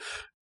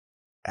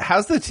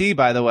 How's the tea,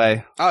 by the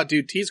way? Oh,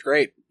 dude, tea's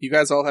great. You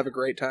guys all have a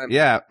great time.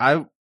 Yeah,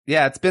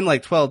 it's been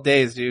like 12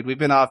 days, dude. We've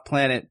been off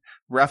planet,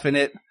 roughing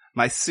it.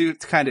 My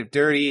suit's kind of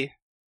dirty.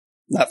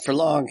 Not for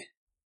long.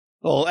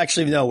 Well,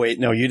 actually, no, wait.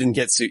 No, you didn't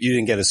get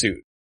a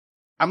suit.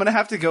 I'm gonna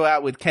have to go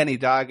out with Kenny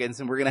Doggins,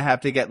 and we're gonna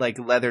have to get, like,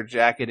 leather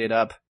jacketed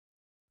up.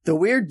 The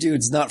weird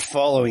dude's not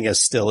following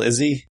us still, is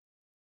he?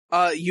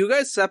 You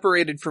guys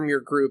separated from your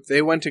group.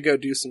 They went to go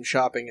do some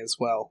shopping as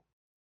well.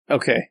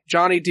 Okay.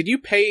 Johnny, did you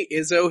pay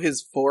Izzo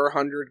his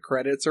 400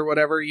 credits or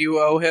whatever you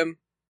owe him?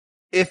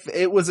 If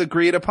it was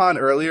agreed upon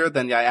earlier,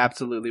 then I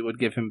absolutely would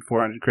give him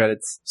 400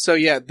 credits. So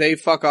yeah, they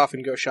fuck off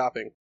and go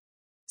shopping.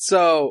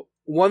 So,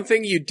 one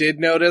thing you did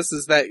notice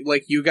is that,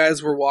 like, you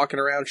guys were walking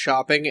around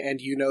shopping and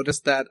you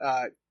noticed that,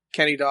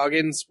 Kenny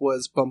Doggins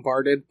was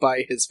bombarded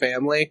by his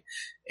family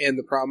in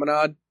the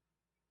promenade.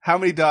 How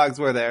many dogs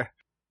were there?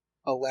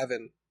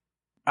 11.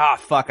 Ah,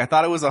 fuck. I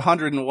thought it was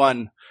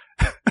 101.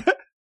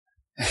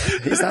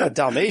 He's not a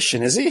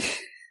Dalmatian, is he?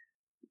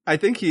 I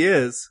think he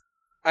is.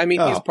 I mean,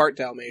 he's Oh. part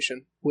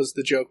Dalmatian, was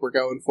the joke we're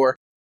going for.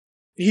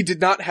 He did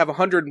not have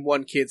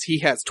 101 kids, he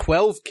has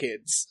 12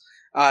 kids.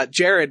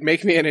 Jared,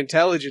 make me an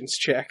intelligence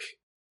check.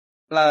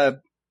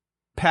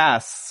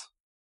 Pass.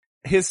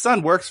 His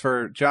son works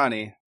for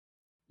Johnny.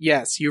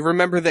 Yes, you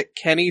remember that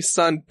Kenny's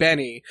son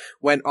Benny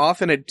went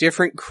off in a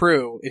different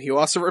crew, and you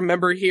also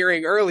remember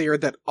hearing earlier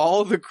that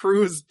all the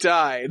crews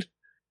died.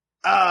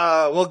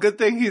 Well, good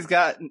thing he's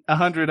got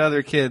 100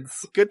 other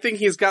kids. Good thing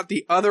he's got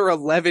the other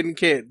 11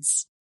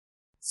 kids.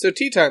 So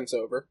tea time's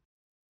over.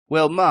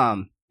 Well,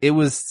 Mom, it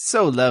was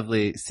so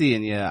lovely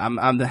seeing you.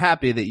 I'm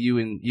happy that you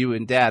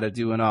and Dad are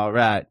doing all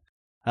right.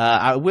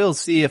 I will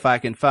see if I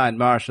can find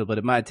Marshall, but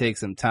it might take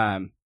some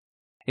time.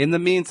 In the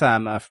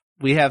meantime,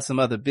 we have some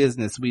other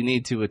business we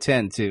need to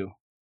attend to.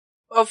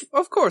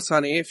 Of course,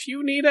 honey. If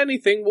you need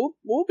anything,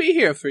 we'll be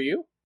here for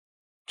you.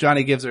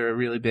 Johnny gives her a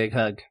really big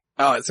hug.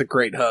 Oh, it's a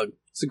great hug.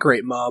 It's a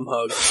great mom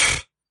hug.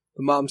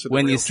 The moms are the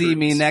When real you see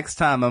me troops. next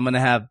time, I'm going to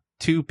have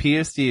 2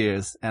 pierced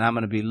ears, and I'm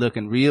going to be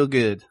looking real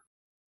good.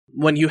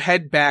 When you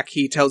head back,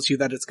 he tells you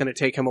that it's going to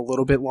take him a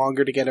little bit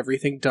longer to get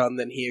everything done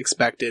than he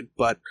expected,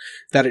 but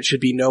that it should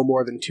be no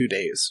more than 2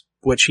 days,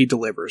 which he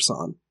delivers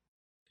on.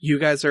 You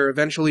guys are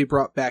eventually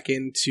brought back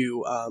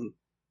into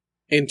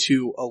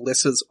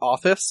Alyssa's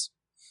office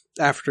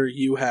after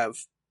you have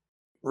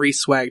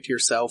re-swagged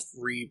yourself,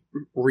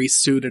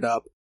 re-suited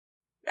up,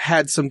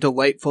 had some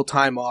delightful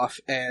time off,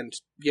 and,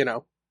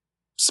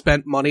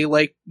 spent money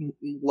like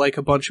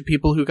a bunch of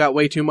people who got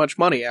way too much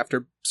money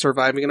after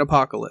surviving an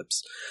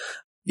apocalypse.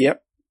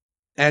 Yep.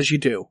 As you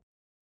do.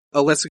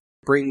 Alyssa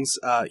brings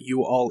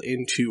you all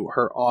into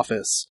her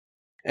office,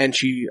 and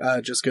she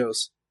just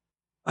goes,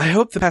 I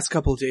hope the past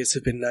couple of days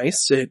have been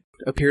nice. It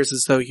appears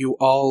as though you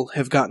all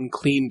have gotten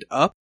cleaned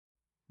up.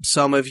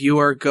 Some of you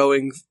are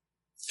going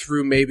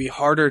through maybe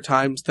harder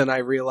times than I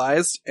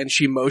realized, and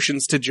she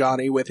motions to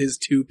Johnny with his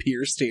 2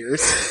 pierced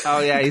ears. Oh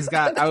yeah, he's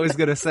got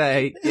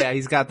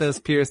those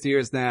pierced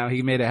ears now.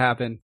 He made it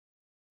happen.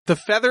 The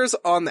feathers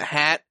on the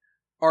hat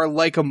are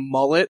like a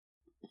mullet,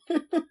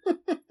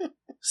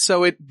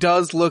 so it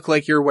does look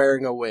like you're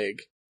wearing a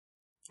wig.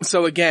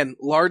 So again,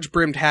 large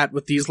brimmed hat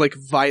with these like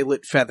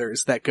violet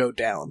feathers that go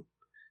down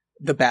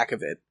the back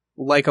of it,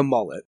 like a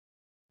mullet.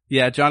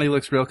 Yeah, Johnny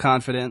looks real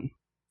confident.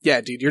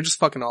 Yeah, dude, you're just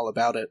fucking all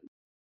about it.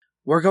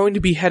 We're going to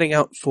be heading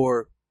out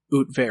for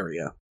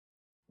Utveria.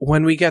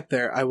 When we get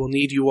there, I will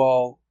need you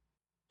all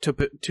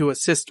to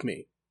assist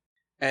me,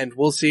 and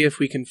we'll see if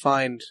we can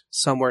find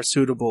somewhere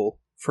suitable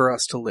for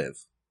us to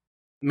live.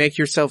 Make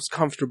yourselves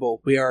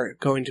comfortable. We are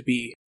going to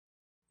be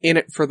in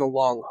it for the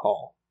long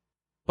haul.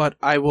 But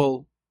I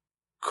will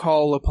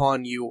call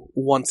upon you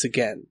once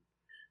again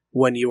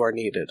when you are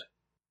needed.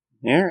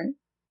 Alright.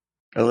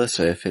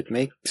 Alyssa, if it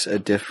makes a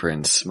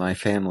difference, my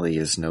family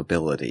is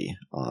nobility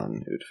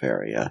on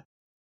Utveria.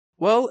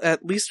 Well,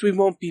 at least we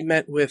won't be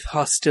met with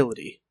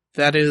hostility.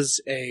 That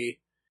is a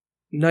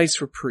nice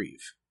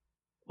reprieve.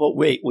 Well,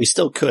 wait, we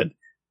still could.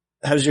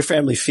 How does your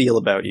family feel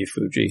about you,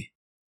 Fuji?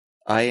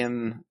 I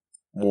am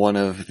one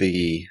of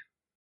the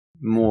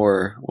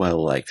more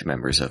well-liked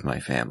members of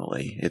my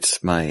family.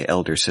 It's my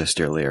elder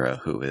sister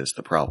Lyra who is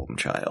the problem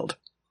child.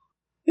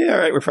 Yeah,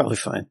 alright, we're probably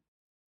fine.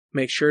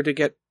 Make sure to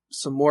get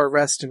some more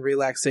rest and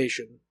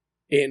relaxation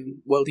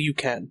in, well, you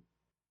can.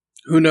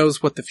 Who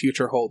knows what the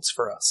future holds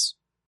for us.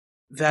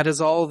 That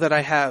is all that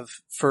I have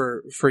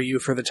for you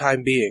for the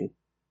time being,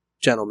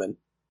 gentlemen.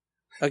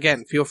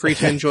 Again, feel free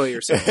to enjoy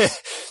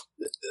yourselves.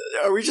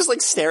 Are we just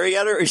like staring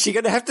at her? Is she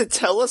gonna have to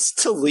tell us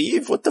to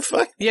leave? What the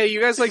fuck? Yeah,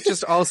 you guys like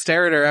just all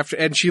stare at her after,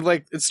 and she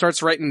like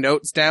starts writing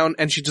notes down,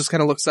 and she just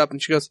kind of looks up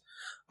and she goes,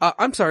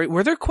 I'm sorry,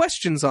 were there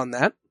questions on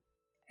that?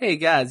 Hey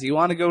guys, you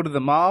want to go to the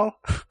mall?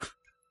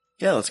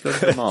 Yeah, let's go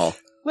to the mall.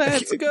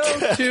 Let's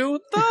go to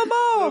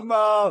the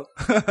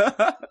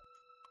mall!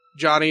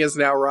 Johnny is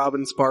now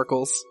Robin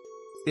Sparkles.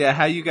 Yeah,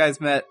 how you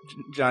guys met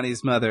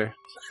Johnny's mother.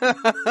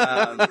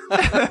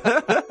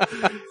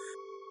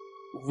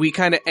 We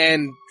kind of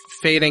end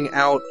fading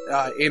out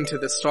into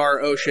the Star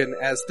Ocean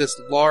as this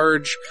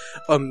large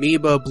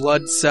amoeba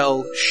blood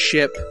cell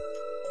ship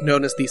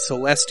known as the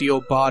Celestial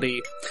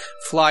Body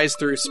flies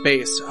through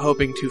space,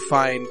 hoping to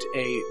find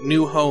a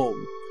new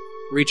home,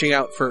 reaching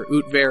out for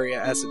Utveria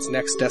as its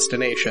next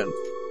destination.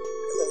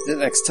 The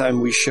next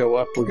time we show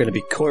up, we're gonna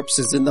be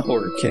corpses in the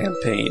horror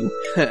campaign.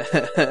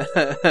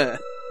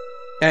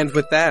 And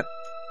with that,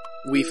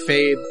 we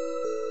fade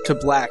to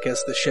black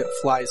as the ship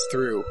flies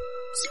through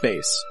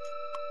space.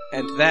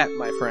 And that,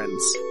 my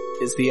friends,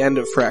 is the end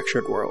of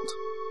Fractured World.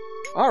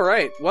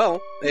 Alright,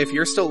 well, if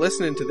you're still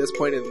listening to this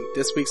point in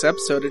this week's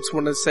episode, I just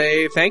want to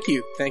say thank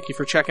you. Thank you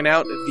for checking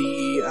out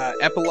the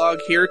epilogue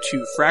here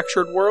to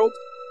Fractured World.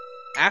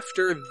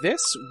 After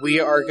this, we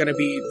are going to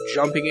be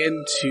jumping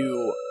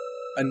into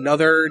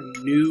another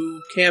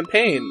new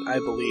campaign, I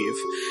believe.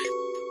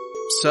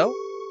 So,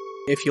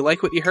 if you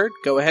like what you heard,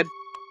 go ahead.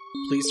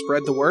 Please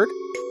spread the word.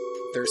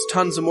 There's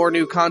tons of more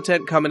new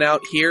content coming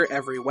out here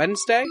every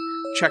Wednesday.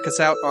 check us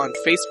out on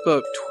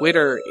Facebook,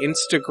 Twitter,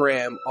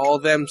 Instagram, all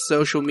them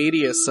social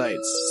media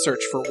sites.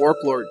 Search for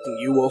Warplord and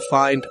you will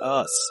find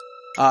us.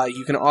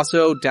 You can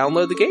also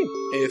download the game.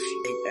 If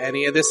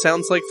any of this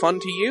sounds like fun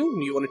to you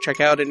and you want to check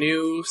out a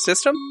new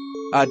system,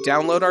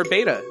 download our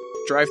beta.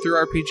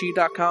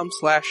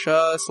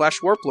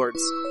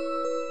 DriveThruRPG.com/Warplords.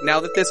 Now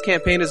that this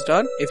campaign is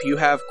done, if you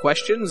have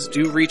questions,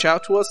 do reach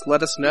out to us,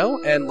 let us know,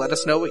 and let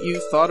us know what you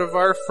thought of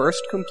our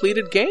first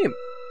completed game.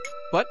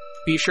 But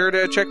be sure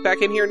to check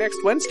back in here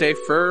next Wednesday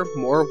for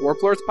more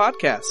Warplords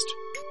podcast.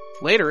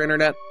 Later,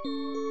 Internet.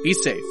 Be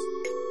safe.